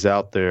companies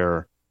out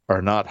there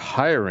are not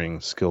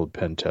hiring skilled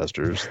pen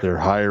testers. They're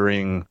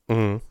hiring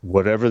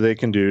whatever they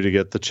can do to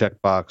get the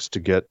checkbox to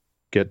get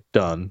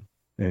done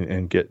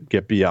and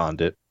get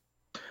beyond it.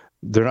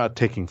 They're not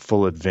taking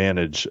full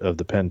advantage of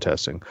the pen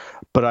testing.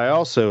 But I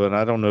also, and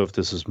I don't know if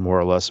this is more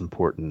or less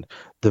important,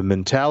 the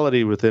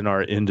mentality within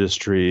our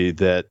industry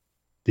that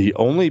the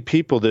only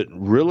people that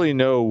really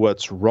know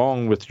what's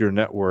wrong with your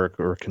network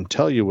or can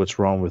tell you what's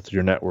wrong with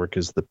your network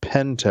is the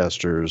pen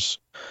testers,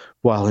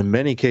 while in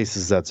many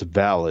cases that's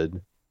valid,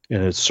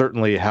 and it's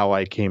certainly how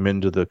I came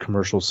into the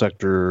commercial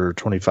sector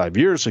 25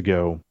 years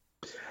ago,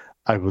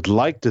 I would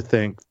like to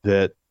think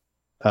that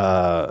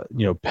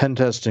pen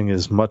testing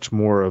is much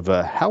more of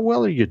a how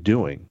well are you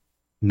doing,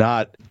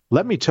 not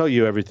let me tell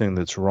you everything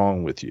that's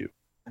wrong with you.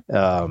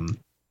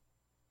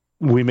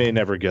 We may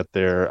never get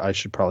there. I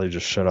should probably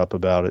just shut up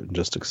about it and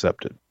just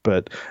accept it.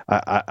 But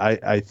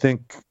I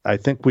think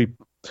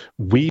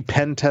we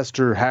pen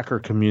tester hacker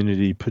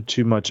community put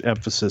too much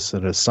emphasis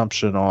and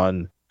assumption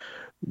on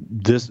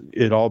this.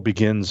 It all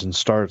begins and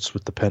starts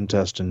with the pen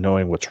test and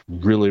knowing what's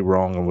really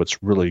wrong and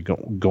what's really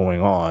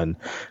going on,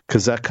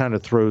 because that kind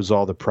of throws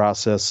all the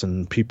process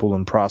and people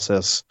and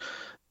process,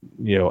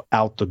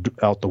 out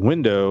the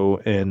window.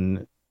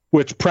 And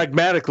which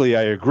pragmatically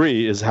I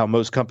agree is how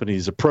most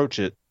companies approach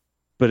it,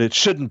 but it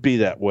shouldn't be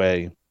that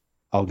way.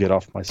 I'll get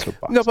off my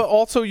soapbox. No, but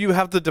also you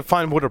have to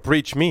define what a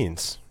breach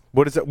means.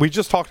 What is it? We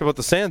just talked about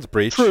the SANS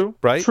breach,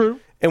 right? True.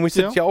 And we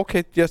said,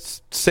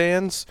 yes,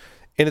 SANS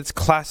in its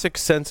classic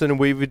sense and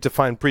way we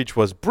define breach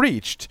was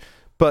breached,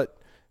 but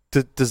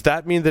does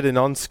that mean that an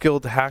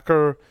unskilled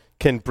hacker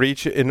can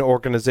breach an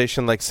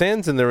organization like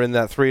SANS and they're in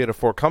that 3 out of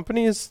 4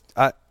 companies?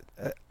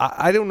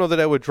 I don't know that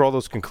I would draw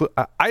those conclusions.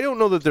 I don't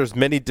know that there's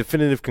many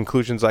definitive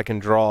conclusions I can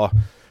draw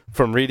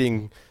from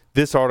reading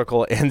this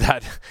article and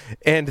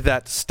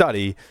that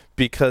study,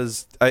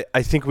 because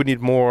I think we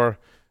need more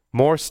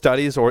more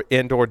studies or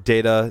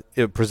data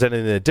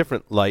presented in a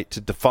different light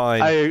to define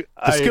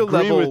the skill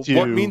level,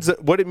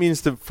 what it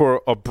means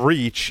for a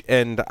breach,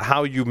 and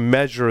how you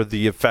measure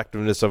the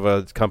effectiveness of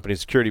a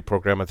company's security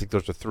program. I think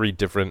those are three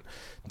different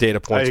data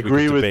points we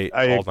could debate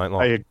all night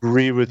long. I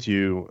agree with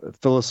you.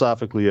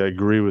 Philosophically, I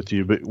agree with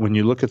you. But when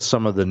you look at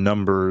some of the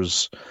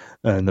numbers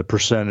and the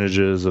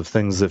percentages of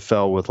things that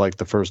fell with like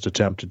the first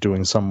attempt at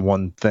doing some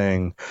one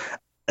thing,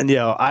 and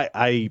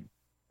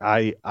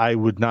I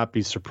would not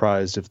be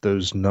surprised if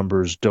those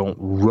numbers don't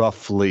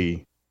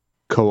roughly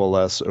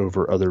coalesce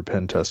over other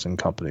pen testing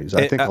companies.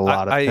 I think a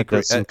lot of pen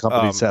testing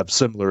companies have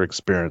similar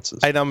experiences.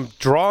 And I'm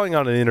drawing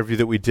on an interview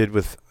that we did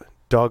with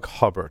Doug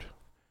Hubbard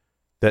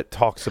that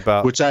talks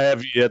about... Which I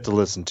have yet to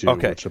listen to,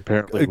 which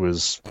apparently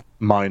was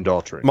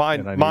mind-altering.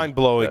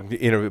 Mind-blowing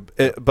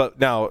interview. But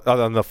now,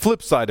 on the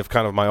flip side of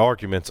kind of my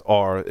arguments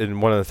are, and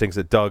one of the things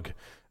that Doug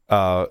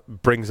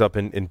brings up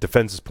and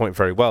defends his point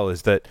very well,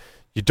 is that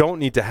you don't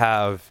need to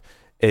have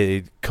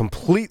a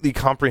completely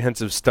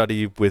comprehensive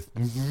study with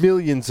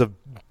millions of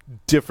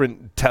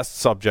different test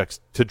subjects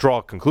to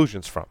draw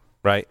conclusions from,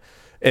 right?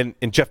 And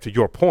Jeff, to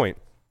your point,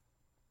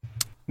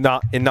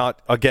 not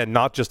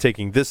just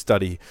taking this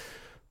study,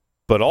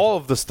 but all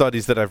of the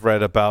studies that I've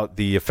read about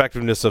the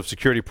effectiveness of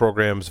security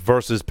programs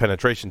versus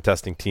penetration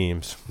testing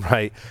teams,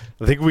 right?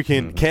 I think we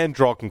can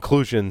draw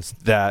conclusions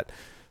that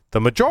the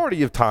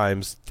majority of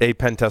times a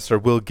pen tester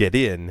will get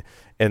in.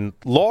 And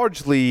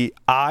largely,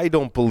 I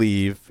don't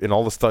believe, in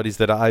all the studies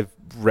that I've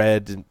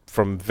read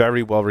from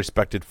very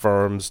well-respected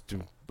firms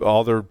to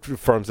other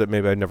firms that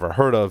maybe I've never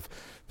heard of,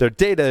 their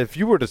data, if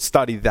you were to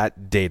study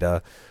that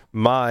data,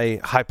 my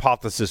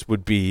hypothesis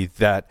would be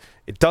that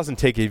it doesn't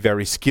take a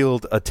very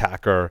skilled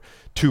attacker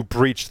to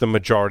breach the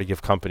majority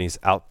of companies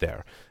out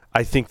there.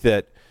 I think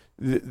that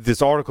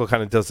this article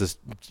kind of does this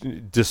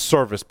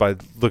disservice by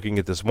looking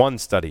at this one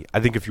study. I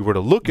think if you were to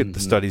look at the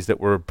studies that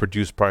were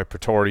produced by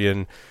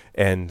Praetorian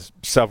and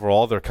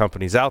several other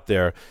companies out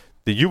there,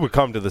 that you would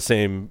come to the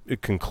same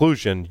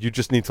conclusion. You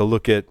just need to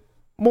look at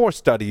more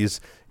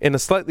studies in a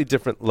slightly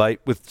different light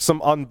with some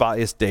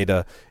unbiased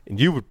data, and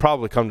you would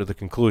probably come to the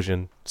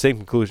same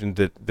conclusion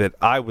that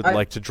I would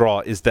like to draw,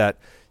 is that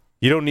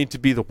you don't need to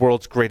be the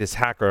world's greatest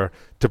hacker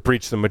to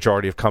breach the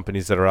majority of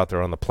companies that are out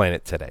there on the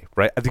planet today,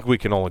 right? I think we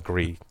can all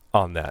agree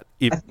on that.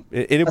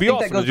 It'd be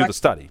awesome to do the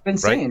study.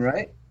 Insane,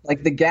 right?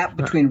 Like the gap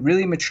between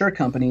really mature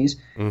companies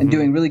and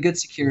doing really good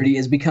security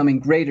is becoming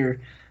greater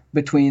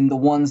between the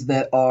ones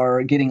that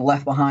are getting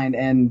left behind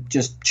and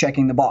just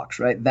checking the box,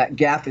 right? That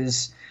gap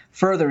is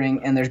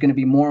furthering, and there's going to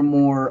be more and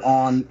more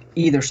on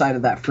either side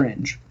of that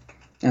fringe.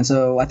 And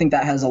so I think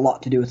that has a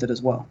lot to do with it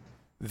as well.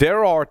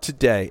 There are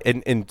today,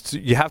 and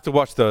you have to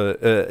watch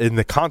in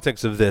the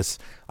context of this,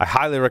 I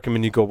highly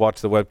recommend you go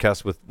watch the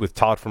webcast with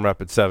Todd from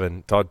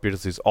Rapid7. Todd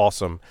Beardsley is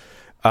awesome.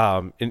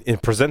 And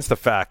presents the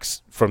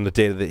facts from the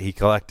data that he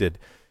collected.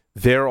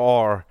 There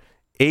are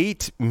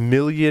 8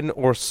 million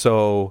or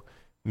so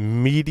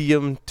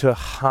medium to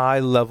high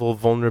level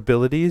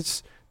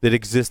vulnerabilities that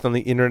exist on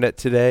the internet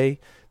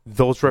today.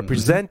 Those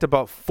represent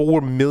about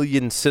 4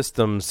 million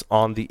systems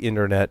on the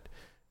internet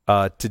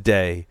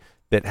today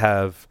that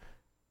have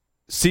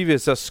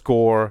CVSS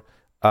score,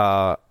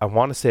 I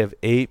want to say of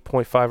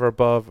 8.5 or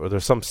above, or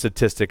there's some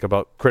statistic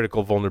about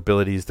critical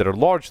vulnerabilities that are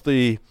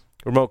largely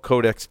remote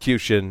code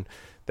execution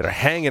that are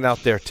hanging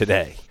out there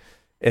today.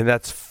 And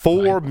that's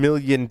 4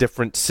 million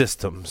different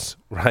systems,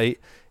 right?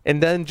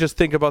 And then just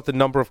think about the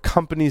number of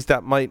companies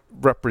that might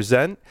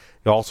represent.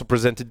 It also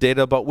presented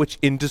data about which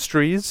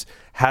industries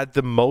had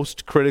the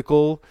most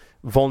critical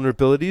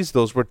vulnerabilities.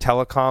 Those were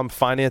telecom,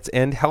 finance,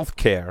 and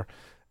healthcare.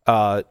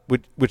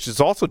 Which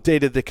is also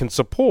data that can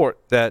support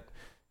that,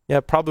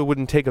 probably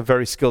wouldn't take a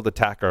very skilled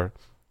attacker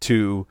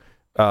to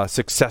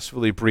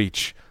successfully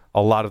breach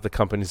a lot of the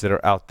companies that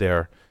are out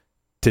there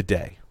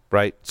today,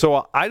 right?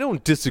 So I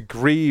don't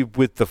disagree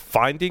with the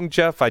finding,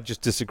 Jeff. I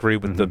just disagree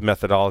with the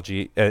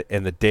methodology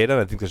and the data.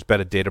 I think there's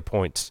better data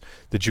points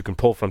that you can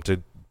pull from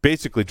to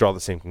basically draw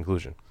the same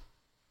conclusion.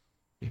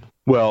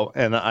 Well,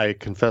 and I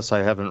confess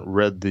I haven't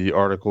read the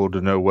article to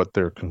know what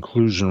their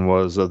conclusion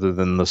was other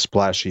than the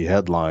splashy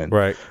headline.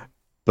 Right.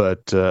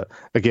 But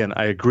again,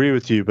 I agree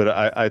with you, but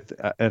I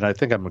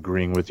think I'm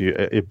agreeing with you.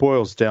 It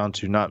boils down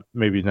to not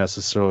maybe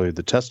necessarily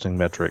the testing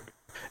metric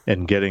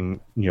and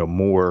getting,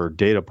 more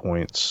data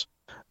points,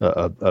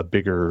 a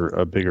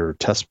bigger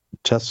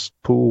test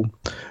pool,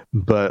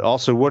 but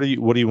also what do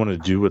you want to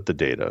do with the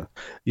data?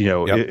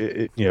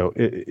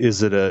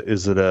 Is it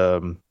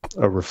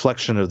a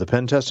reflection of the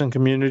pen testing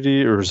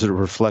community, or is it a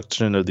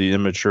reflection of the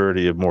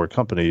immaturity of more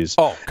companies?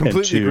 Oh,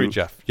 completely agree,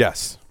 Jeff.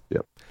 Yes.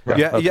 Yep.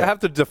 Yeah, you have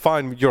to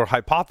define your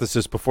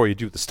hypothesis before you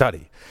do the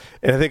study,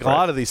 and I think a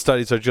lot of these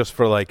studies are just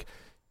for like,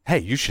 hey,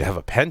 you should have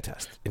a pen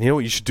test, and you know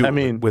what, you should do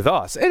it with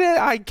us. And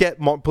I get,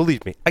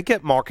 believe me, I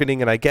get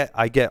marketing, and I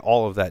get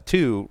all of that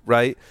too,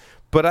 right?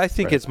 But I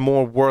think it's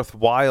more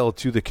worthwhile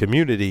to the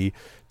community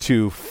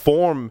to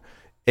form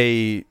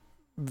a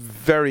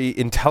very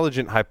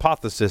intelligent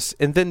hypothesis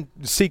and then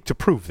seek to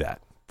prove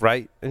that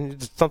right? And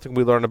it's something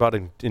we learn about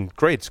in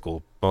grade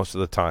school most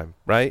of the time,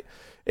 right?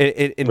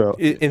 In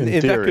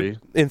theory.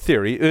 In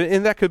theory.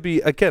 And that could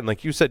be, again,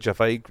 like you said,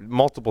 Jeff,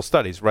 multiple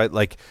studies, right?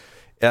 Like,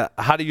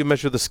 how do you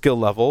measure the skill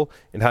level,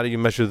 and how do you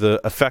measure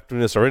the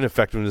effectiveness or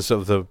ineffectiveness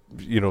of the,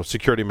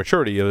 security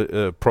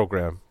maturity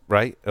program,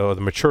 right? Or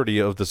the maturity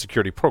of the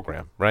security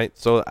program, right?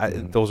 So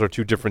those are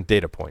two different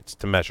data points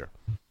to measure.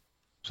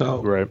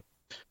 So right.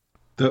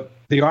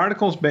 The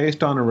article's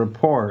based on a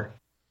report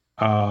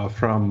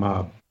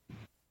from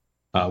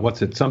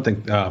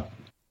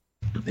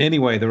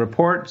anyway, the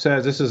report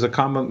says this is a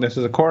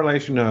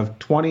correlation of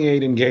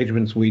 28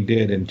 engagements we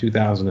did in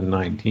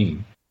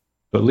 2019.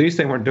 So at least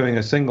they weren't doing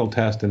a single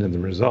test into the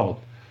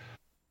result.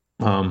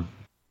 I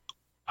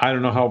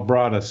don't know how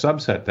broad a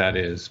subset that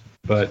is,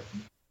 but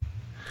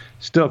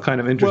still kind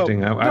of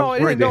interesting. Well,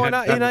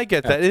 I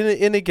get that.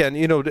 And again,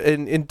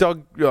 and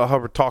Doug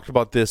Hubbard talked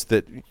about this,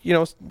 that,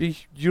 you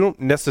don't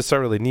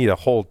necessarily need a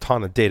whole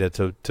ton of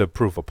data to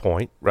prove a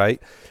point, right?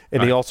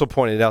 And he also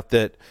pointed out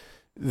that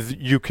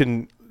you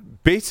can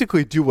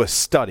basically do a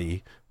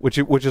study, which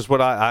is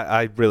what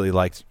I really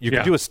liked. You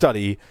can do a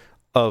study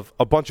of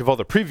a bunch of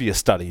other previous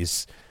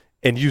studies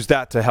and use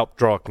that to help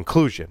draw a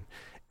conclusion.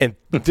 And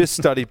this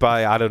study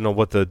by, I don't know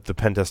what the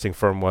pen testing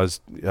firm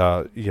was,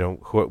 who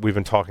we've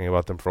been talking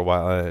about them for a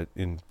while,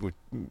 and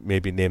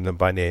maybe name them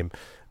by name,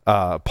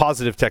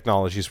 Positive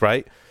Technologies,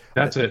 right?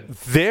 That's it.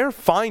 Their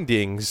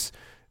findings,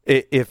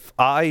 if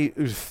I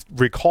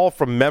recall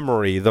from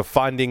memory, the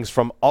findings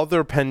from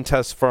other pen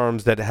test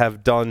firms that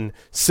have done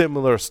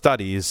similar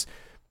studies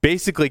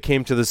basically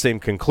came to the same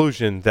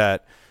conclusion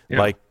that,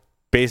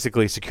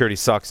 basically security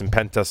sucks and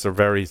pen tests are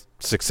very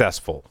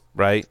successful,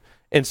 right?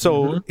 And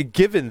so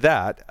given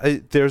that,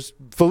 there's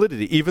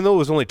validity. Even though it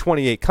was only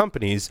 28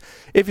 companies,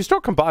 if you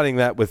start combining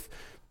that with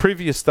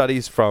previous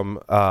studies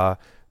from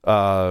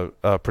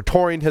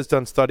Praetorian has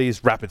done studies,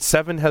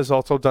 Rapid7 has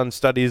also done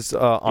studies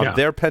on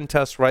their pen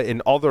tests, right,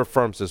 and other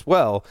firms as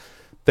well,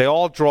 they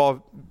all draw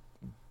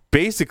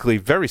basically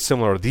very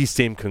similar, these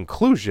same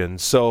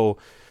conclusions. So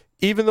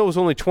even though it was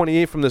only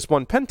 28 from this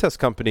one pen test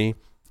company,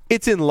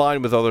 it's in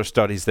line with other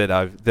studies that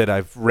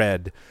I've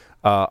read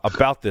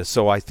about this.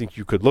 So I think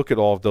you could look at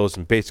all of those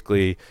and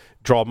basically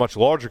draw a much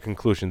larger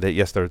conclusion that,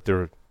 yes,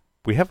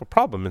 we have a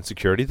problem in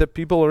security, that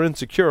people are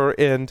insecure,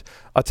 and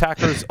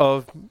attackers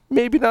of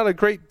maybe not a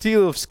great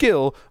deal of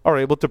skill are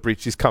able to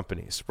breach these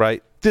companies,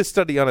 right? This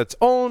study on its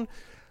own,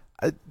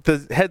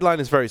 the headline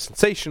is very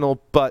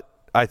sensational, but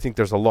I think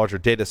there's a larger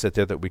data set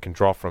there that we can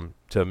draw from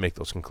to make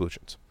those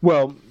conclusions.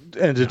 Well,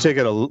 and to take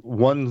it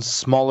one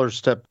smaller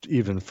step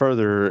even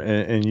further,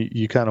 and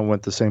you kind of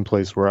went the same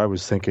place where I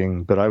was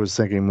thinking, but I was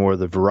thinking more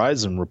the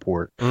Verizon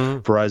report.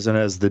 Verizon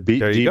has the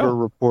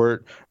DBER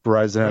report.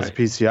 Verizon has the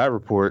PCI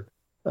report.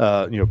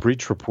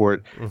 Breach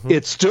report.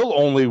 It's still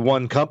only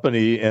one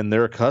company and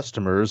their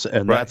customers,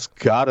 and that's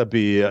got to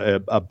be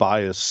a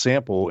biased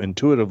sample.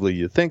 Intuitively,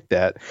 you think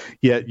that,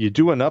 yet you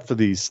do enough of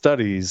these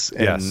studies,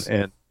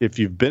 and if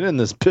you've been in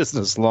this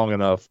business long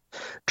enough,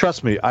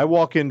 trust me, I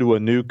walk into a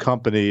new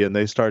company and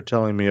they start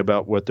telling me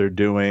about what they're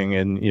doing,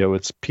 and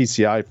it's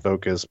PCI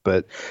focused,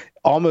 but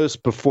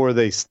almost before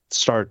they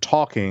start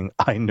talking,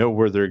 I know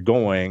where they're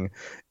going,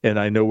 and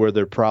I know where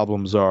their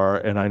problems are,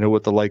 and I know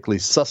what the likely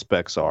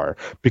suspects are,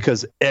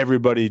 because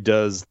everybody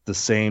does the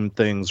same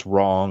things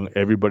wrong.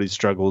 Everybody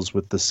struggles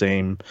with the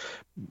same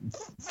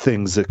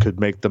things that could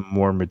make them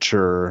more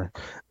mature.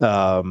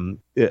 And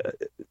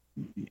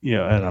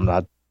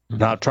I'm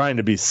not trying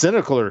to be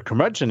cynical or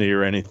curmudgeon-y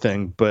or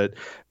anything, but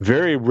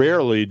very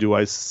rarely do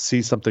I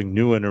see something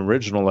new and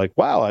original like,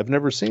 wow, I've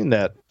never seen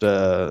that,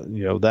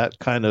 that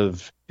kind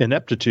of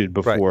ineptitude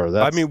before.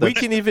 Right. We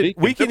can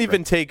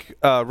even take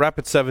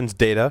Rapid7's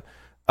data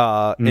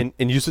and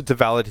use it to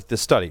validate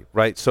this study,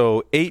 right?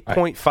 So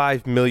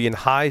 8.5 million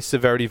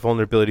high-severity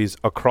vulnerabilities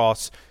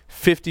across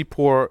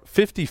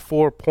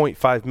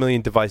 54.5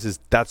 million devices.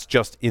 That's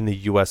just in the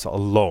U.S.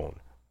 alone,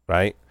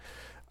 right?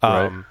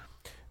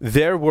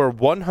 There were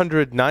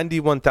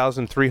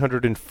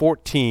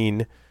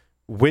 191,314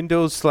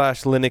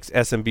 Windows/Linux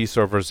SMB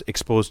servers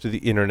exposed to the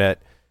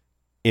internet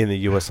in the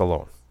U.S.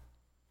 alone.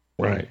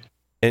 Right.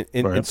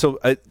 And so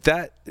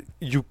that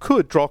you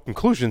could draw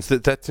conclusions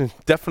that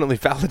definitely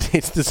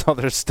validates this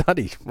other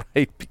study,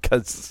 right?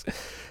 Because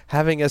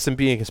having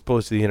SMB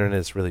exposed to the internet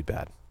is really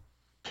bad.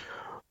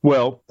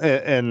 Well,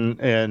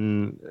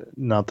 and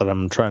not that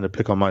I'm trying to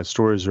pick on my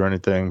stories or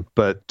anything,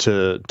 but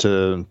to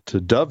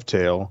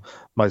dovetail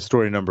my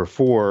story number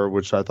 4,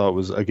 which I thought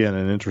was, again,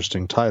 an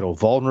interesting title,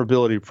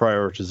 Vulnerability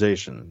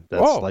Prioritization.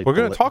 That's we're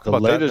going to talk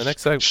about that in the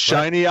next segment.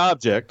 Shiny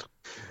object.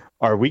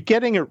 Are we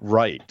getting it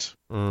right?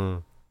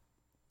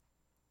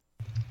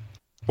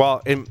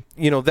 Well, and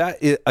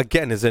that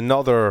again is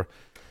another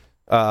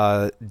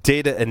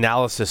data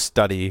analysis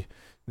study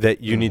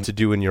that you need to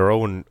do in your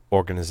own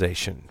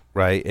organization,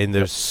 right? And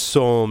there's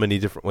so many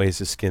different ways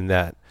to skin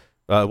that.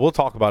 We'll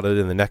talk about it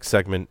in the next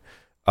segment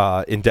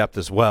in depth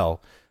as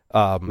well.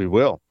 We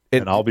will.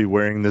 And I'll be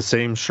wearing the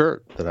same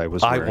shirt that I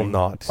was wearing. I will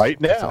not. Right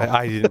now.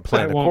 I didn't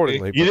plan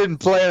accordingly. You didn't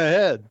plan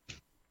ahead.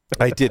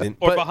 I didn't.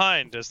 Or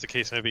behind, as the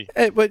case may be.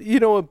 But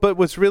but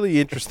what's really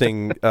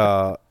interesting,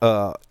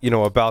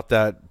 about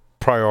that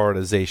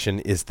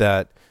prioritization is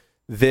that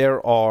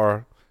there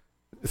are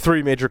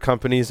 3 major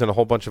companies and a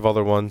whole bunch of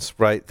other ones,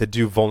 right, that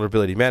do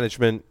vulnerability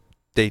management.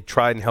 They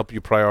try and help you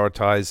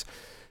prioritize,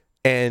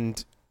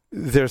 and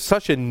there's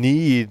such a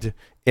need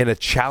and a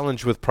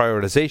challenge with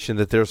prioritization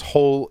that there's a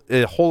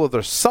whole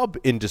other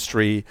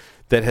sub-industry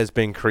that has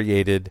been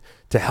created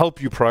to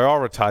help you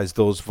prioritize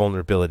those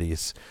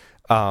vulnerabilities.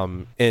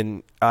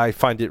 And I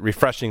find it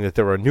refreshing that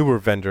there are newer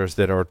vendors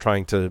that are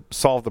trying to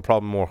solve the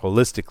problem more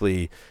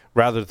holistically,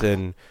 rather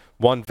than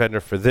one vendor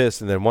for this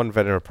and then one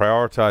vendor to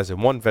prioritize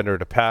and one vendor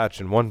to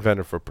patch and one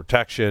vendor for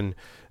protection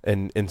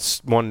and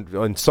one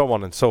and so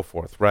on and so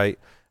forth, right?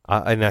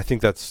 And I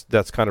think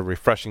that's kind of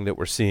refreshing that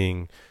we're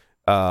seeing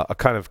a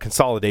kind of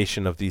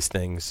consolidation of these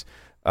things,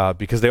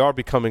 because they are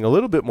becoming a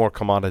little bit more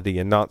commodity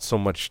and not so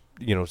much,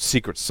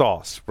 secret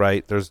sauce,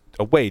 right? There's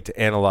a way to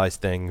analyze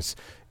things,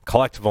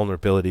 collect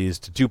vulnerabilities,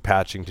 to do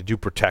patching, to do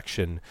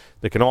protection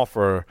that can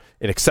offer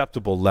an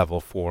acceptable level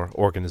for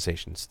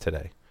organizations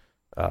today,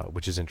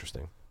 which is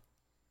interesting.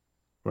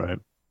 Right.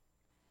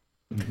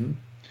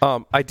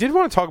 Mm-hmm. I did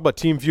want to talk about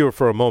TeamViewer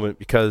for a moment,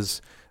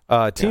 because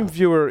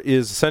TeamViewer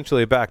is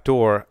essentially a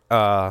backdoor,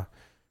 a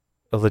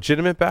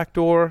legitimate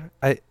backdoor.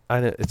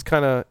 It's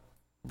kind of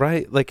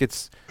right, like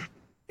it's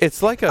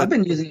like I've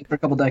been using it for a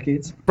couple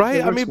decades.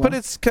 Right. But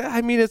it's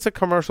a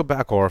commercial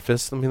back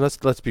orifice.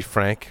 Let's be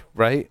frank,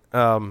 right?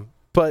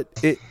 But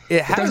it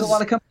has. There's a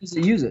lot of companies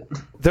that use it.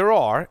 There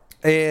are,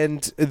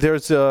 and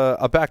there's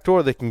a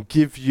backdoor that can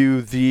give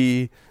you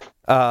the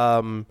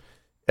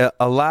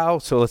allow.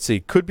 So let's see,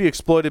 could be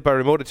exploited by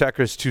remote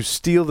attackers to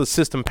steal the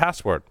system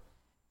password.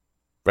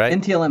 Right.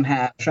 NTLM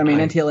hash.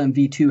 NTLM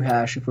v2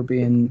 hash, if we're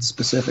being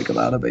specific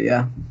about it. But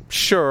yeah.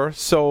 Sure.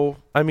 So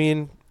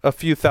a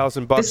few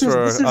 $1,000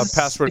 for a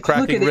password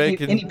cracking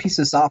rig. Any piece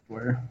of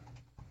software.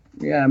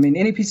 Yeah,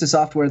 any piece of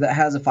software that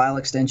has a file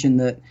extension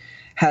that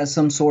has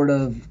some sort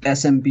of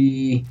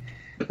SMB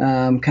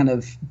kind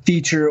of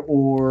feature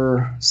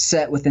or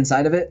set with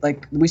inside of it.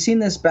 Like, we seen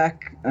this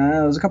back,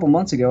 it was a couple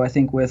months ago, I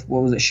think, with,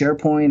 what was it,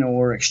 SharePoint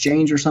or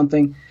Exchange or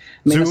something.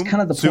 That's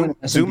kind of the point of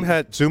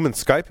SMB. Zoom and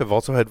Skype have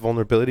also had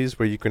vulnerabilities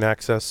where you can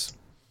access.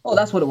 Oh,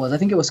 that's what it was. I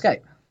think it was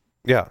Skype.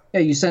 Yeah.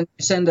 Yeah, you send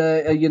an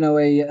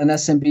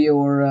SMB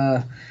or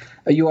a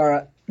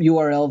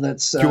URL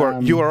that's a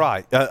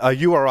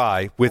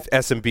URI with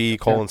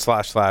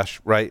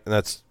SMB : / right, and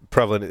that's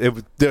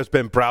prevalent. There's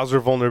been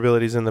browser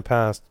vulnerabilities in the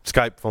past,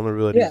 Skype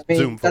vulnerabilities,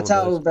 Zoom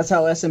vulnerabilities. That's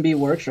how SMB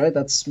works, right?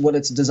 That's what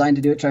it's designed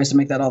to do. It tries to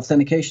make that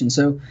authentication.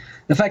 So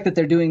the fact that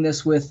they're doing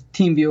this with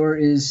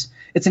TeamViewer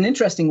it's an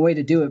interesting way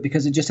to do it,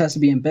 because it just has to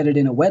be embedded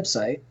in a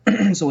website,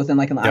 so within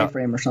like an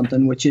iframe or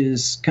something, which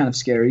is kind of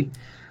scary.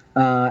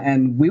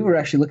 And we were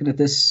actually looking at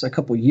this a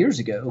couple years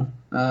ago.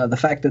 The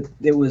fact that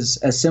it was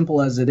as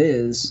simple as it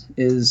is,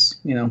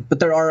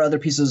 but there are other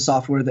pieces of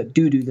software that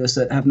do this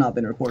that have not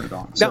been reported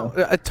on. So.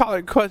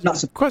 Now,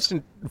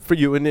 question for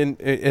you and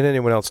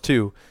anyone else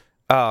too.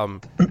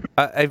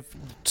 I've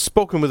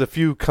spoken with a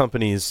few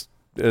companies,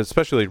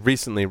 especially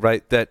recently,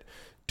 right, that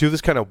do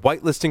this kind of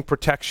whitelisting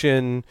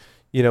protection.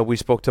 We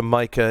spoke to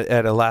Mike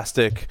at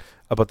Elastic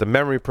about the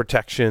memory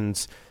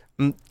protections.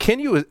 Can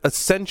you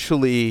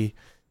essentially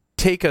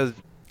take a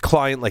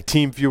client like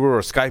TeamViewer or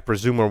Skype or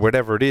Zoom or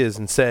whatever it is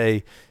and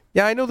say,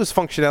 yeah, I know this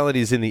functionality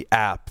is in the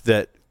app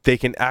that they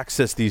can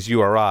access these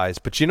URIs,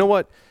 but you know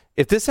what?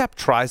 If this app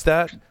tries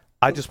that,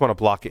 I just want to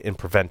block it and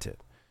prevent it.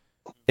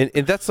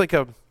 And that's like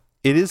it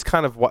is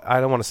kind of what,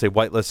 I don't want to say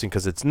whitelisting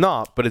because it's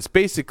not, but it's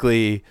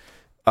basically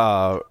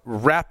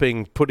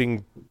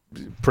putting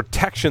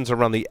protections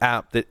around the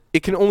app that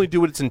it can only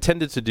do what it's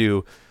intended to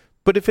do.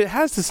 But if it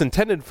has this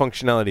intended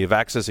functionality of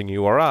accessing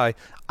URI,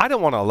 I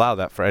don't want to allow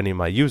that for any of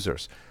my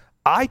users.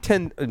 I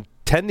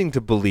tending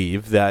to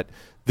believe that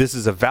this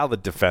is a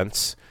valid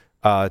defense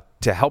to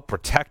help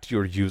protect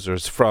your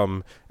users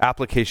from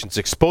applications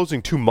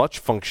exposing too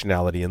much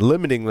functionality and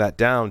limiting that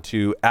down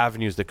to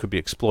avenues that could be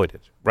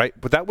exploited, right?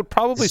 But that would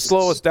probably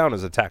slow us down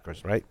as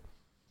attackers, right?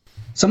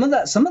 Some of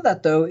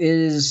that though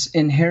is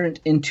inherent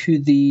into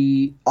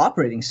the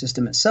operating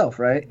system itself,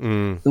 right?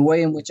 The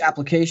way in which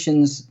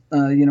applications,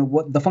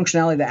 what the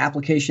functionality that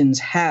applications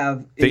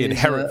have, they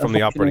inherit from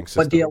the operating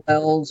system. What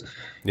DLLs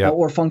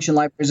or function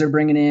libraries are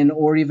bringing in,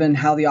 or even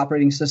how the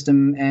operating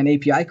system and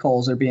API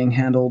calls are being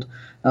handled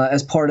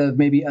as part of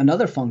maybe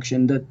another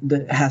function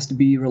that has to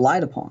be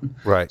relied upon.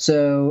 Right.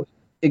 So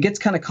it gets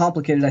kind of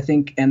complicated, I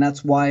think, and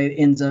that's why it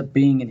ends up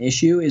being an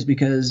issue, is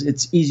because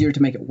it's easier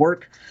to make it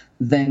work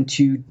than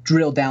to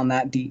drill down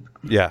that deep.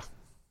 Yeah.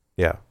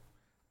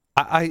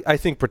 I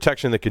think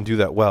protection that can do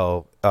that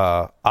well,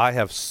 I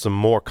have some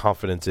more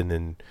confidence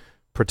in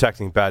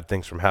protecting bad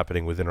things from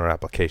happening within our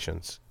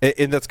applications.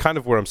 And that's kind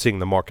of where I'm seeing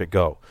the market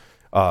go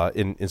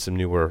in some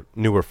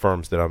newer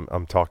firms that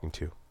I'm talking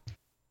to.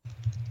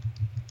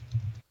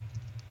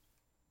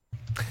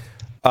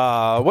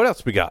 What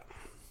else we got?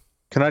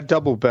 Can I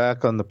double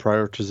back on the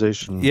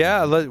prioritization?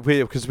 Yeah,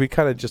 because we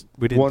kind of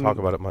we didn't talk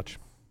about it much.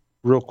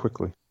 Real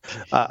quickly.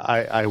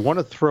 I want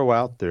to throw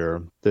out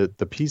there that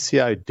the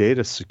PCI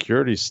data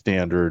security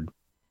standard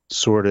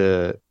sort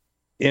of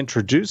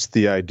introduced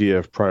the idea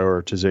of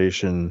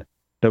prioritization.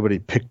 Nobody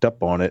picked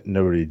up on it.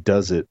 Nobody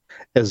does it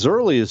as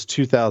early as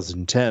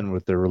 2010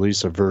 with the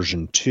release of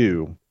version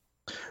 2.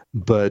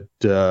 But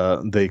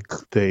they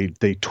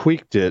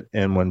tweaked it,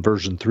 and when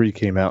version 3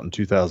 came out in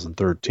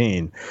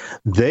 2013,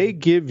 they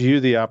give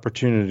you the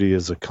opportunity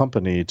as a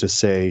company to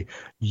say,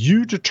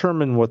 you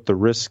determine what the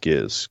risk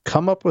is,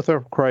 come up with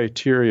a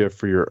criteria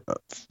for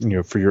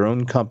your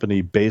own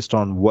company based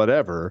on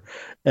whatever,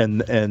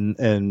 and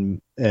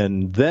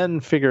then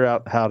figure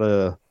out how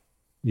to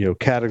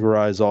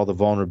categorize all the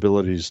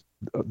vulnerabilities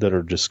that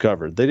are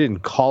discovered. They didn't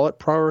call it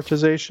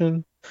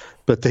prioritization,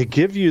 but they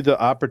give you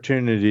the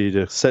opportunity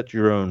to set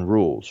your own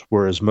rules,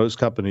 whereas most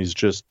companies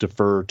just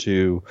defer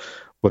to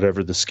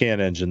whatever the scan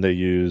engine they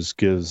use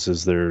gives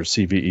as their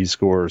CVE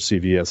score or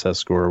CVSS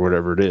score or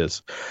whatever it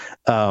is.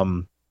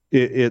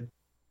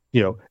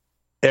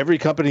 Every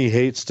company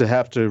hates to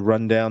have to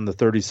run down the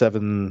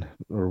 37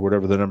 or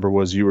whatever the number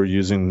was you were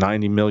using,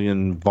 90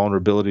 million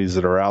vulnerabilities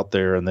that are out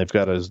there, and they've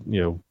got to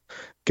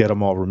get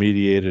them all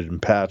remediated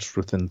and patched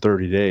within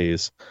 30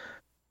 days.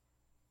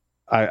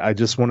 I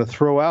just want to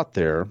throw out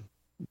there,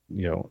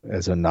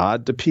 as a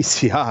nod to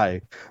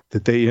PCI,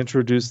 that they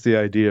introduced the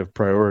idea of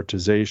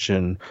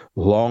prioritization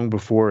long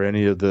before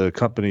any of the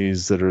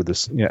companies that are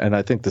this. And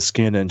I think the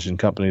scan engine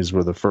companies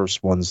were the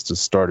first ones to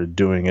started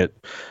doing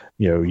it.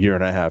 Year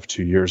and a half,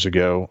 2 years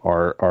ago.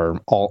 Our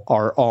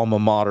alma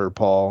mater,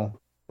 Paul,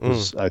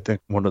 was I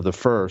think one of the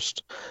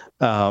first.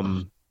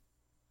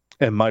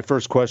 And my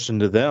first question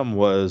to them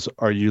was,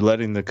 are you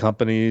letting the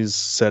companies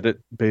set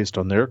it based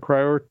on their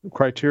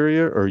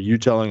criteria, or are you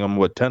telling them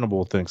what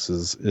Tenable thinks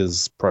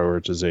is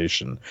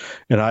prioritization?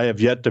 And I have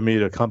yet to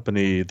meet a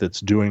company that's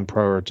doing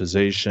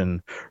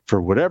prioritization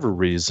for whatever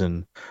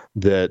reason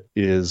that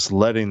is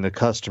letting the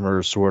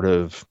customer sort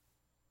of,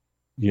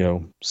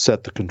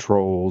 set the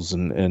controls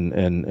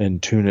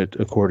and tune it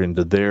according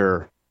to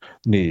their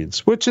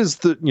needs, which is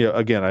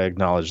again, I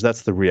acknowledge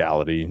that's the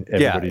reality.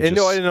 Everybody and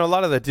a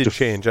lot of that did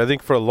change. I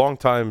think for a long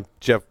time,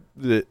 Jeff,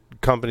 the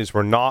companies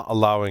were not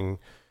allowing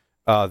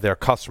their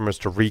customers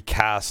to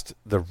recast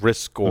the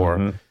risk score.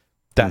 Mm-hmm.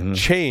 That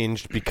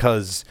changed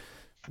because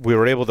we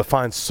were able to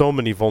find so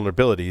many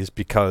vulnerabilities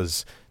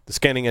because the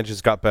scanning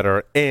engines got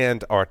better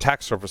and our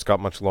attack surface got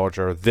much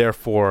larger.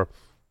 Therefore,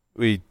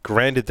 we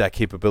granted that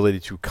capability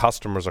to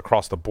customers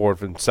across the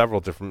board in several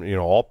different,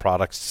 all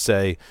products to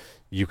say,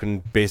 you can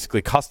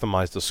basically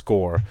customize the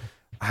score.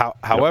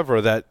 However,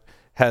 that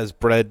has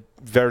bred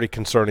very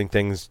concerning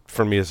things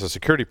for me as a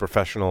security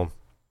professional.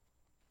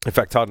 In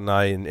fact, Todd and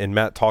I and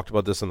Matt talked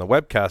about this in the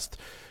webcast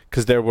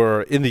because there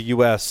were, in the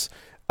U.S.,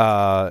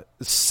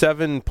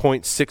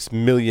 7.6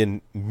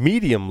 million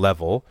medium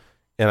level,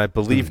 and I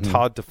believe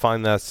Todd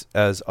defined that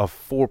as a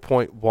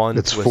 4.1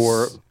 it's to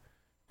 4,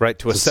 right,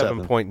 to a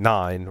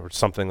 7.9 or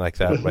something like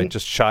that, right,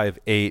 just shy of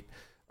 8,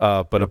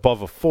 but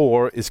above a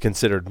 4 is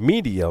considered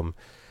medium.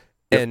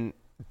 And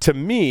to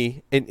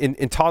me,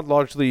 and Todd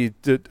largely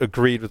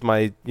agreed with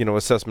my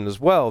assessment as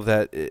well,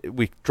 that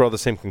we draw the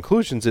same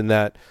conclusions in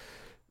that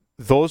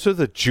those are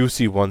the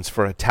juicy ones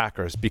for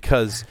attackers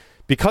because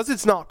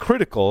it's not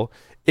critical.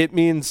 It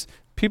means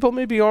people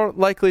maybe aren't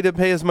likely to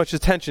pay as much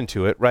attention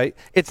to it, right?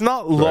 It's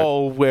not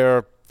low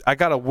where I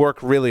got to work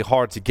really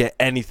hard to get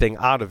anything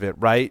out of it,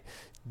 right?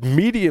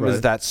 Medium is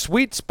that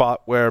sweet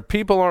spot where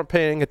people aren't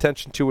paying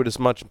attention to it as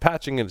much and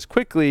patching it as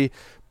quickly,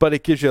 but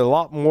it gives you a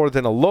lot more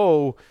than a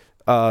low.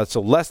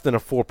 So less than a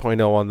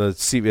 4.0 on the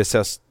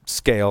CVSS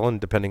scale, and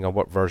depending on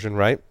what version,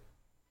 right?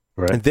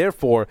 And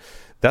therefore,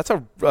 that's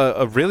a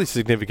really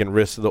significant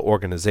risk to the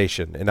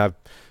organization. And I've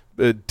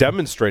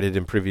demonstrated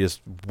in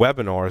previous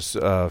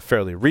webinars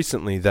fairly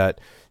recently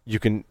that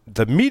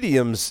the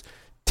mediums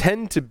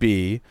tend to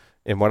be,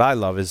 and what I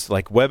love is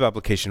like web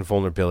application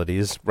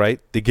vulnerabilities, right?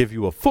 They give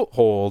you a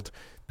foothold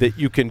that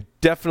you can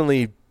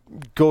definitely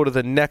go to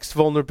the next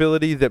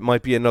vulnerability that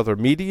might be another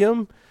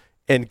medium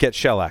and get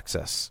shell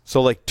access.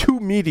 So like 2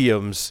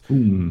 mediums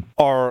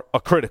are a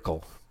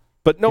critical,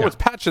 but no one's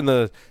patching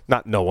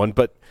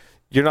but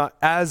you're not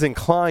as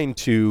inclined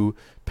to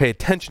pay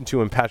attention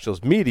to and patch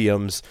those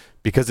mediums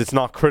because it's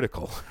not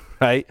critical,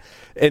 right?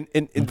 And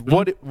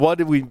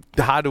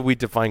how do we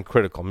define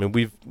critical? I mean,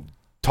 we've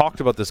talked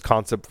about this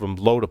concept from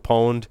low to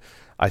pwned.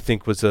 I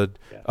think was a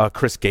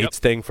Chris Gates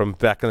thing from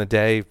back in the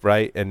day,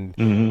 right? And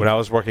when I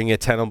was working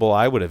at Tenable,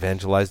 I would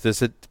evangelize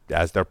this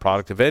as their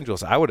product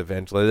evangelist. I would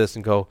evangelize this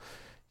and go,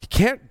 you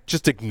can't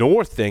just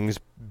ignore things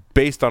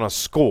based on a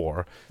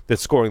score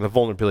that's scoring the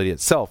vulnerability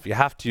itself. You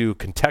have to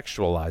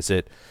contextualize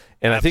it.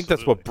 And I think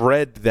that's what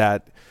bred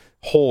that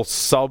whole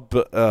sub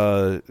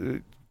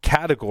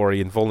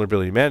category in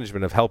vulnerability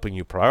management of helping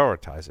you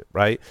prioritize it,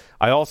 right?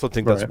 I also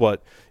think that's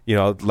what,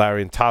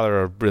 Larry and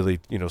Tyler are really,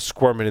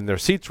 squirming in their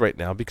seats right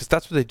now because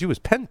that's what they do as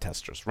pen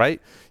testers,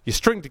 right? You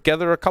string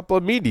together a couple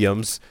of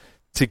mediums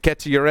to get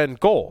to your end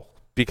goal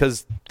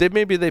because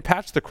maybe they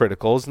patch the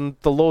criticals and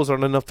the lows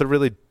aren't enough to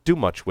really do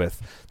much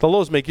with. The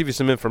lows may give you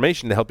some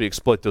information to help you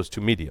exploit those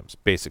 2 mediums,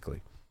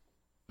 basically.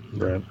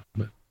 Right.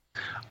 But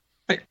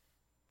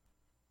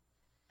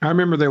I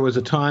remember there was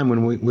a time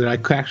when I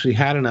actually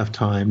had enough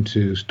time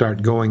to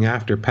start going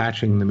after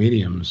patching the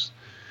mediums.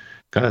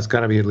 God, that's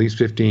got to be at least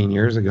 15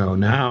 years ago.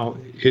 Now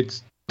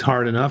it's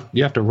hard enough.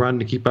 You have to run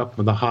to keep up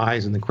with the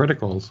highs and the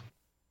criticals.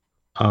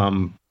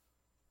 That's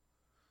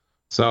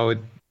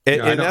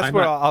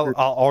where I'll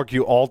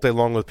argue all day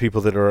long with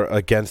people that are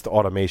against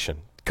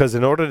automation. Because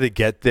in order to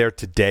get there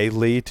today,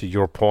 Lee, to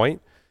your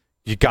point,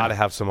 you got to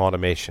have some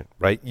automation,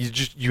 right?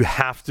 You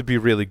have to be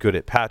really good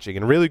at patching,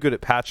 and really good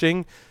at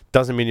patching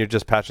doesn't mean you're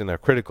just patching their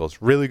criticals.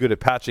 Really good at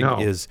patching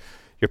is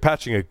you're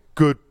patching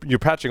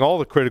all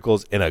the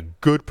criticals in a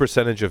good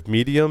percentage of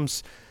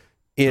mediums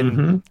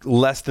in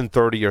less than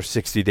 30 or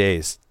 60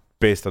 days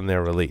based on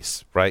their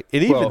release, right?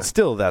 And even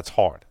still, that's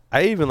hard.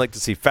 I even like to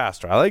see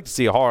faster. I like to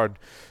see a hard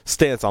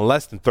stance on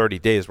less than 30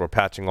 days we're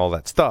patching all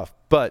that stuff.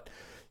 But,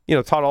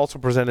 Todd also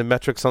presented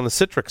metrics on the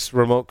Citrix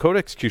remote code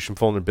execution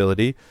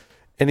vulnerability.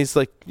 And he's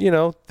like,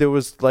 there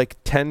was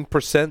like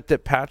 10%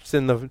 that patched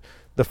in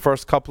the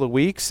first couple of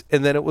weeks.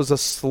 And then it was a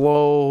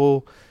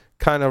slow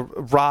kind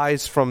of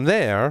rise from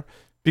there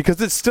because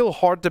it's still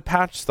hard to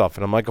patch stuff.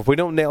 And I'm like, if we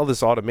don't nail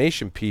this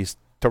automation piece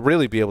to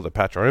really be able to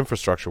patch our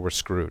infrastructure, we're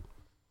screwed.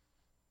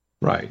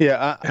 Right.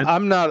 Yeah,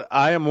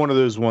 I am one of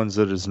those ones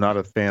that is not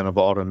a fan of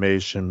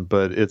automation,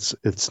 but it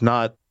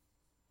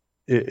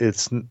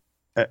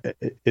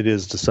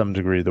is to some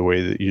degree the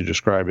way that you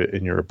describe it,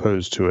 and you're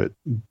opposed to it.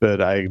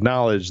 But I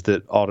acknowledge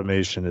that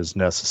automation is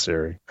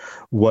necessary.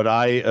 What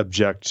I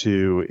object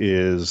to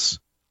is,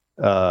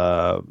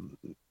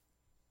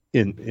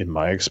 in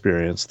my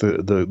experience,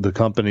 the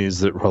companies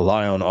that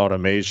rely on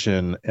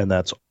automation and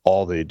that's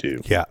all they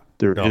do. Yeah.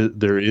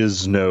 There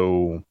is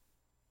no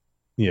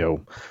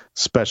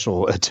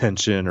special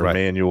attention or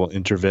manual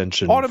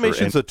intervention.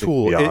 Automation's a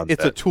tool.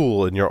 It's a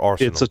tool in your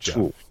arsenal. It's a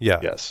tool. Yeah.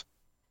 Yes.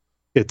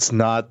 It's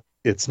not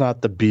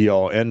the be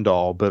all end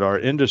all, but our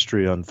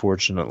industry,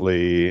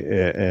 unfortunately,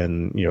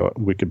 and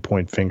we could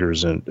point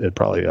fingers at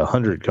probably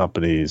 100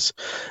 companies,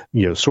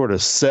 sort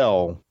of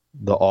sell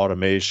the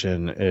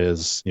automation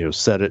as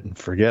set it and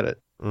forget it.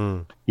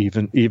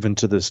 Even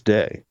to this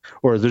day,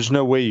 or there's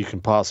no way you can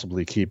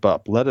possibly keep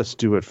up. Let us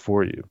do it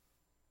for you.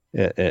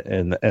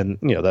 And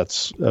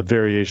that's a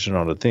variation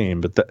on a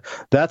theme, but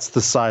that's the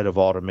side of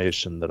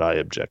automation that I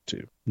object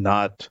to.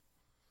 Not,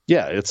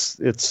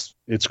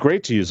 it's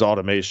great to use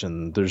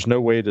automation. There's no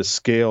way to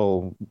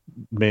scale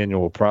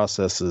manual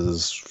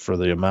processes for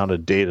the amount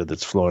of data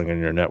that's flowing in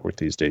your network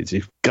these days.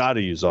 You've got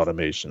to use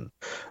automation,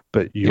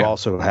 but you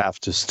also have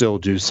to still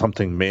do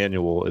something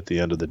manual at the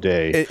end of the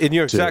day. And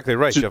you're exactly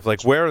right, Jeff.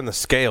 Like, where in the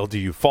scale do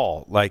you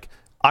fall? Like,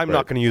 I'm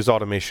not going to use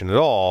automation at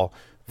all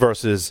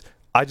versus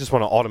I just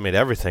want to automate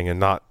everything and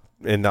not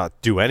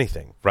do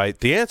anything, right?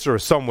 The answer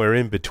is somewhere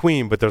in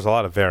between, but there's a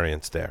lot of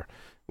variance there,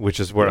 which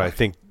is where I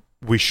think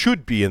we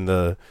should be in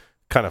the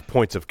kind of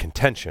points of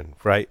contention,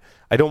 right?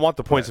 I don't want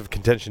the points of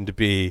contention to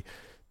be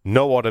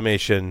no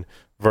automation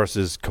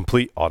versus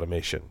complete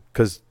automation,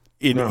 because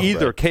in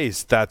either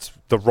case, that's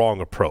the wrong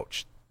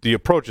approach. The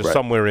approach is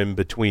somewhere in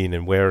between,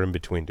 and where in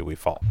between do we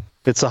fall?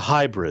 It's a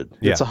hybrid.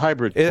 Yeah. It's a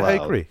hybrid cloud. I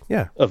agree.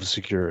 Yeah. Of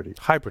security.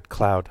 Hybrid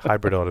cloud,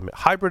 hybrid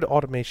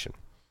automation.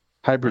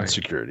 Hybrid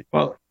security.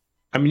 Well,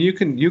 I mean, you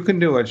can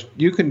do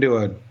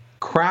a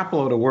crap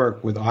load of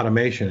work with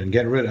automation and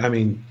get rid. I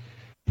mean,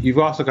 you've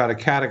also got to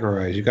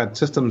categorize. You've got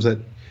systems that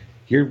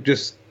you're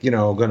just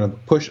going to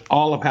push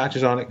all the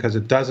patches on it because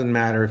it doesn't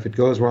matter if it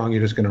goes wrong.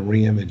 You're just going to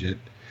re-image it.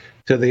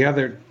 To the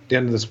other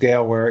end of the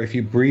scale, where if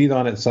you breathe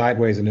on it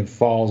sideways and it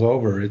falls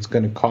over, it's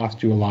going to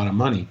cost you a lot of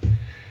money.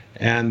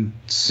 And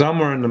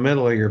somewhere in the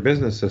middle of your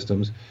business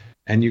systems.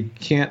 And you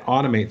can't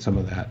automate some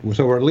of that.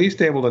 So we're at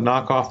least able to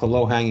knock off the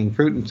low-hanging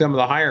fruit and some of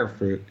the higher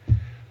fruit.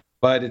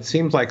 But it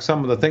seems like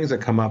some of the things that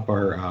come up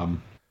are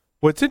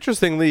what's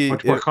interesting, Lee,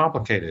 much more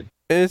complicated.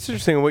 And it's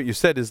interesting what you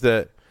said is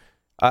that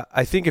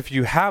I think if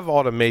you have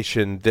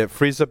automation that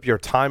frees up your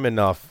time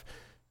enough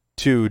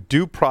to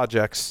do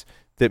projects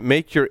that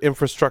make your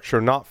infrastructure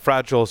not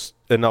fragile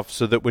enough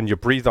so that when you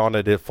breathe on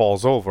it, it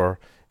falls over,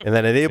 and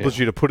then enables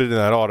you to put it in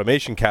that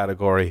automation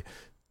category,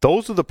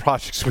 those are the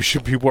projects we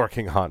should be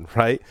working on,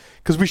 right?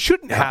 Because we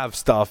shouldn't have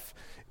stuff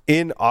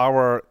in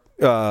our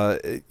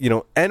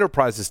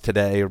enterprises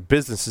today or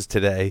businesses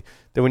today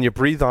that when you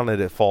breathe on it,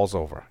 it falls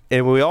over.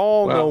 And we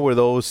all know where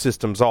those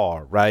systems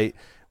are, right?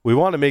 We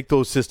want to make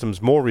those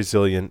systems more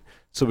resilient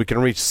so we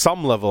can reach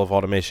some level of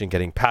automation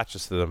getting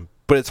patches to them.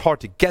 But it's hard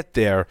to get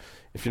there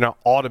if you're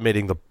not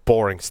automating the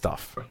boring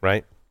stuff,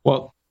 right?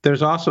 Well,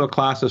 there's also a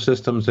class of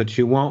systems that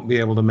you won't be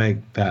able to make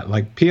that.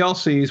 Like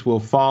PLCs will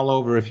fall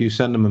over if you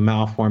send them a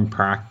malformed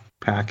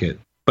packet,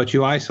 but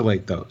you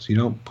isolate those. You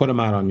don't put them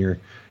out on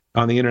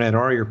the internet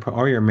or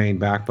your main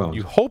backbone.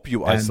 You hope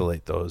you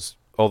isolate those,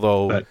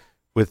 although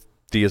with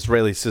the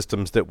Israeli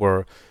systems that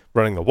were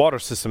running the water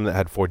system that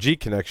had 4G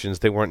connections,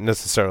 they weren't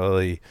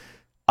necessarily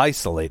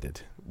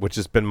isolated, which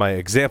has been my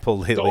example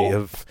lately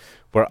of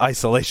where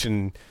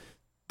isolation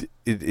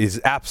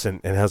is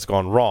absent and has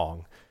gone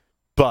wrong.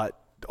 But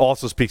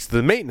also speaks to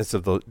the maintenance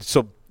of those.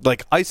 So,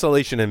 like,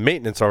 isolation and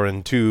maintenance are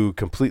in two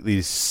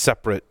completely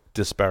separate,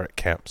 disparate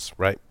camps,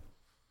 right?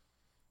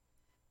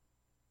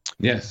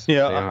 Yes.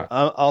 Yeah,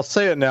 I'll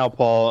say it now,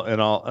 Paul,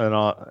 and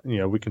I'll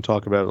we can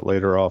talk about it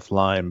later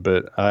offline.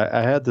 But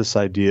I had this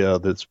idea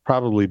that's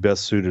probably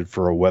best suited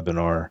for a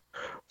webinar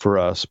for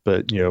us.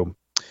 But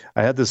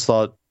I had this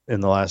thought in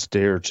the last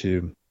day or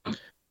two.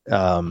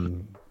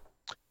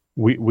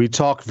 We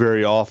talk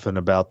very often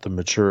about the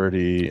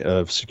maturity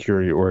of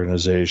security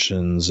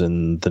organizations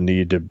and the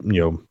need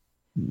to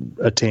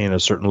attain a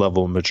certain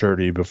level of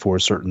maturity before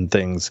certain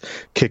things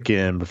kick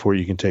in, before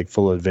you can take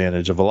full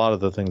advantage of a lot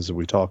of the things that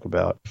we talk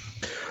about.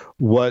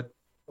 What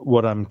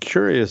I'm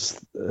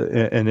curious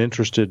and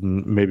interested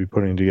in maybe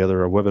putting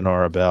together a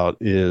webinar about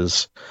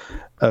is,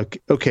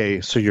 okay,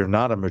 so you're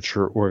not a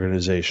mature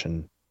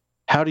organization.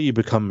 How do you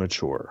become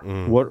mature?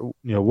 What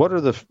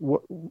are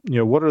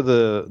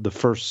the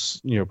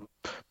first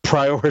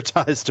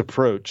prioritized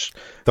approach?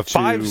 The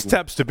 5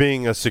 steps to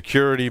being a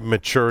security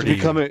maturity,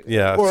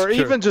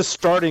 even just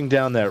starting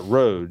down that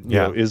road.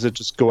 Is it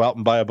just go out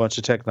and buy a bunch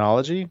of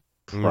technology?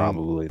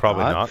 Probably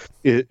not.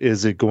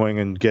 Is it going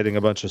and getting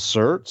a bunch of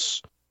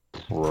certs?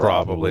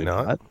 Probably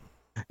not.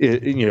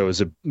 Is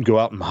it go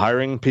out and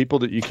hiring people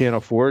that you can't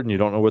afford and you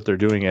don't know what they're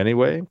doing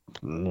anyway?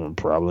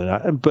 Probably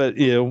not. But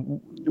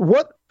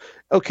what?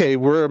 Okay,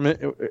 we're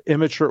an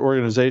immature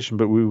organization,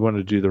 but we want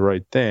to do the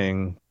right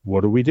thing.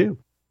 What do we do?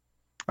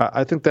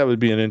 I think that would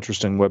be an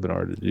interesting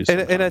webinar to do.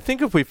 And I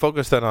think if we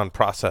focus that on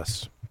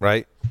process,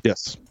 right?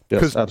 Yes.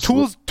 Because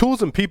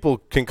tools and people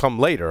can come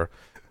later,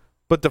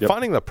 but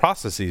defining the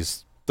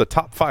processes, the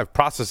top 5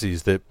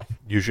 processes that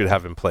you should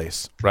have in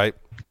place, right?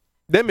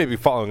 Then maybe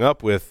following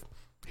up with,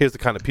 here's the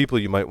kind of people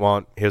you might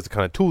want, here's the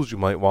kind of tools you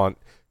might want,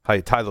 how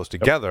you tie those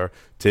together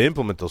to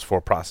implement those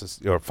 5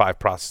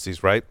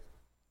 processes, right?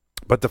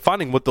 But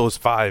defining what those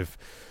 5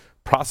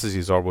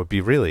 processes are would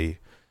be really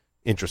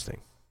interesting.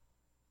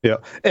 Yeah,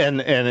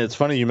 and it's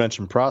funny you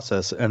mentioned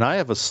process, and I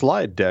have a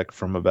slide deck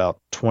from about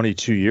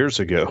 22 years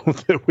ago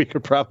that we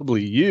could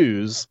probably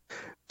use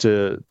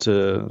to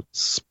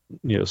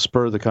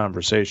spur the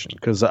conversation,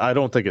 because I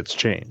don't think it's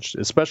changed,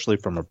 especially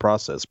from a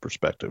process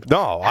perspective.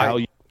 No,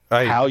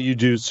 how you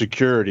do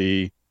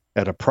security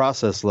at a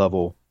process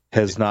level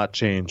has not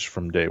changed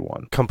from day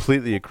one.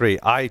 Completely agree.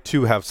 I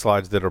too have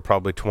slides that are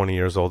probably 20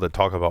 years old that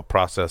talk about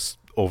process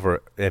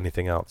over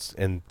anything else,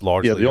 and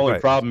largely. Yeah, the only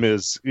problem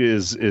is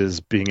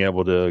being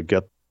able to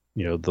get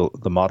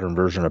the modern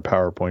version of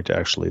PowerPoint to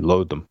actually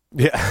load them.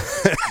 Yeah,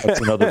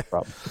 that's another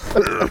problem.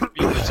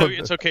 So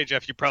it's okay,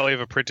 Jeff. You probably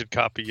have a printed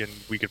copy, and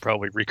we could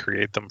probably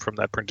recreate them from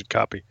that printed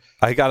copy.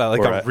 I got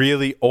a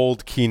really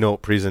old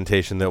keynote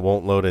presentation that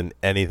won't load in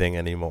anything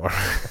anymore.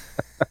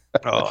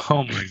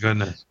 Oh my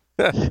goodness.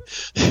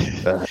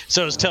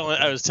 So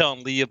I was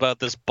telling Lee about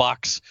this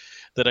box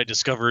that I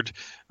discovered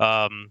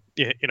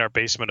in our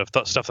basement of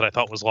stuff that I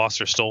thought was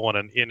lost or stolen,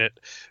 and in it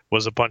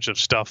was a bunch of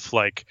stuff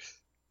like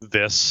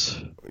this.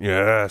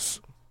 Yes.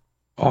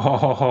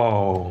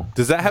 Oh.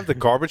 Does that have the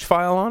garbage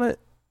file on it?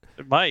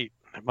 It might.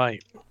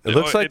 It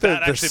looks like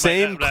the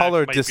same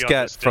color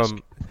diskette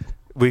from.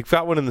 We've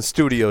got one in the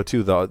studio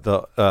too,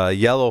 the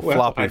yellow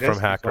floppy from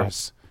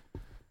Hackers,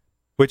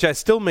 which I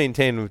still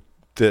maintain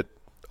that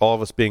all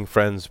of us being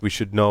friends, we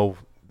should know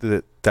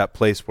that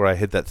place where I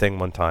hid that thing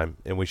one time,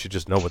 and we should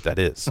just know what that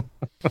is.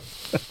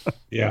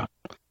 Yeah.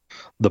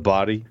 The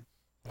body.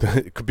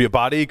 It could be a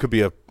body. It could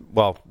be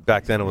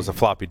back then it was a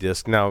floppy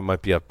disk. Now it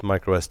might be a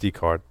micro SD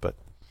card, but.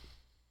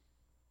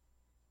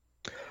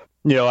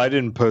 I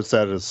didn't post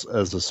that as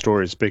a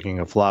story, speaking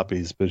of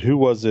floppies, but who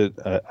was it?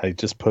 I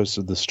just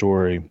posted the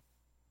story.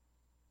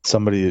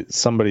 Some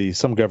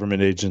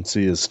government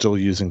agency is still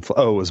using. It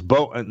was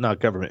not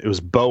government. It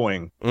was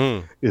Boeing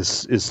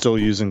is still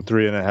using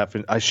 3.5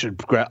 inch.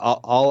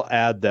 I'll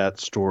add that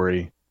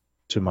story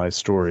to my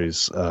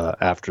stories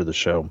after the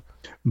show.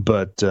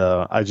 But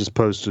I just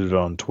posted it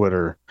on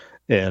Twitter,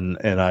 and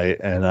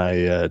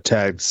I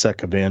tagged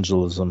Sec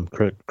Evangelism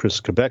Chris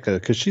Quebeca,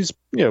 because she's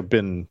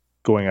been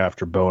going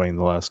after Boeing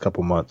the last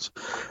couple months.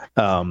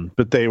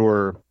 But they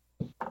were.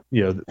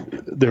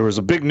 There was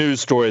a big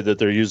news story that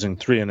they're using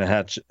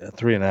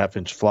 3.5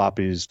 inch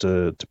floppies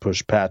to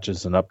push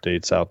patches and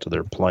updates out to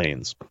their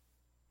planes.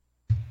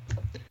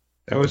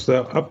 That was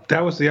the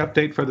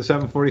update for the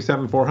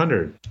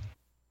 747-400.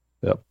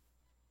 Yep.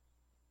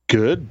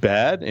 Good,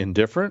 bad,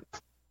 indifferent.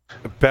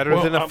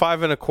 Better than a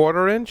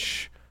 5.25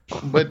 inch.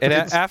 But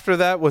after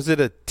that, was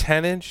it a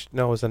 10 inch?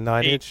 No, it was a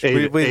 9 inch.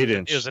 8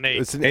 inch. It was an 8.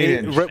 It's an 8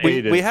 inch.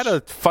 We had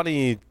a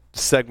funny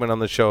segment on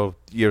the show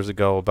years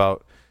ago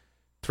about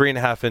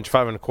 3.5 inch,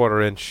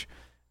 5.25 inch,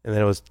 and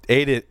then it was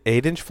 8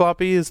 inch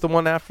floppy is the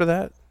one after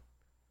that.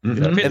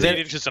 Mm-hmm. And then 8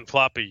 inches and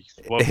floppy.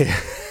 But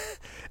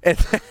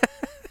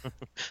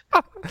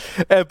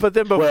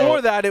then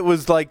before that, it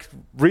was like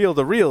reel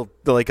to reel,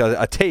 like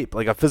a tape,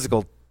 like a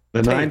physical.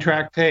 The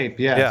 9-track tape,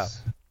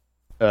 yes.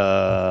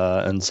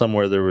 Yeah. And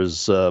somewhere there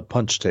was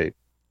punch tape.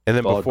 And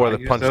then before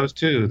the punch, those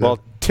too.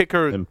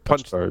 Ticker and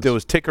punch. cards. There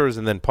was tickers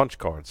and then punch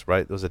cards,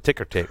 right? There was a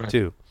ticker tape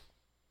too.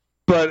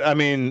 But I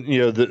mean,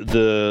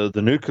 the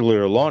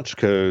nuclear launch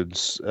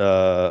codes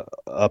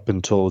up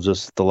until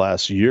just the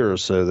last year or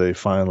so, they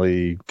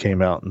finally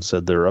came out and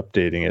said they're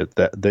updating it.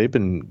 That they've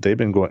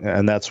been going,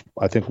 and that's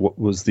I think what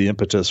was the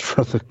impetus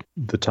for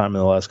the time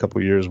in the last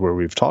couple of years where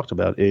we've talked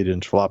about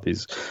 8-inch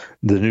floppies.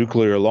 The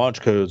nuclear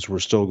launch codes were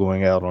still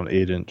going out on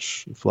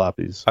 8-inch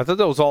floppies. I thought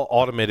that was all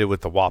automated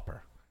with the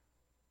Whopper.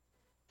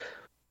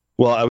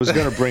 Well, I was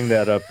going to bring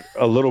that up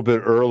a little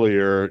bit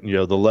earlier.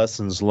 The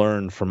lessons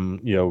learned from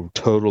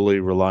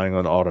totally relying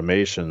on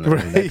automation.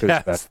 And that goes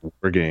back to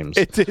War Games.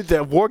 It did.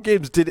 That War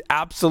Games did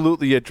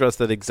absolutely address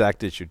that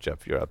exact issue,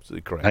 Jeff. You're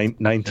absolutely correct.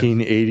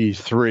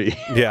 1983.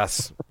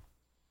 Yes.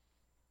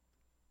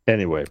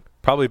 Anyway,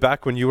 probably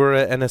back when you were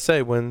at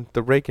NSA, when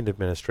the Reagan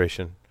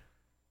administration.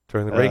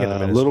 During the Reagan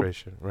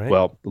administration, right?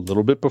 Well, a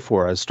little bit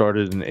before. I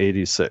started in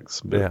 '86.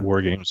 But War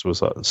Games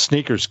was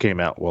Sneakers came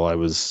out while I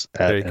was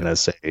at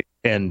NSA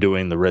and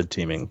doing the red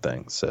teaming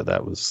thing. So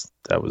that was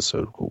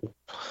so cool.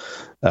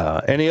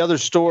 Any other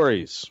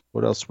stories?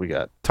 What else we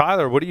got?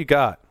 Tyler, what do you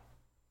got?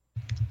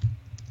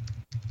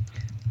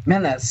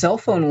 Man, that cell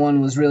phone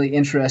one was really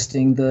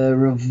interesting. The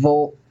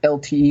Revolt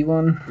LTE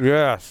one.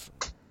 Yes.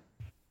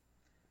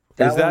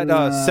 Is that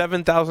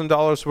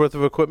 $7,000 worth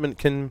of equipment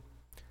can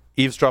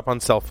eavesdrop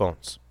on cell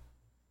phones?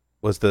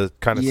 Was the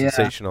kind of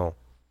sensational.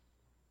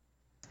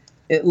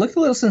 It looked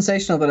a little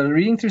sensational, but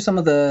reading through some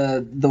of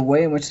the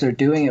way in which they're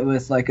doing it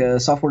with like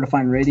a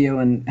software-defined radio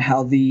and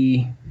how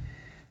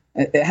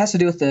it has to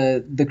do with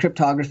the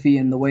cryptography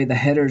and the way the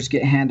headers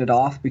get handed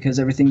off because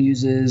everything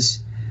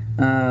uses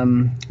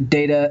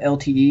data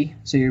LTE.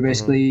 So you're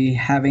basically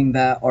having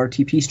that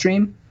RTP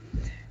stream.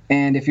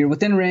 And if you're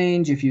within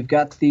range, if you've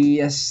got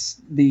the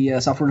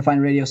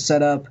software-defined radio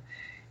set up,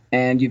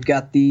 and you've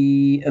got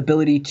the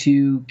ability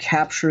to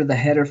capture the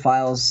header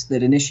files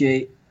that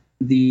initiate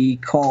the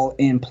call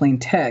in plain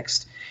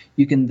text,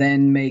 you can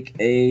then make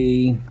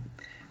a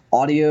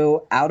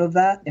audio out of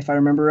that, if I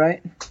remember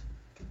right.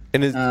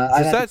 And does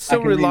that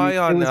still rely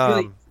on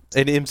an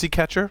IMSI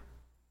catcher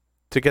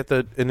to get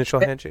the initial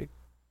handshake?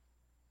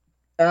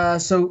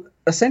 So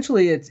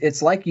essentially,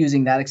 it's like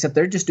using that, except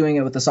they're just doing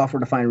it with the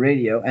software-defined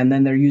radio, and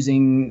then they're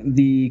using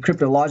the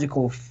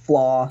cryptological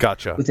flaw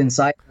within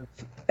inside of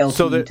LTE.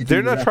 So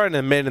they're not trying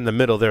to man in the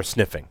middle; they're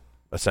sniffing,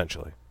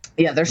 essentially.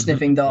 Yeah, they're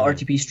sniffing the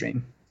RTP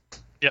stream.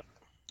 Yep.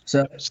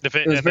 So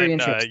sniffing, it was and very then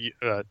interesting.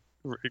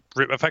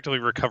 Effectively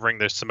recovering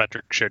the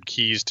symmetric shared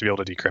keys to be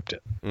able to decrypt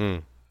it.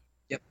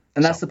 Yep,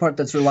 and that's the part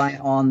that's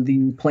reliant on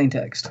the plain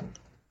text.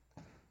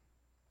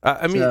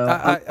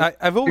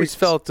 I've always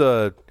felt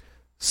a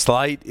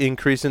slight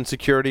increase in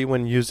security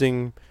when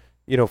using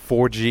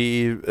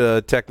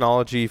 4G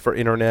technology for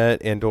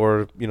internet and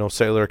or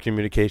cellular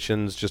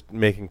communications, just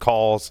making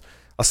calls.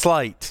 A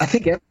slight. I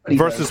think everybody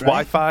versus does,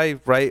 right? Wi-Fi,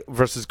 right?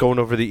 Versus going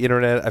over the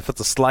internet, I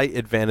felt a slight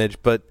advantage.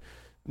 But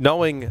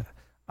knowing,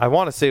 I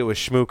want to say it was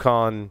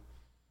ShmooCon,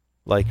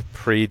 like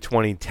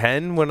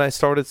pre-2010 when I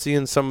started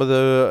seeing some of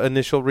the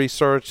initial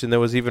research, and there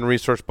was even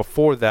research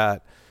before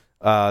that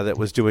that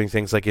was doing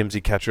things like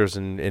IMSI catchers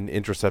and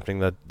intercepting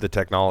the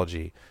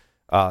technology.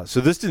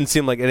 So this didn't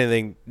seem like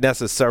anything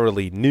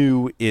necessarily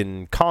new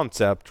in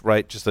concept,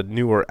 right? Just a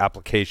newer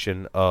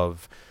application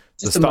of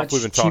the stuff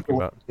we've been talking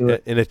about.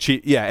 And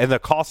the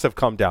costs have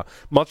come down.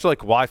 Much like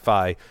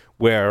Wi-Fi,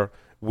 where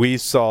we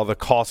saw the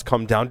costs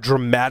come down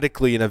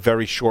dramatically in a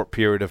very short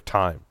period of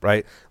time,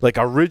 right? Like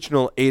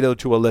original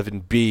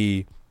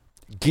 802.11b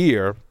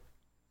gear,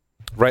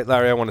 right,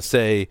 Larry? I want to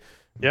say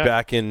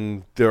back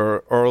in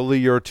the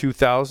earlier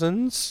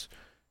 2000s,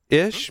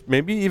 ish,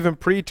 maybe even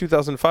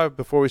pre-2005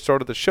 before we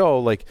started the show,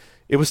 like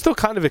it was still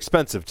kind of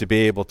expensive to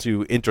be able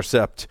to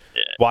intercept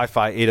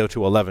Wi-Fi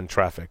 802.11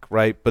 traffic,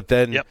 right? But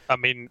then I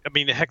mean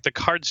heck, the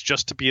cards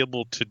just to be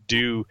able to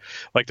do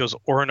like those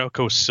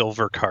Orinoco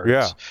silver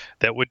cards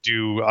that would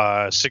do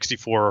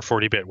 64 or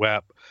 40-bit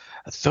web,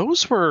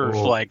 those were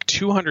like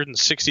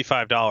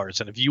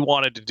 $265, and if you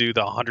wanted to do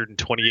the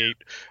 128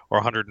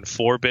 or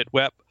 104-bit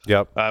web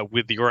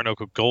with the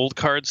Orinoco gold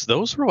cards,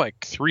 those were like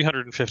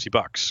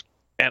 $350.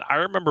 And I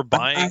remember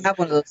buying I have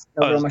one of those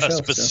over a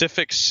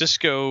specific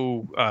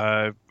Cisco,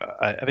 I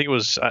think it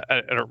was,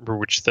 I don't remember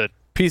which, the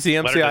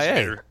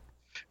PCMCIA.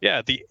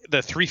 Yeah, the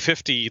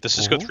 350, the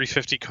Cisco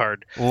 350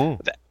 card.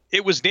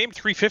 It was named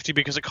 350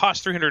 because it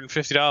cost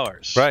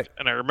 $350. Right.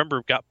 And I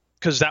remember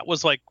because that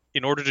was like,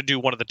 in order to do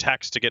one of the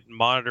techs to get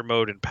monitor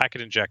mode and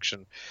packet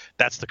injection,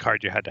 that's the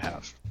card you had to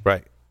have.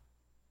 Right.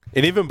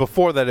 And even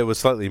before that, it was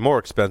slightly more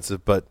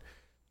expensive, but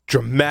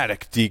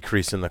dramatic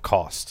decrease in the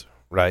cost,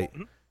 right?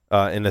 Mm-hmm.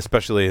 And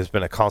especially has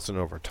been a constant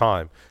over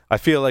time. I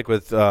feel like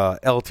with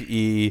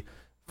LTE,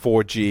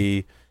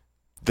 4G,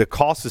 the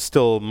cost is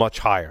still much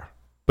higher,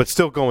 but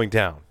still going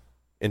down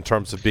in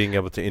terms of being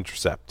able to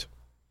intercept.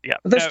 Yeah,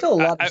 but there's still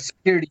a lot of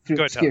security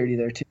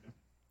there too.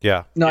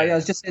 Yeah. No, I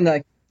was just saying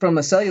that from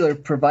a cellular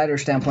provider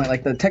standpoint,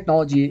 like the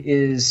technology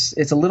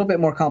it's a little bit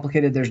more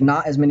complicated. There's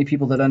not as many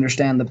people that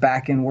understand the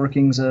back end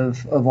workings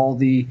of all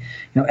the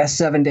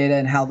S7 data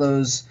and how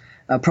those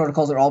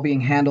protocols are all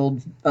being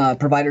handled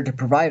provider to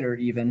provider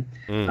even,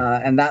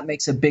 and that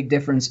makes a big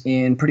difference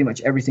in pretty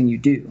much everything you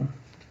do.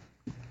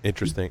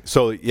 Interesting.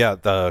 So yeah,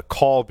 the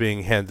call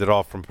being handed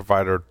off from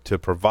provider to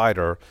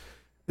provider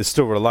is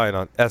still relying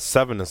on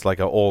S7. Is like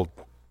an old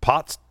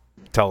POTS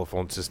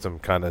telephone system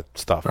kind of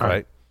stuff,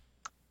 right?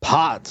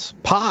 POTS.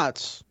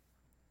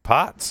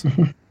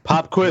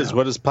 Pop quiz. Yeah.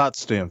 What does POTS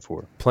stand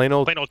for? Plain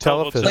old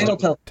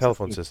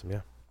telephone system.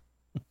 Yeah.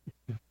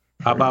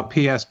 How about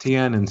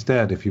PSTN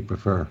instead, if you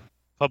prefer?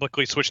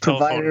 Publicly switched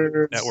provider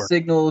telephone network.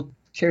 Signal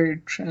carrier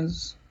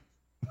trans.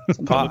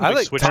 I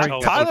like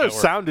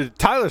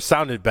Tyler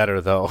sounded better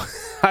though.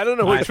 I don't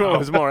know which one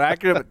was more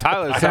accurate, but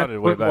Tyler sounded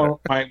way better.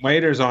 My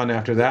waiters on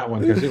after that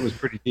one because it was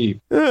pretty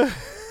deep. But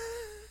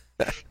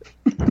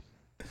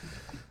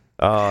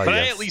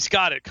I at least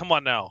got it. Come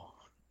on now.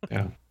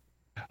 Yeah,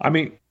 I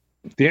mean,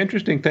 the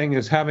interesting thing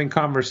is having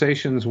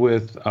conversations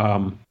with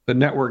the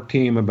network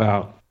team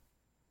about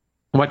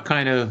what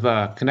kind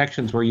of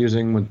connections we're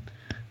using when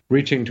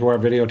reaching to our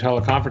video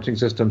teleconferencing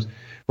systems.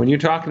 When you're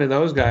talking to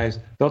those guys,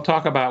 they'll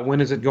talk about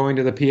when is it going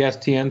to the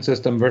PSTN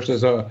system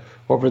versus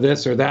over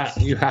this or that.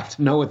 You have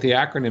to know what the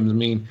acronyms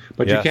mean,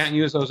 but you can't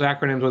use those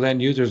acronyms with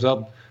end users.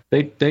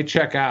 They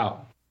check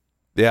out.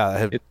 Yeah, I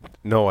have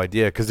no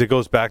idea because it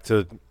goes back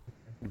to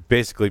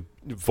basically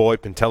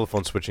VoIP and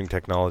telephone switching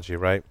technology,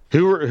 right?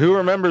 Who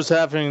remembers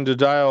having to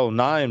dial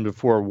 9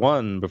 before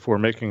 1 before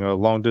making a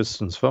long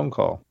distance phone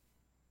call?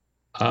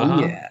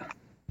 Yeah.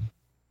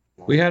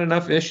 We had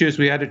enough issues.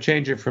 We had to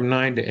change it from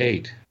 9 to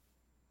 8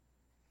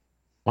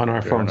 on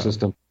our phone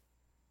system.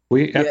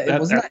 At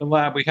the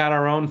lab, we had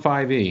our own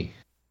 5E,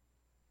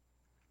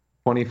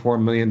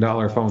 $24 million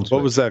phone switch.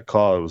 What was that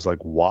called? It was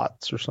like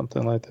Watts or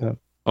something like that.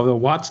 Oh, the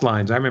Watts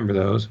lines. I remember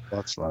those.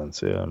 Watts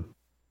lines, yeah.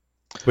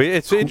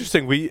 It's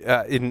interesting. We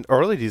in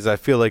early days, I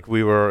feel like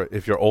we were,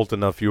 if you're old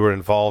enough, you were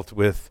involved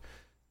with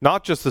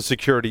not just the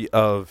security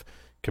of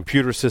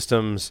computer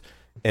systems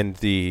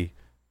and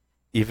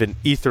even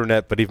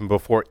Ethernet, but even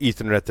before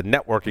Ethernet, the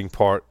networking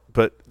part,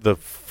 but the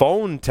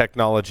phone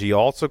technology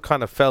also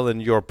kind of fell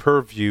in your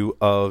purview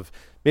of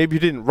maybe you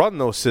didn't run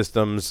those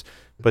systems,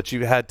 but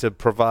you had to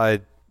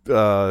provide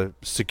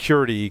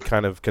security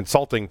kind of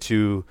consulting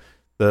to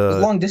the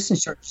long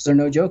distance charges are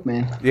no joke,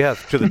 man. Yeah,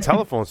 to the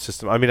telephone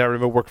system. I mean, I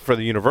remember working for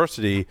the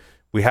university.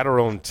 We had our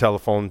own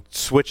telephone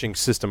switching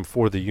system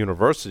for the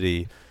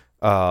university,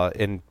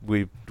 and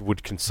we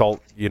would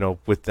consult,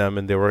 with them,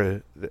 and they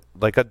were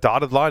like a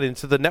dotted line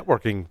into the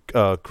networking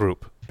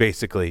group,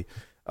 basically.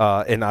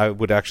 And I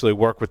would actually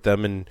work with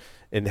them and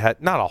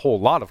had not a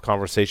whole lot of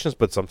conversations,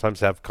 but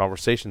sometimes have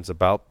conversations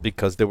about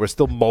because there were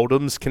still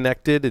modems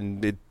connected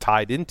and it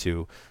tied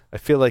into. I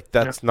feel like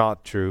that's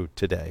not true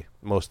today.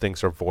 Most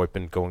things are VoIP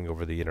and going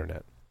over the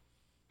internet.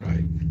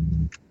 Right.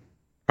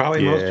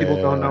 Probably most people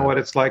don't know what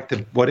it's like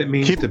what it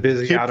means to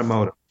busy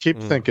automotive. Keep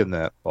thinking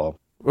that, Paul.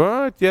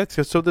 Well, yeah.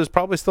 So there's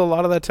probably still a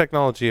lot of that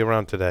technology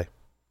around today.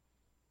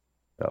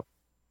 Yep.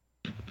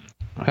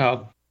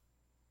 Well,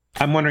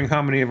 I'm wondering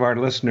how many of our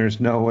listeners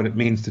know what it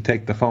means to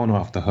take the phone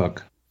off the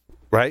hook.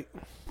 Right.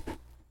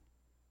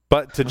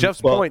 But to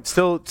Jeff's point,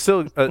 still.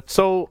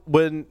 So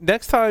when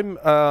next time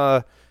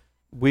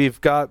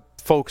we've got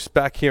folks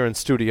back here in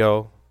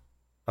studio,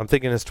 I'm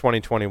thinking it's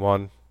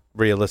 2021,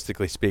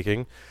 realistically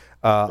speaking.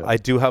 I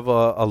do have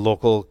a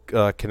local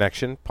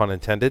connection, pun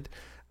intended,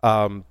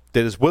 that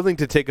is willing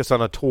to take us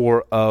on a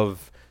tour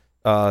of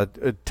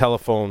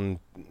telephone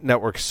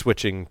network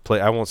switching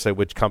play. I won't say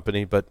which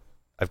company, but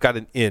I've got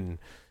an in.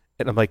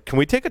 And I'm like, can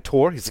we take a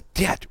tour? He's like,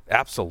 yeah,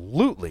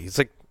 absolutely. He's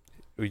like,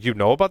 you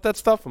know about that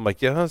stuff? I'm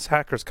like, yeah, this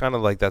hacker's kind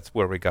of like, that's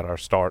where we got our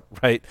start,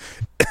 right?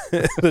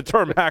 The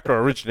term hacker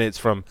originates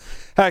from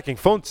hacking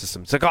phone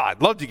systems. Like,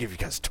 I'd love to give you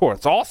guys a tour.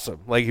 It's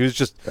awesome. Like, he was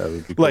just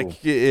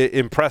like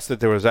impressed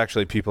that there was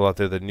actually people out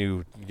there that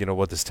knew,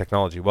 what this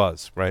technology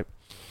was, right?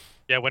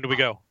 Yeah, when do we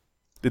go?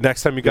 The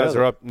next time you guys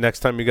are up, next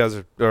time you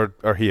guys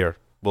are here,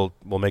 we'll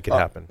make it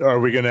happen. Are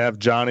we going to have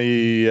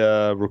Johnny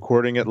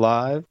recording it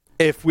live?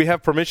 If we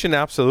have permission,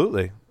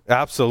 absolutely.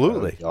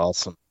 Absolutely.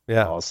 Awesome.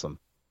 Yeah. Awesome.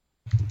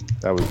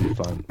 That would be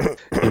fun.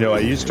 I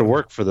used to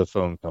work for the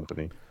phone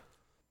company.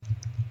 Is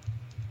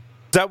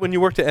that when you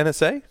worked at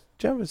NSA,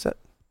 Jim? Is that?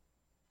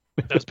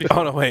 That's before.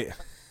 Oh, no, wait.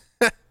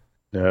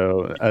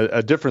 No,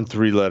 a different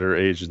 3-letter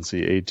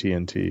agency,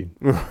 AT&T.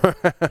 Yep.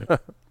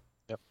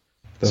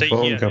 I was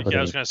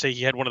going to say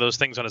he had one of those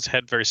things on his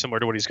head very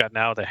similar to what he's got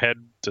now, the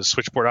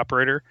switchboard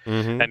operator,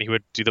 and he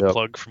would do the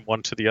plug from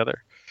one to the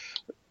other.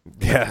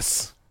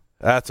 Yes.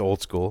 That's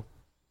old school.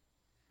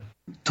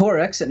 Tor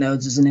exit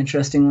nodes is an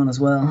interesting one as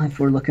well, if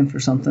we're looking for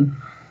something.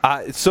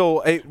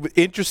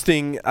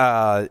 Interesting,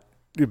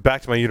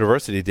 back to my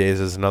university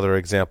days as another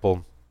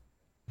example.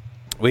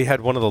 We had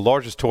one of the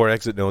largest Tor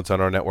exit nodes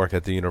on our network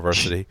at the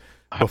university.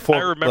 Before, I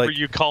remember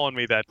you calling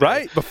me that day.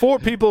 Right? Before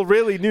people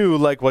really knew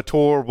what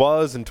Tor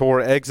was and Tor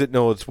exit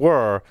nodes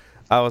were,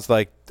 I was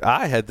like,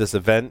 I had this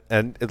event,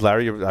 and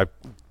Larry, I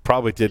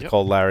probably did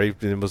call Larry,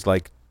 and it was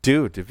like,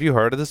 dude, have you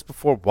heard of this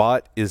before?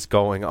 What is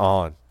going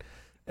on?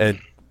 And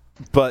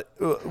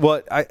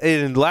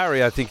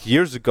Larry, I think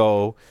years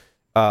ago,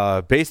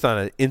 based on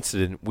an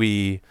incident,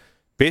 we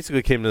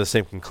basically came to the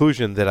same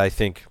conclusion that I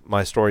think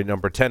my story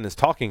number 10 is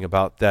talking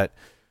about, that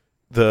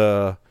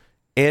the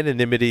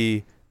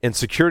anonymity and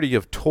security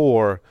of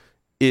Tor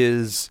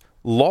is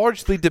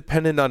largely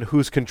dependent on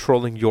who's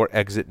controlling your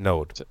exit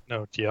node.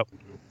 Yep.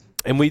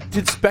 And we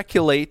did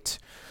speculate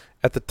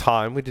at the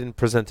time. We didn't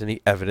present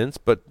any evidence,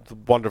 but the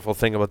wonderful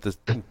thing about this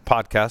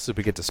podcast is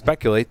we get to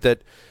speculate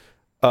that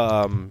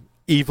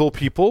evil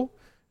people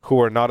who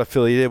are not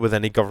affiliated with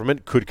any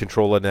government could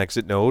control an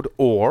exit node,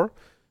 or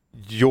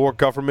your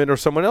government or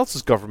someone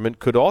else's government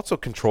could also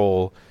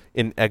control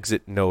an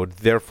exit node.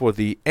 Therefore,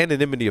 the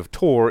anonymity of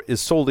Tor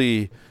is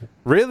solely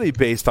really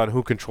based on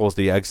who controls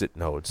the exit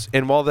nodes.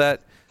 And while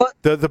that,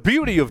 the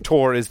beauty of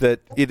Tor is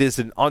that it is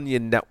an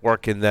onion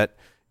network, and that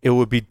it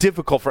would be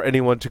difficult for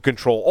anyone to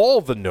control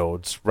all the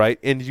nodes, right?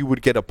 And you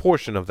would get a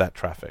portion of that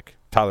traffic.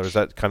 Tyler, is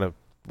that kind of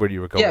where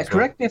you were going? Yeah,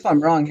 correct me if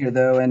I'm wrong here,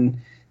 though.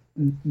 And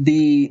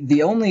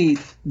the only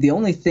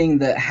thing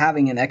that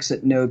having an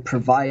exit node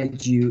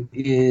provides you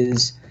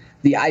is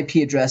the IP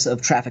address of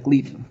traffic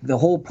leaving. The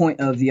whole point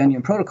of the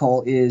Onion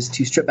protocol is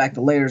to strip back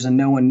the layers, and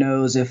no one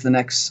knows if the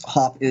next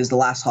hop is the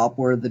last hop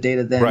where the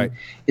data then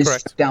is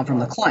stripped down from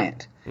the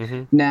client.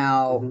 Mm-hmm.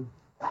 Now,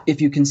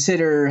 if you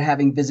consider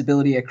having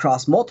visibility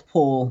across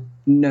multiple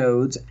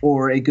nodes,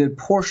 or a good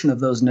portion of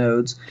those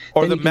nodes,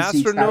 or the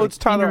master nodes,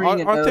 Tyler,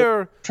 aren't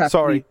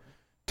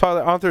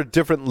there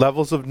different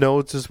levels of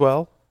nodes as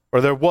well?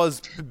 Or there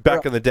was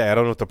back in the day. I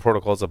don't know if the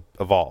protocols have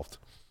evolved.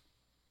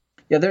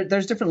 Yeah,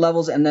 there's different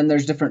levels, and then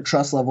there's different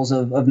trust levels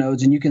of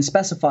nodes, and you can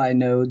specify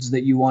nodes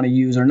that you want to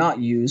use or not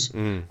use,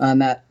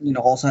 and that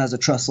also has a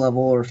trust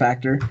level or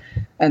factor.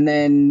 And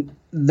then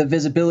the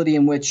visibility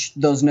in which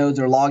those nodes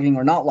are logging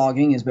or not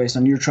logging is based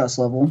on your trust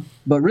level.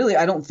 But really,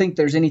 I don't think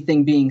there's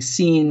anything being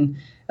seen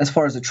as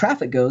far as the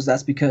traffic goes.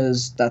 That's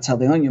because that's how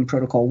the Onion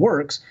protocol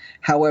works.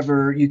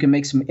 However, you can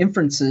make some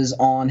inferences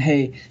on,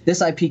 hey,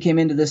 this IP came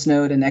into this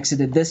node and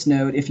exited this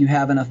node. If you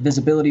have enough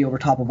visibility over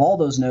top of all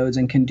those nodes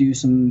and can do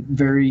some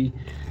very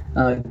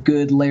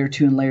good layer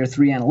 2 and layer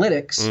 3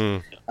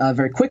 analytics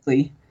very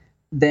quickly,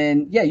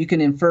 then yeah, you can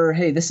infer,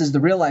 hey, this is the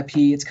real IP.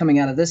 It's coming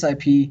out of this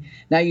IP.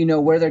 Now you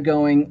know where they're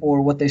going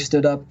or what they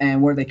stood up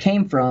and where they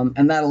came from,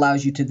 and that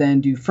allows you to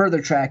then do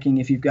further tracking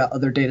if you've got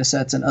other data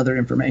sets and other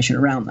information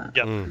around that.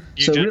 Yeah.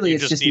 You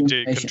just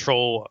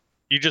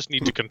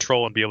need to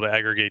control and be able to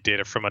aggregate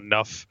data from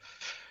enough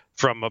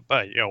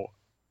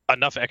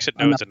exit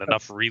nodes and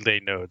enough relay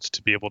nodes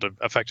to be able to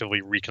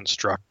effectively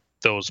reconstruct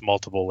those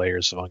multiple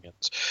layers of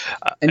onions.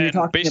 And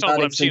based on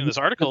what I'm seeing in this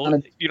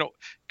article,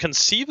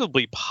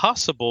 conceivably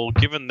possible,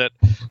 given that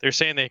they're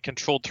saying they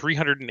controlled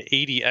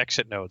 380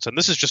 exit nodes, and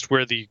this is just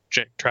where the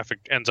traffic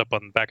ends up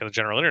on the back of the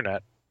general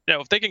internet.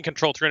 Now, if they can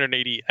control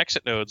 380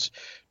 exit nodes,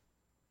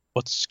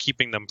 what's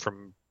keeping them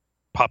from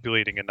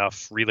populating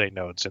enough relay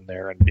nodes in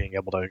there and being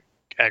able to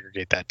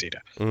aggregate that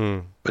data?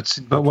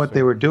 But what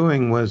they were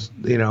doing was,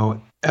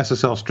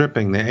 SSL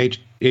stripping, the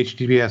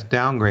HTTPS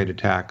downgrade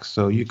attacks.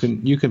 So you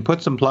can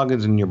put some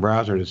plugins in your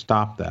browser to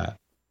stop that.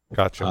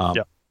 Gotcha.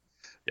 Yep.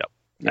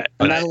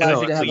 And that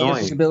allows you to have the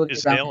visibility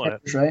around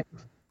headers, right?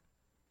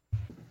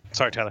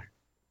 Sorry, Tyler.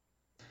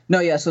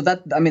 No, yeah. So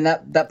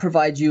that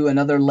provides you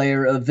another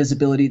layer of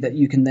visibility that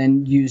you can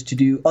then use to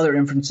do other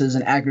inferences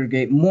and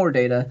aggregate more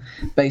data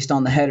based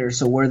on the header.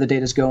 So where the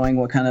data's going,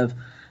 what kind of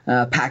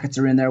packets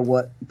are in there,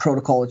 what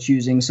protocol it's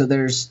using. So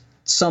there's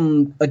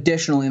some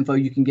additional info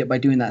you can get by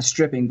doing that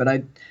stripping. But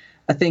I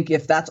think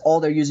if that's all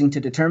they're using to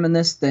determine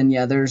this, then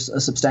yeah, there's a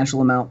substantial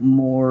amount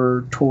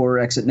more Tor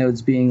exit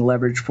nodes being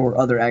leveraged for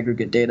other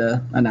aggregate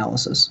data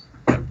analysis.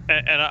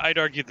 And I'd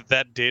argue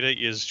that data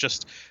is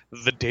just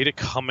the data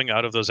coming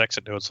out of those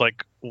exit nodes.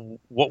 Like,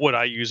 what would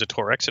I use a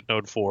Tor exit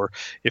node for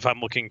if I'm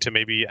looking to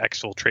maybe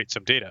exfiltrate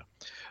some data?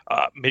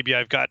 Maybe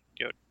I've got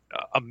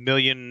a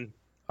million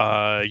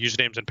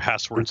usernames and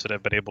passwords that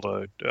I've been able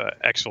to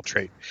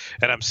exfiltrate,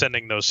 and I'm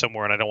sending those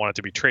somewhere and I don't want it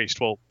to be traced.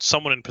 Well,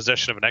 someone in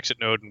possession of an exit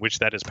node in which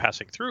that is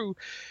passing through,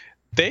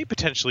 they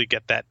potentially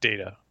get that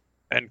data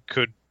and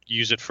could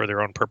use it for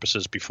their own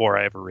purposes before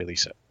I ever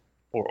release it,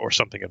 or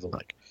something of the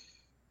like.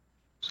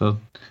 So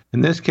in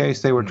this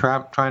case, they were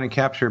trying to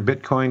capture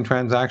Bitcoin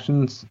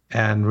transactions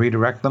and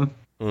redirect them.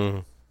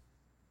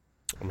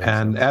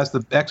 And as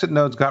the exit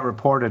nodes got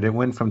reported, it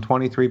went from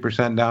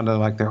 23% down to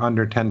like they're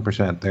under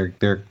 10%.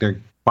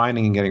 They're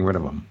finding and getting rid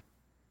of them.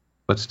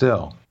 But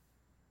still,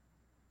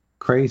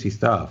 crazy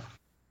stuff.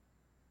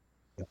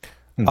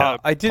 Paul,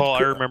 I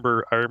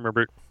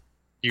remember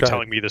you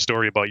telling me the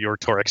story about your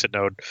Tor exit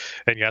node,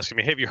 and you asking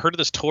me, "Hey, have you heard of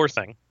this Tor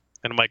thing?"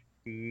 And I'm like,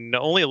 "No,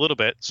 only a little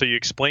bit." So you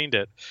explained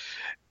it,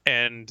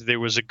 and there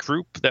was a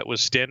group that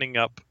was standing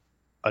up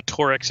a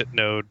Tor exit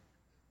node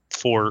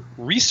for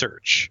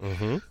research,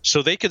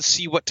 so they could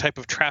see what type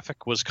of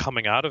traffic was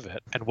coming out of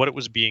it and what it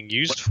was being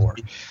used for.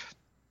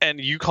 And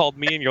you called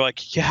me and you're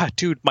like, yeah,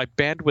 dude, my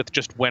bandwidth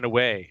just went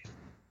away.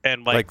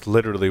 And like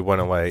literally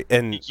went away.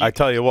 And I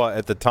tell you what,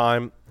 at the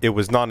time, it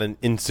was not an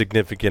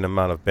insignificant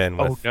amount of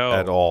bandwidth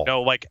at all.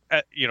 No, like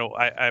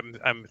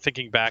I'm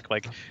thinking back,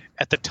 like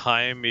at the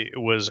time it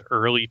was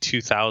early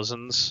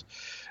 2000s,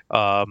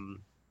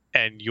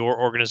 and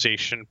your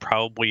organization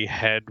probably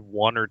had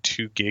 1 or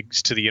 2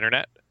 gigs to the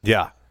internet.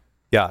 Yeah,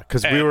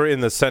 because we were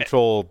in the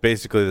central,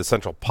 basically the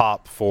central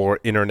POP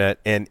for internet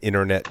and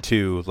internet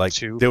 2. Like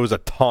there was a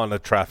ton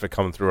of traffic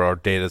coming through our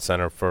data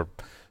center for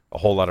a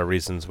whole lot of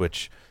reasons,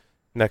 which.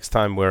 Next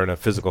time we're in a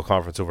physical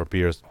conference over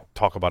beers,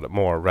 talk about it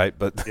more, right?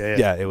 But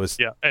it was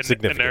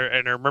significant.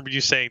 And I remember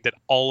you saying that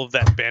all of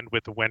that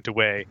bandwidth went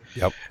away.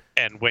 Yep.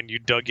 And when you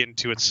dug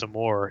into it some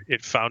more,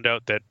 it found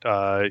out that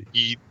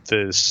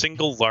the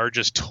single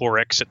largest Tor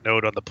exit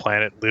node on the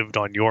planet lived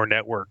on your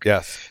network.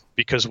 Yes.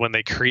 Because when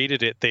they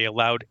created it, they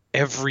allowed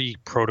every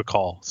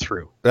protocol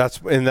through.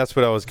 That's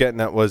what I was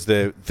getting at, was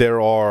that there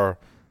are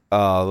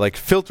like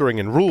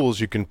filtering and rules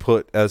you can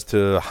put as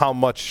to how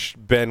much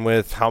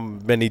bandwidth, how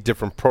many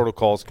different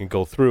protocols can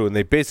go through, and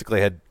they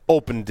basically had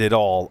opened it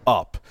all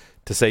up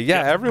to say,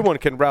 everyone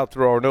can route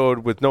through our node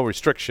with no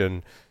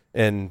restriction,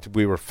 and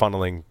we were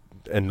funneling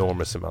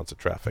enormous amounts of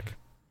traffic.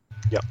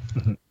 Yep.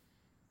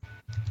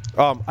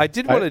 I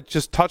did want to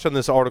just touch on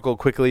this article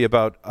quickly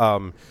about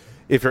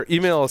if your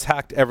email is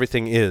hacked,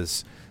 everything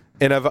is.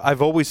 And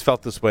I've always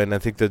felt this way, and I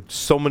think that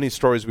so many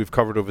stories we've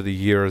covered over the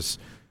years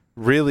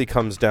really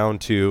comes down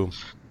to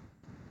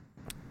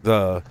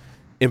the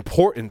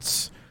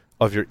importance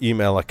of your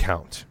email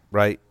account,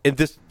 right? And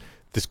this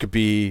could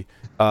be,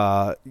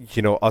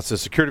 us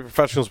as security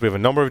professionals, we have a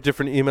number of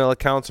different email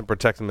accounts and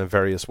protect them in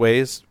various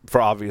ways for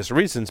obvious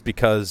reasons,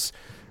 because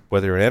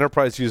whether you're an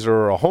enterprise user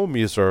or a home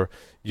user,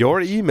 your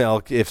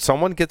email, if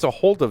someone gets a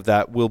hold of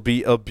that, will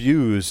be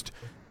abused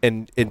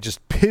and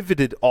just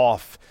pivoted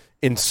off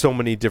in so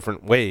many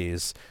different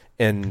ways.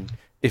 And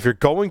if you're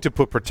going to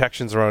put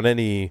protections around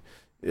any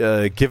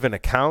given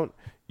account,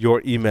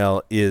 your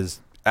email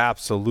is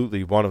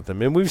absolutely one of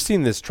them. And we've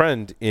seen this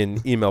trend in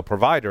email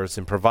providers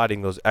in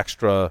providing those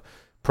extra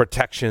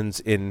protections,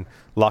 in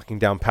locking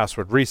down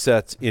password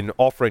resets, in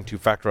offering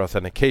two-factor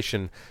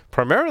authentication,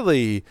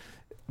 primarily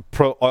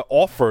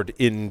offered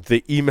in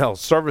the email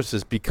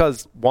services,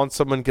 because once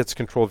someone gets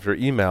control of your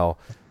email,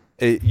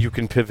 you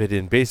can pivot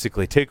and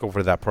basically take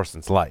over that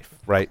person's life,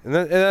 right? And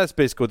that's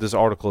basically what this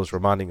article is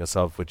reminding us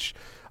of, which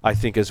I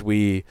think as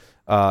we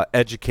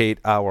educate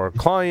our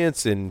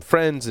clients and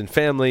friends and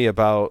family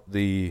about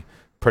the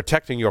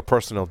protecting your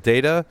personal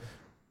data,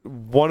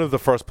 one of the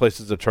first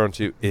places to turn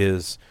to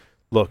is,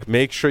 look,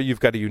 make sure you've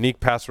got a unique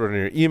password in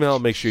your email,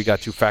 make sure you got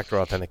two-factor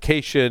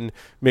authentication,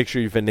 make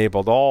sure you've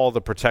enabled all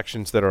the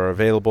protections that are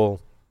available.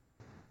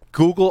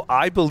 Google,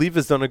 I believe,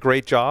 has done a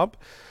great job.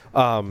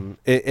 And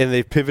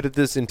they've pivoted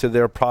this into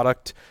their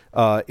product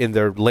in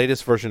their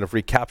latest version of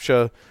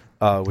reCAPTCHA,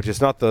 which is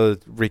not the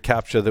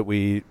reCAPTCHA that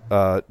we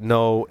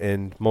know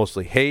and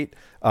mostly hate,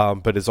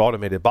 but is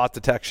automated bot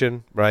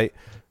detection, right?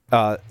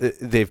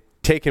 They've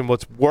taken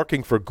what's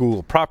working for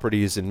Google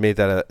properties and made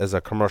that as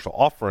a commercial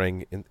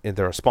offering, and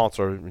they're a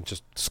sponsor and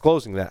just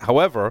disclosing that.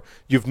 However,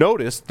 you've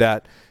noticed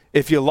that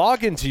if you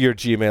log into your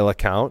Gmail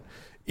account,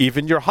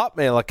 even your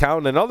Hotmail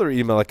account and other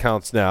email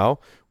accounts now,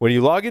 when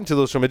you log into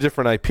those from a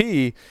different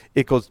IP,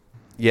 it goes,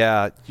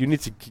 you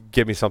need to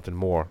give me something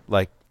more.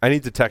 Like, I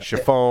need to text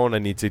your phone. I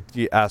need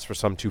to ask for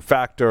some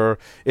two-factor.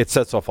 It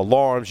sets off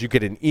alarms. You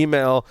get an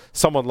email.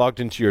 Someone logged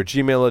into your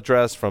Gmail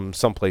address from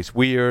someplace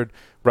weird,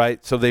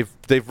 right? So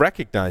they've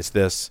recognized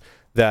this,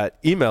 that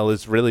email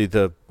is really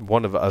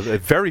one of a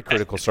very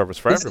critical service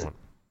for everyone.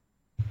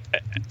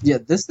 Yeah,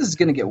 this is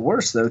going to get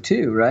worse though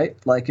too, right?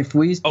 Like if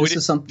this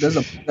is something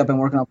I've been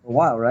working on for a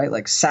while, right?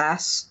 Like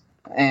SaaS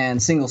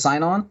and single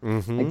sign-on.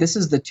 Mm-hmm. Like this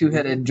is the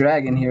two-headed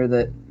dragon here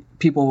that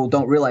people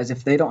don't realize.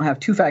 If they don't have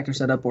two-factor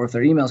set up, or if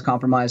their email is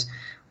compromised,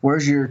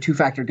 where's your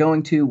two-factor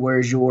going to?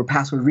 Where's your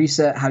password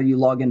reset? How do you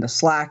log into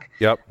Slack?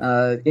 Yep.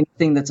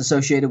 Anything that's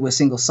associated with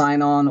single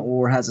sign-on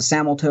or has a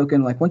SAML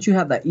token. Like once you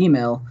have that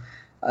email,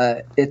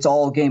 it's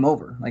all game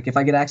over. Like if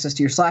I get access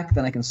to your Slack,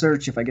 then I can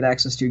search. If I get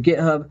access to your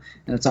GitHub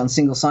and it's on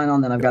single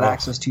sign-on, then I've got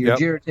access to your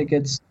Jira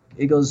tickets.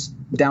 It goes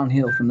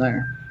downhill from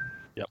there.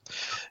 Yep.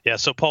 Yeah.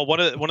 So Paul, one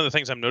of the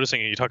things I'm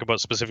noticing, and you talk about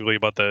specifically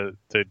about the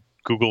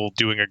Google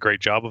doing a great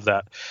job of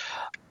that.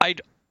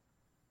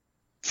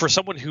 For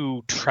someone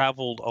who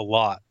traveled a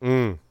lot,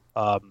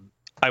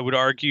 I would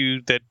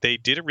argue that they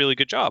did a really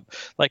good job.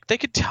 Like they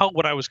could tell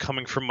when I was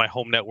coming from my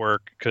home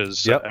network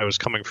because I was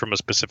coming from a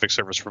specific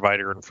service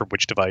provider and from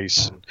which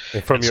device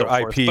and from your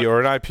IP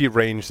or an IP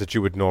range that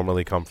you would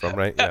normally come from,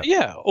 right?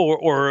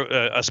 Or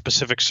a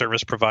specific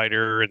service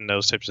provider and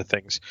those types of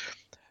things.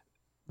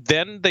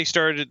 Then they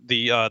started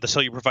the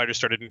cellular provider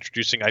started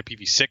introducing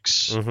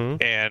IPv6,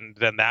 and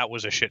then that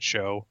was a shit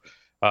show.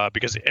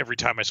 Because every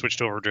time I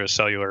switched over to a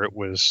cellular, it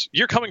was,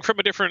 you're coming from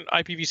a different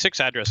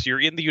IPv6 address. You're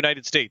in the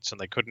United States, and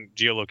they couldn't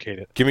geolocate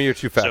it. Give me your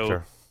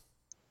two-factor.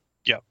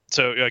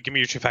 So give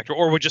me your two-factor.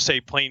 Or would just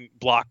say plain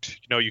blocked,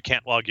 you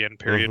can't log in,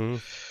 period.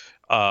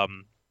 Mm-hmm.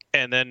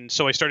 And then,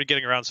 so I started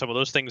getting around some of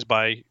those things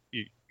by,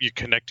 you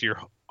connect to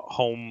your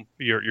home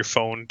your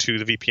phone to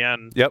the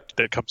VPN Yep.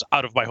 that comes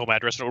out of my home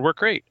address, and it would work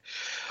great.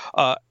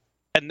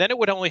 And then it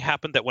would only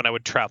happen that when I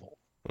would travel.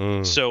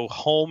 So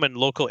home and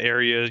local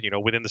areas,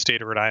 within the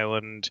state of Rhode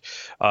Island,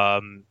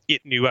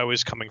 it knew I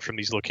was coming from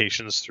these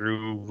locations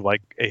through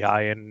like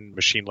AI and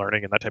machine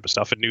learning and that type of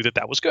stuff, and knew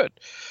that was good.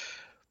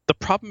 The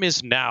problem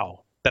is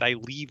now that I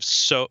leave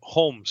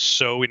home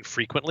so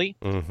infrequently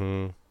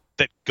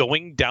that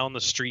going down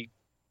the street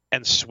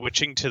and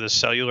switching to the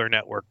cellular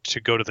network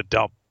to go to the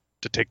dump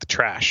to take the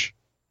trash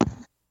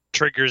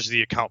triggers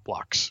the account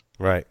blocks.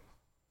 Right.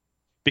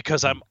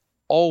 Because I'm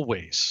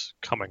always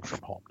coming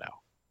from home now.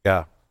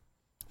 Yeah.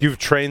 You've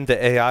trained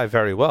the AI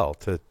very well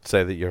to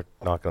say that you're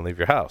not going to leave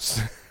your house,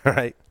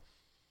 right?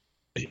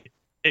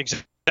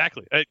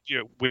 Exactly.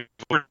 We're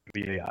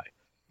the AI.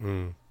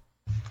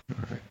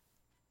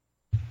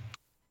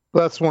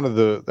 Well, that's one of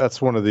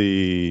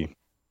the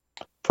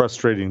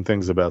frustrating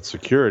things about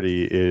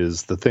security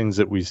is the things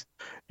that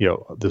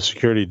the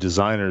security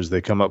designers, they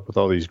come up with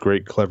all these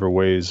great, clever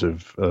ways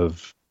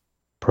of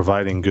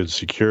providing good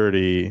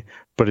security,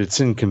 but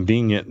it's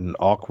inconvenient and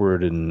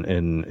awkward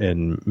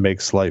and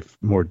makes life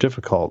more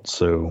difficult.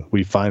 So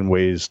we find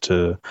ways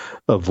to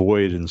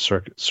avoid and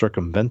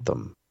circumvent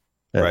them.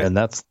 Right. And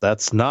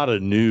that's not a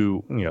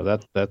new,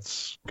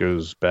 that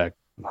goes back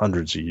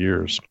hundreds of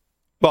years.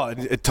 Well,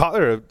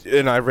 Tyler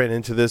and I ran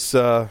into this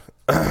a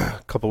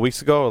couple of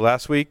weeks ago or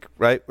last week,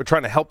 right? We're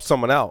trying to help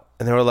someone out,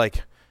 and they were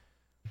like,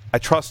 I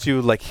trust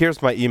you, like,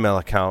 here's my email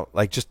account,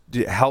 like, just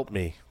help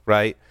me,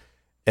 right?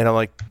 And I'm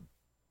like,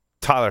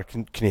 Tyler,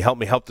 can you help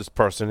me help this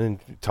person? And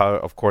Tyler,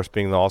 of course,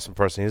 being the awesome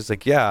person, he's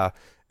like, yeah.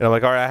 And I'm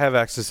like, all right, I have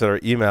access to their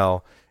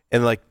email.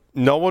 And like,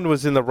 no one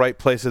was in the right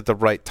place at the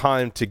right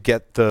time to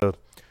get the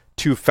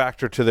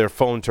two-factor to their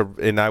phone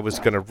and I was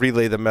going to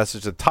relay the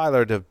message to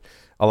Tyler to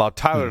allow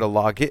Tyler to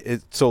log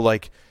it. So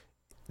like,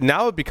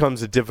 now it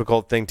becomes a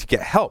difficult thing to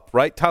get help,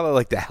 right? Tyler,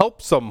 like to help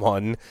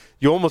someone,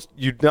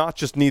 you not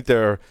just need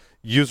their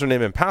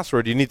username and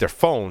password, you need their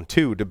phone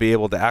too to be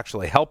able to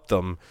actually help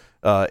them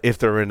if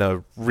they're in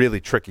a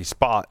really tricky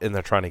spot and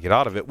they're trying to get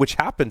out of it, which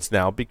happens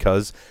now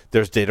because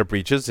there's data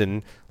breaches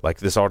and, like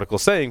this article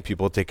saying,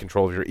 people take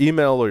control of your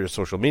email or your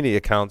social media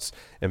accounts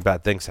and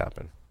bad things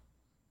happen.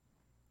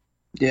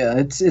 Yeah,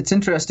 it's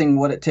interesting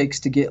what it takes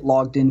to get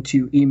logged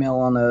into email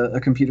on a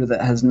computer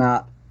that has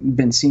not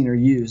been seen or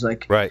used.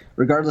 Like, right.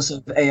 Regardless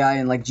of AI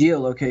and like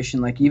geolocation,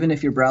 like even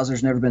if your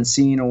browser's never been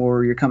seen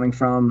or you're coming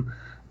from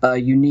a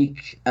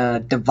unique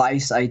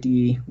device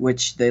ID,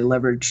 which they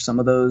leverage some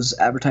of those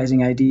advertising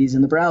IDs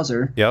in the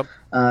browser. Yep.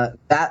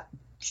 That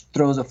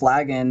throws a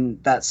flag,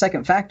 and that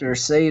second factor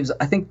saves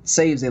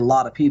a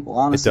lot of people.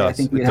 Honestly, I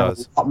think we'd have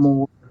a lot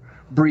more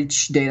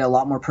breach data, a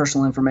lot more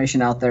personal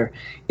information out there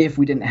if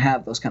we didn't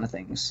have those kind of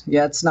things.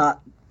 Yeah, it's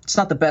not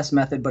the best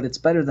method, but it's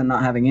better than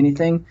not having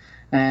anything.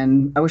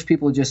 And I wish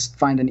people would just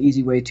find an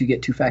easy way to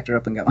get two-factor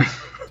up and going.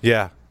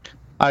 Yeah.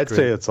 I'd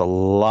say it's a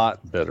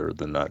lot better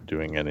than not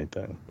doing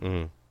anything.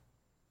 Mm-hmm.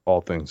 All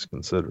things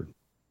considered.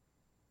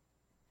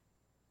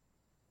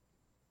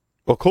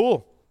 Well,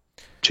 cool.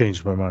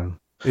 Changed my mind.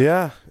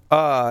 Yeah.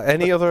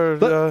 Anything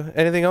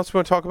else we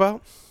want to talk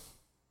about?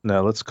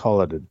 No, let's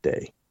call it a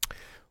day.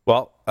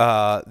 Well,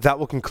 that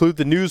will conclude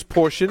the news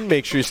portion.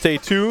 Make sure you stay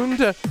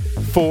tuned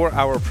for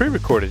our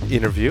pre-recorded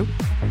interview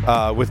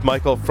with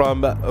Michael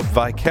from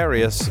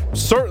Vicarious.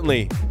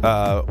 Certainly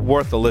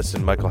worth a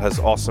listen. Michael has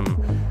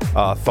awesome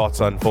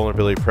thoughts on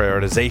vulnerability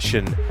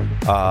prioritization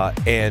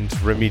and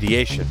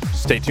remediation.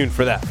 Stay tuned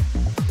for that.